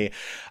it.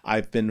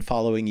 I've been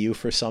following you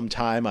for some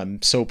time. I'm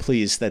so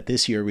pleased that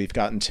this year we've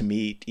gotten to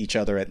meet each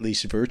other, at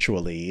least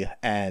virtually,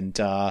 and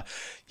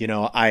you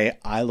know,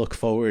 I look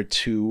forward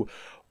to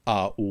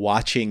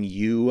watching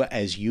you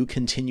as you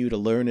continue to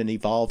learn and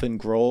evolve and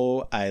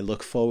grow. I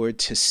look forward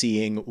to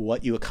seeing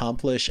what you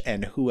accomplish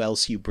and who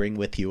else you bring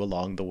with you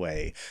along the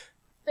way.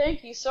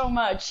 Thank you so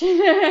much.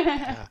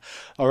 Yeah.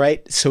 All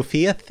right,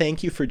 Sophia,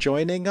 thank you for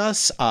joining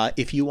us.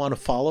 If you want to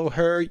follow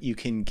her, you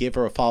can give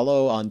her a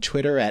follow on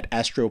Twitter at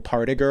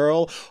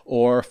AstroPartigirl,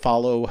 or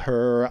follow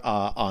her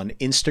on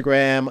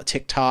Instagram,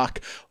 TikTok,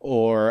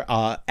 or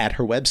at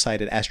her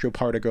website at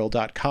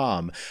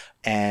astropartigirl.com.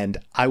 And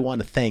I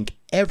want to thank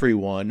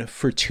everyone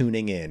for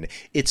tuning in.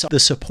 It's the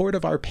support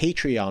of our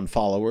Patreon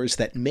followers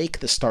that make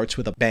the Starts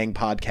With a Bang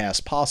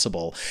podcast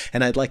possible.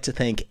 And I'd like to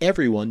thank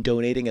everyone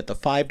donating at the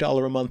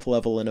 $5 a month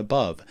level and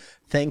above.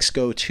 Thanks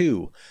go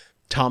to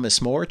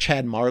Thomas Moore,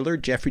 Chad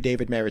Marler, Jeffrey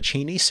David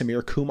Maricini,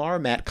 Samir Kumar,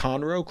 Matt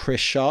Conroe,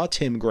 Chris Shaw,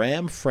 Tim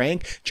Graham,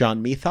 Frank,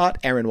 John Methot,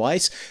 Aaron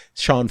Weiss,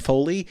 Sean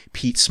Foley,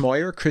 Pete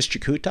Smoyer, Chris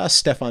Jakutas,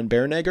 Stefan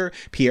Bernegger,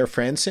 Pierre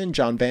Franson,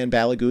 John Van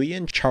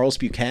Balaguyan, Charles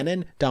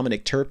Buchanan,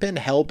 Dominic Turpin,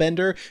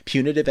 Hellbender,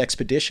 Punitive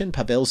Expedition,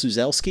 Pavel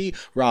Zuzelski,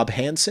 Rob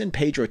Hansen,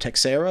 Pedro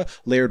Texera,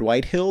 Laird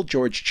Whitehill,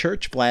 George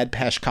Church, Vlad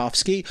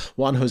Pashkovsky,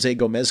 Juan Jose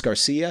Gomez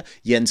Garcia,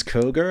 Jens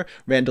Koger,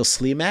 Randall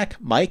Slimak,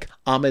 Mike,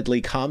 Ahmed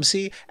Lee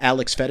Kamsi,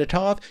 Alex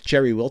Fedotov, Jerry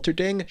Terry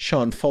Wilterding,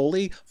 Sean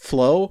Foley,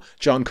 Flo,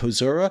 John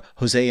Kozura,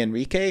 Jose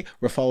Enrique,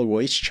 Rafal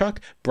Wojciechuk,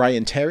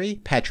 Brian Terry,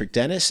 Patrick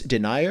Dennis,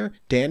 Denier,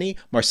 Danny,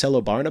 Marcelo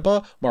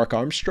Barnaba, Mark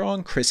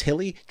Armstrong, Chris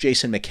Hilly,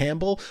 Jason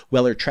McCampbell,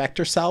 Weller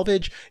Tractor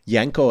Salvage,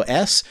 Yanko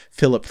S.,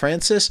 Philip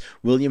Francis,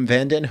 William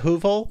Vanden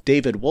Heuvel,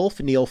 David Wolf,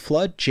 Neil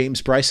Flood,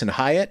 James Bryson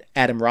Hyatt,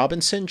 Adam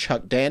Robinson,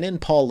 Chuck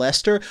Dannon, Paul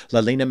Lester,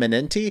 Lalina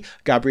Menenti,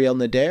 Gabriel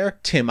Nader,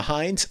 Tim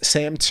Hines,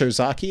 Sam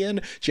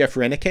Tsarzakian, Jeff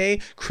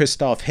Renike,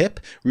 Christoph Hipp,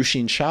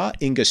 Rushin Shah,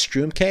 Inga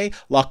Strumke,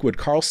 Lockwood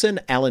Carlson,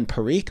 Alan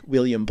Parikh,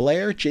 William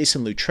Blair,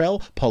 Jason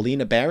Luttrell,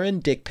 Paulina Barron,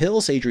 Dick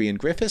Pills, Adrian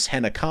Griffiths,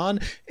 Hannah Khan,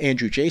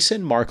 Andrew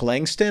Jason, Mark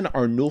Langston,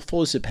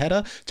 Arnulfo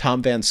Zepeda,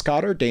 Tom Van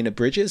Scotter, Dana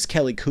Bridges,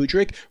 Kelly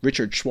Kudrick,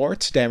 Richard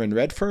Schwartz, Darren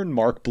Redfern,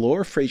 Mark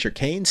Bloor, Fraser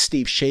Kane,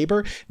 Steve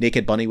Shaber,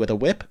 Naked Bunny with a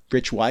Whip,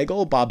 Rich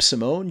Weigel, Bob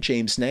Simone,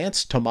 James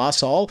Nance,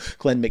 Tomas All,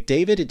 Glenn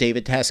McDavid,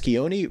 David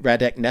Taschioni,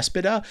 Radek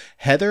Nespeda,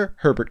 Heather,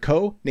 Herbert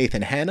Coe,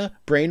 Nathan Hanna,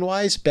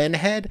 Brainwise, Ben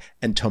Head,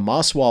 and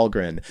Tomas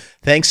Walgren.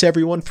 Thanks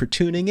everyone for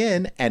tuning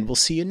in, and we'll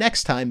see you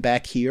next time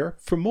back here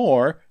for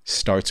more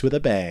Starts with a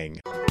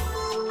Bang.